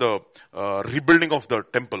times of the rebuilding of the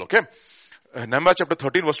temple. Okay. Nehemiah chapter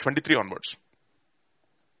 13 verse 23 onwards.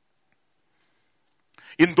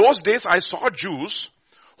 In those days I saw Jews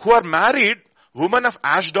who are married women of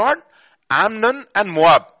Ashdod, Ammon and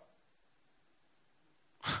Moab.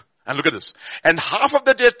 And look at this. And half of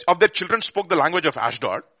their children spoke the language of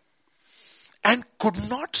Ashdod and could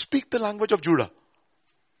not speak the language of Judah,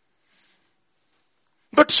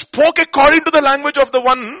 but spoke according to the language of the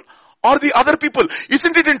one or the other people.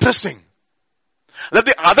 Isn't it interesting that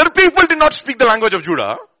the other people did not speak the language of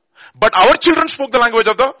Judah, but our children spoke the language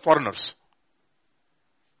of the foreigners?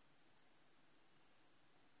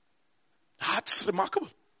 That's remarkable.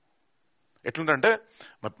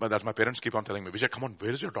 That my parents keep on telling me, Vijay, come on,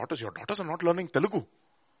 where is your daughters? Your daughters are not learning Telugu.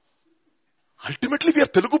 Ultimately, we are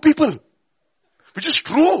Telugu people. Which is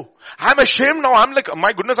true. I'm ashamed now. I'm like,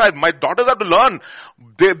 my goodness, my daughters have to learn.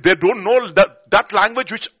 They don't know that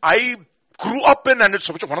language which I grew up in, and it's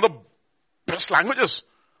one of the best languages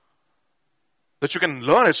that you can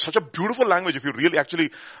learn. It's such a beautiful language if you really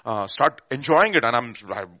actually start enjoying it. And I'm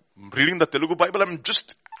reading the Telugu Bible. I'm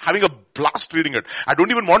just having a blast reading it. I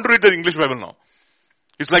don't even want to read the English Bible now.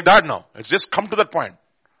 It's like that now. It's just come to that point.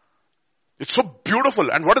 It's so beautiful.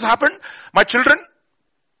 And what has happened? My children,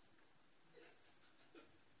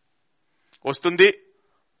 వస్తుంది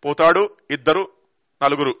పోతాడు ఇద్దరు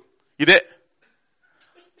నలుగురు ఇదే.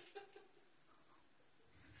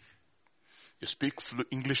 You speak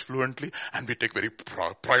English fluently and we take very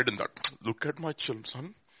pride in that. Look at my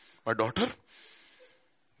son, my daughter.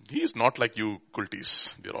 He is not like you kultis.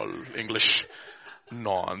 They're all English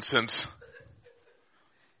nonsense.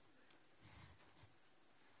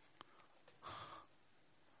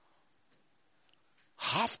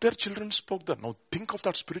 half their children spoke that. Now think of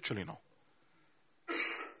that spiritually now.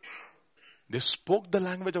 They spoke the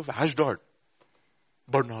language of Ashdod,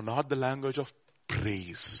 but no, not the language of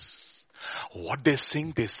praise. What they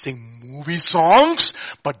sing movie songs,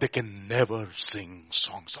 but they can never sing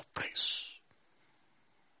songs of praise.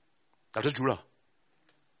 That is Judah.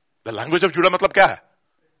 The language of Judah matlab kya hai?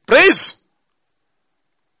 Praise.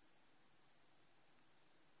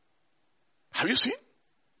 Have you seen?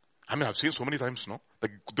 I mean, I've seen so many times, no?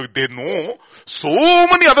 Like, they know so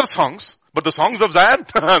many other songs, but the songs of Zion,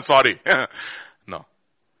 sorry. No.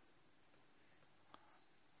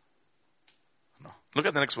 Look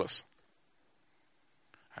at the next verse.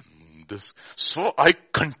 And this, so I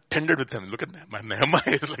contended with them. Look at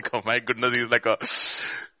Nehemiah is like, oh my goodness, he's like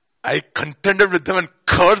I contended with them and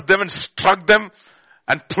cursed them and struck them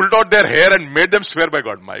and pulled out their hair and made them swear by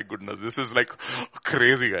God. My goodness, this is like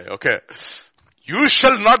crazy guy, okay. You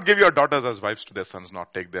shall not give your daughters as wives to their sons,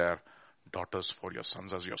 not take their daughters for your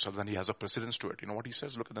sons as your sons. And he has a precedence to it. You know what he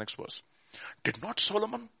says? Look at the next verse. Did not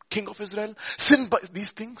Solomon, king of Israel, sin by these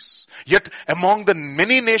things? Yet among the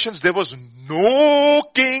many nations there was no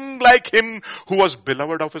king like him who was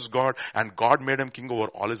beloved of his God, and God made him king over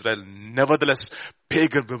all Israel. Nevertheless,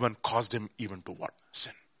 pagan women caused him even to what?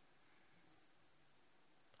 Sin.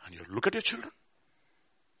 And you look at your children.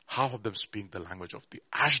 Half of them speak the language of the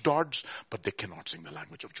Ashdods, but they cannot sing the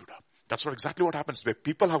language of Judah. That's exactly what happens. Where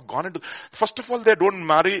people have gone into, first of all, they don't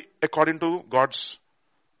marry according to God's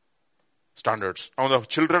standards. Now the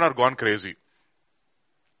children are gone crazy.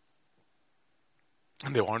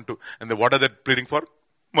 And they want to, and what are they pleading for?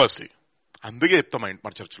 Mercy. Anduke cheptam in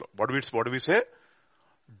our church lo. What do we say?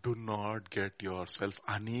 Do not get yourself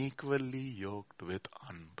unequally yoked with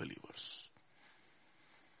unbelievers.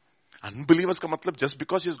 Unbelievers ka matlab, just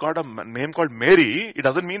because she's got a name called Mary, it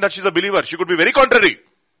doesn't mean that she's a believer. She could be very contrary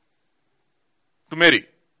to Mary.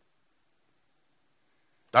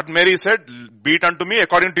 That Mary said, be it unto me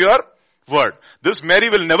according to your word. This Mary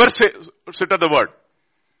will never sit at the word.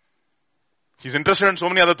 She's interested in so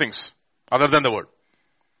many other things other than the word.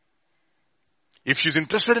 If she's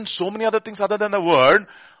interested in so many other things other than the word,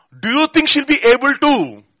 do you think she'll be able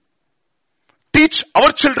to teach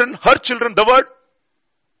our children, her children, the word?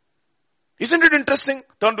 Isn't it interesting?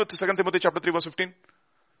 Turn to 2 Timothy chapter 3 verse 15.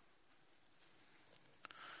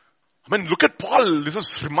 I mean, look at Paul. This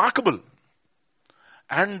is remarkable.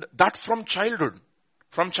 And that from childhood.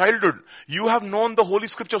 From childhood. You have known the Holy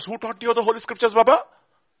Scriptures. Who taught you the Holy Scriptures, Baba?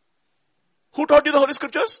 Who taught you the Holy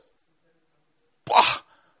Scriptures?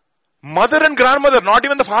 Mother and grandmother, not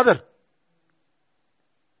even the father.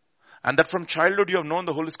 And that from childhood you have known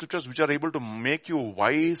the Holy Scriptures which are able to make you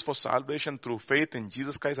wise for salvation through faith in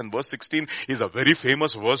Jesus Christ. And verse 16 is a very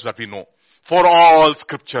famous verse that we know. For all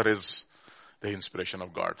Scripture is the inspiration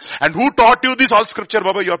of God. And who taught you this all Scripture,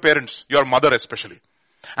 Baba? Your parents, your mother especially.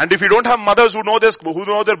 And if you don't have mothers who know this, who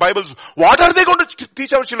know their Bibles, what are they going to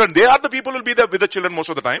teach our children? They are the people who will be there with the children most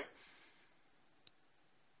of the time.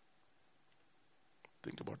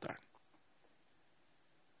 Think about that.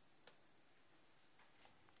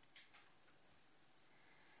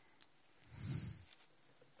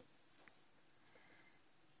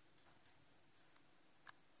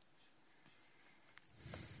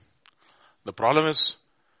 The problem is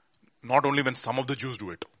not only when some of the Jews do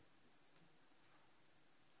it.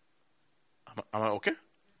 Am I okay?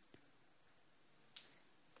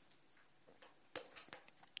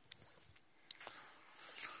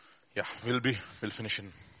 Yeah, we'll finish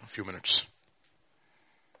in a few minutes.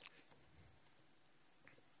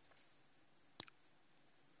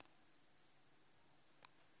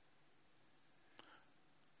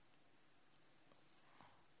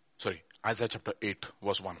 Sorry, Isaiah chapter 8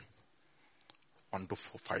 verse 1. 1 to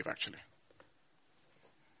 5 actually.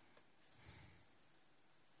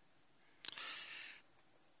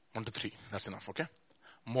 One to 3. That's enough, okay?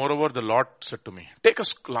 Moreover, the Lord said to me, take a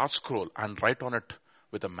large scroll and write on it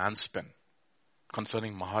with a man's pen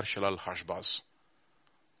concerning Mahar Shalal Hashbaz.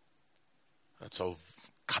 That's a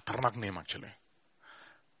khatarnak name actually.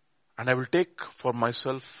 And I will take for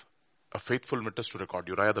myself a faithful witness to record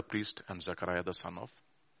Uriah the priest and Zechariah the son of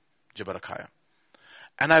Jeberechiah.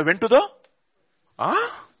 And I went to the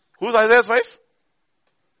who's Isaiah's wife?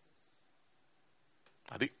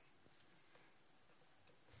 Adi.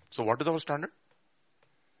 So what is our standard?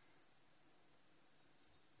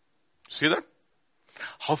 See that?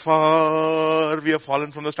 How far we have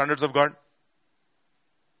fallen from the standards of God?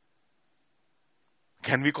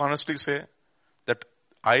 Can we honestly say that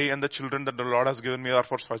I and the children that the Lord has given me are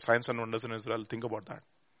for signs and wonders in Israel? Think about that.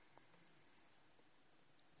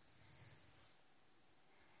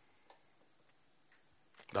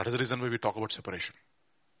 That is the reason why we talk about separation.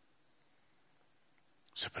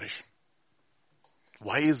 Separation.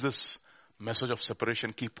 Why is this message of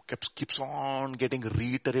separation keeps on getting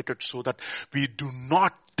reiterated so that we do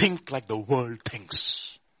not think like the world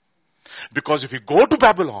thinks? Because if you go to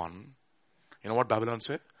Babylon, you know what Babylon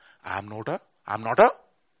say? I'm not a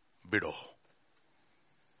widow.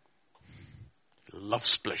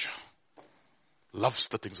 Loves pleasure. Loves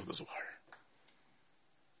the things of this world.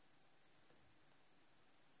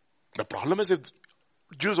 The problem is if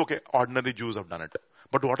Jews, okay, ordinary Jews have done it.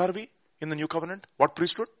 But what are we in the new covenant? What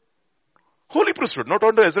priesthood? Holy priesthood. Now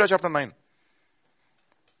turn to Ezra chapter 9.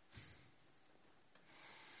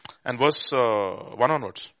 And verse 1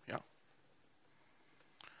 onwards. Yeah.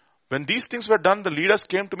 When these things were done, the leaders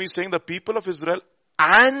came to me saying, the people of Israel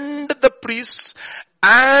and the priests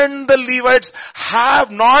and the Levites have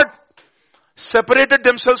not separated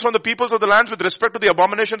themselves from the peoples of the lands with respect to the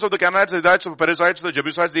abominations of the Canaanites, the Hittites, the Perizzites, the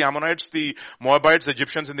Jebusites, the Ammonites, the Moabites, the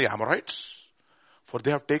Egyptians, and the Amorites. For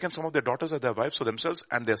they have taken some of their daughters as their wives for themselves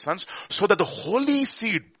and their sons, so that the holy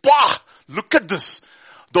seed, look at this.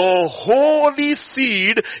 The holy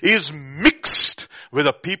seed is mixed with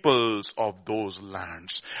the peoples of those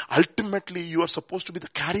lands. Ultimately, you are supposed to be the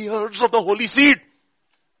carriers of the holy seed.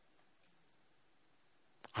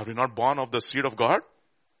 Are we not born of the seed of God?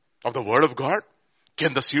 Of the word of God?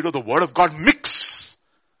 Can the seed of the word of God mix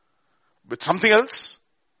with something else?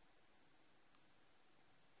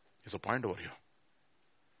 There's a point over here.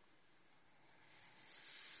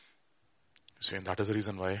 Saying that is the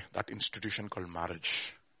reason why that institution called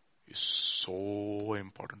marriage is so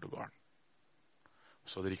important to God.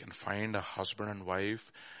 So that He can find a husband and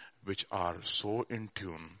wife which are so in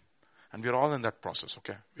tune. And we are all in that process,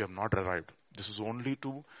 okay? We have not arrived. This is only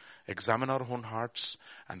to examine our own hearts,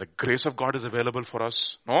 and the grace of God is available for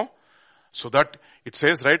us. No? So that it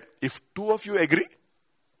says, right, if two of you agree,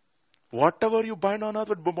 whatever you bind on earth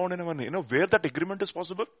will be bound in heaven. You know where that agreement is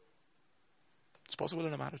possible? It's possible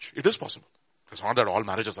in a marriage. It is possible. It's not that all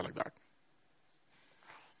marriages are like that.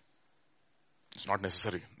 It's not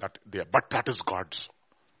necessary that they are, but that is God's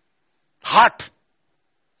heart.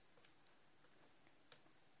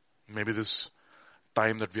 Maybe this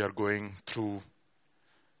time that we are going through,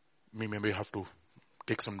 we maybe have to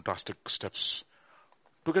take some drastic steps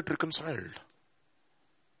to get reconciled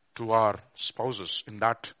to our spouses. In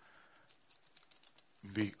that,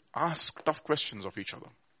 we ask tough questions of each other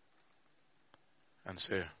and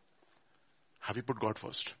say, have we put God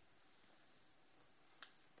first?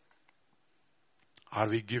 Are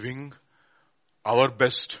we giving our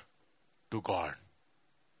best to God?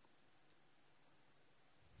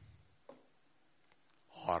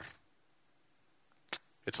 Or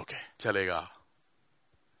it's okay. Chalega.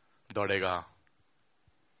 Daudega.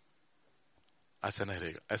 Aisa nahi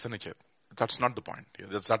rahega. Aisa nahi chahiye. That's not the point.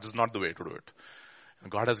 That is not the way to do it.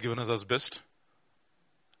 God has given us His best.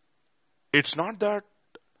 It's not that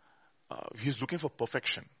He's looking for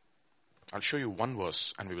perfection. I'll show you one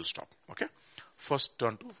verse and we will stop. Okay? First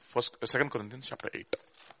turn to 2 Corinthians chapter 8.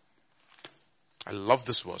 I love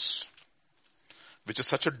this verse, which is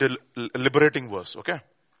such a liberating verse. Okay?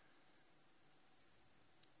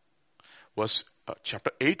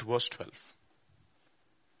 Chapter 8 verse 12.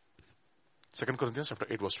 2 Corinthians chapter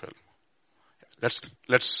 8 verse 12.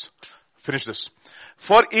 Let's finish this.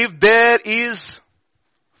 For if there is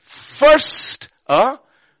first a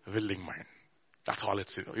willing mind. That's all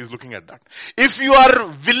it's. He's looking at that. If you are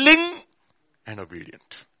willing and obedient,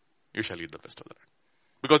 you shall eat the best of the land.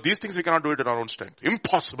 Because these things we cannot do it in our own strength.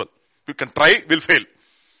 Impossible. We can try, we'll fail.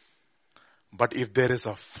 But if there is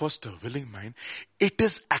a first a willing mind, it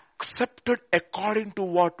is accepted according to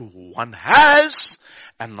what one has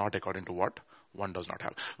and not according to what one does not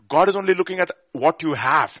have. God is only looking at what you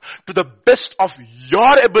have. To the best of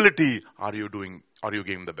your ability, are you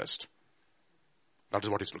giving the best? That is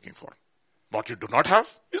what He's looking for. What you do not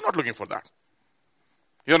have, He's not looking for that.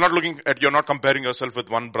 You're not comparing yourself with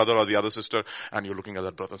one brother or the other sister and you're looking at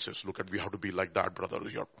that brother and says, look we have to be like that brother.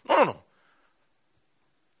 No.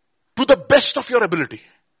 To the best of your ability.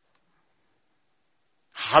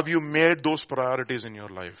 Have you made those priorities in your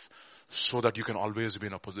life so that you can always be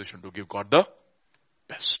in a position to give God the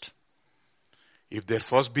best? If there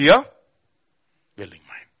first be a willing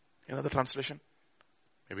mind. Another translation?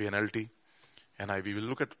 Maybe NLT, NIV. We will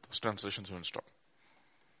look at those translations and stop.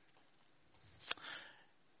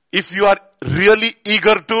 If you are really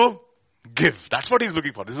eager to give. That's what He's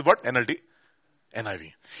looking for. This is what? NLT,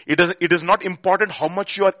 NIV. It is not important how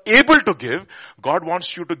much you are able to give. God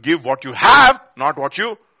wants you to give what you have, not what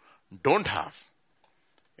you don't have.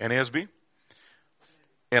 NASB,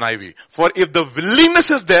 NIV. For if the willingness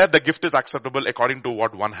is there, the gift is acceptable according to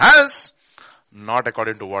what one has, not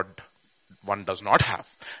according to what one does not have.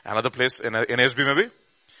 Another place in ASB maybe.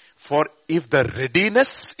 For if the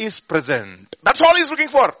readiness is present, that's all he's looking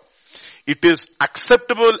for. It is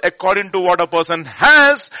acceptable according to what a person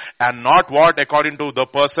has and not what according to the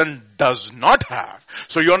person does not have.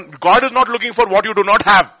 So God is not looking for what you do not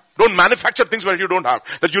have. Don't manufacture things where you don't have.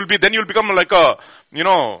 Then you'll become like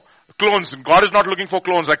clones. God is not looking for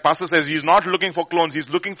clones. Like Pastor says, He's not looking for clones.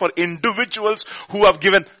 He's looking for individuals who have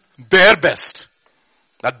given their best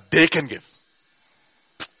that they can give.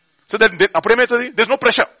 So there's no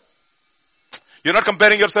pressure. You're not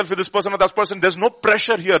comparing yourself with this person or that person. There's no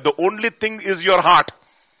pressure here. The only thing is your heart.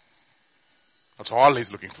 That's all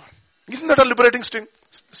He's looking for. Isn't that a liberating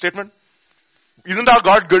statement? Isn't our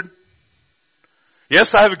God good?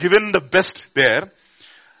 Yes, I have given the best there,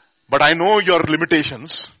 but I know your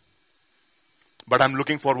limitations. But I'm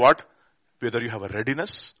looking for what? Whether you have a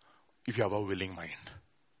readiness, if you have a willing mind.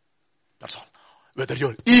 That's all. Whether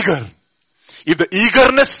you're eager. If the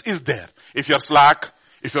eagerness is there, if you're slack,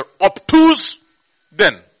 if you're obtuse,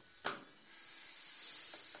 then,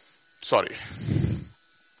 sorry.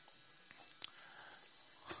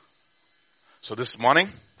 So this morning,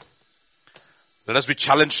 let us be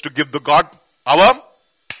challenged to give the God our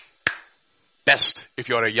best. If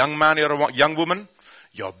you're a young man, you're a young woman,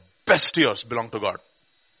 your best years belong to God.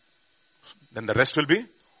 Then the rest will be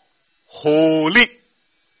holy.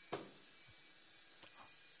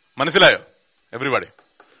 Manasilayo, everybody.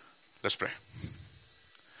 Let's pray.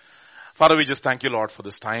 Father, we just thank you, Lord, for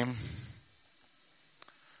this time.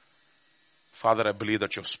 Father, I believe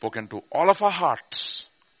that you've spoken to all of our hearts,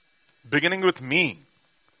 beginning with me,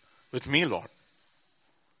 Lord.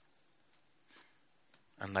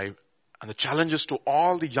 And the challenge is to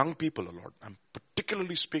all the young people, Lord. I'm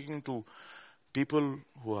particularly speaking to people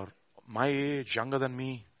who are my age, younger than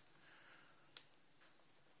me.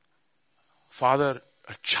 Father,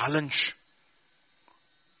 a challenge.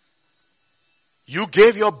 You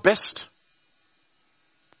gave your best.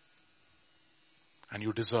 And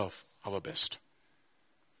you deserve our best.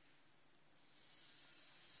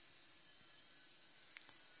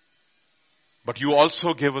 But you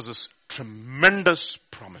also gave us this tremendous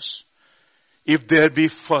promise. If there be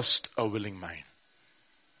first a willing mind,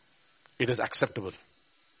 it is acceptable.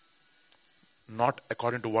 Not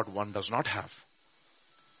according to what one does not have,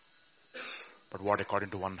 but what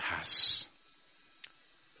according to one has.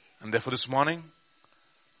 And therefore this morning,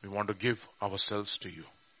 we want to give ourselves to you.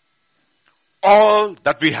 All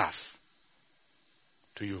that we have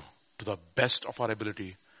to you, to the best of our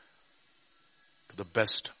ability, to the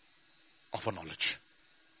best of our knowledge.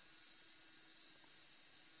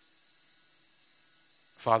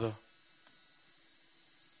 Father,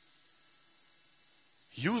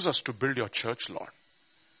 use us to build your church, Lord.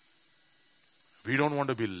 We don't want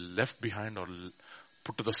to be left behind or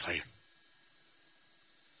put to the side.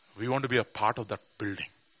 We want to be a part of that building.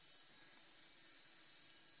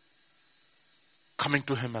 Coming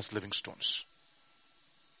to Him as living stones.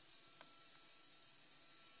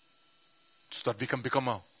 So that we can become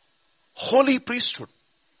a holy priesthood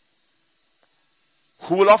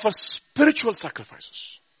who will offer spiritual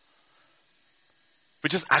sacrifices,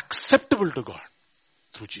 which is acceptable to God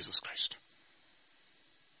through Jesus Christ.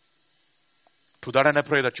 To that end, I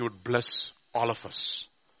pray that you would bless all of us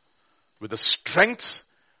with the strength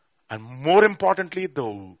and more importantly,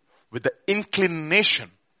 with the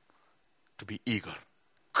inclination to be eager.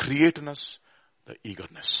 Create in us the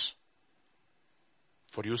eagerness.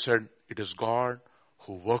 For you said, it is God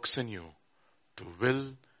who works in you to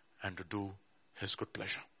will and to do His good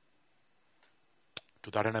pleasure.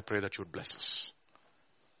 To that end, I pray that you would bless us.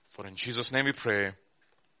 For in Jesus' name we pray.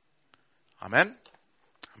 Amen.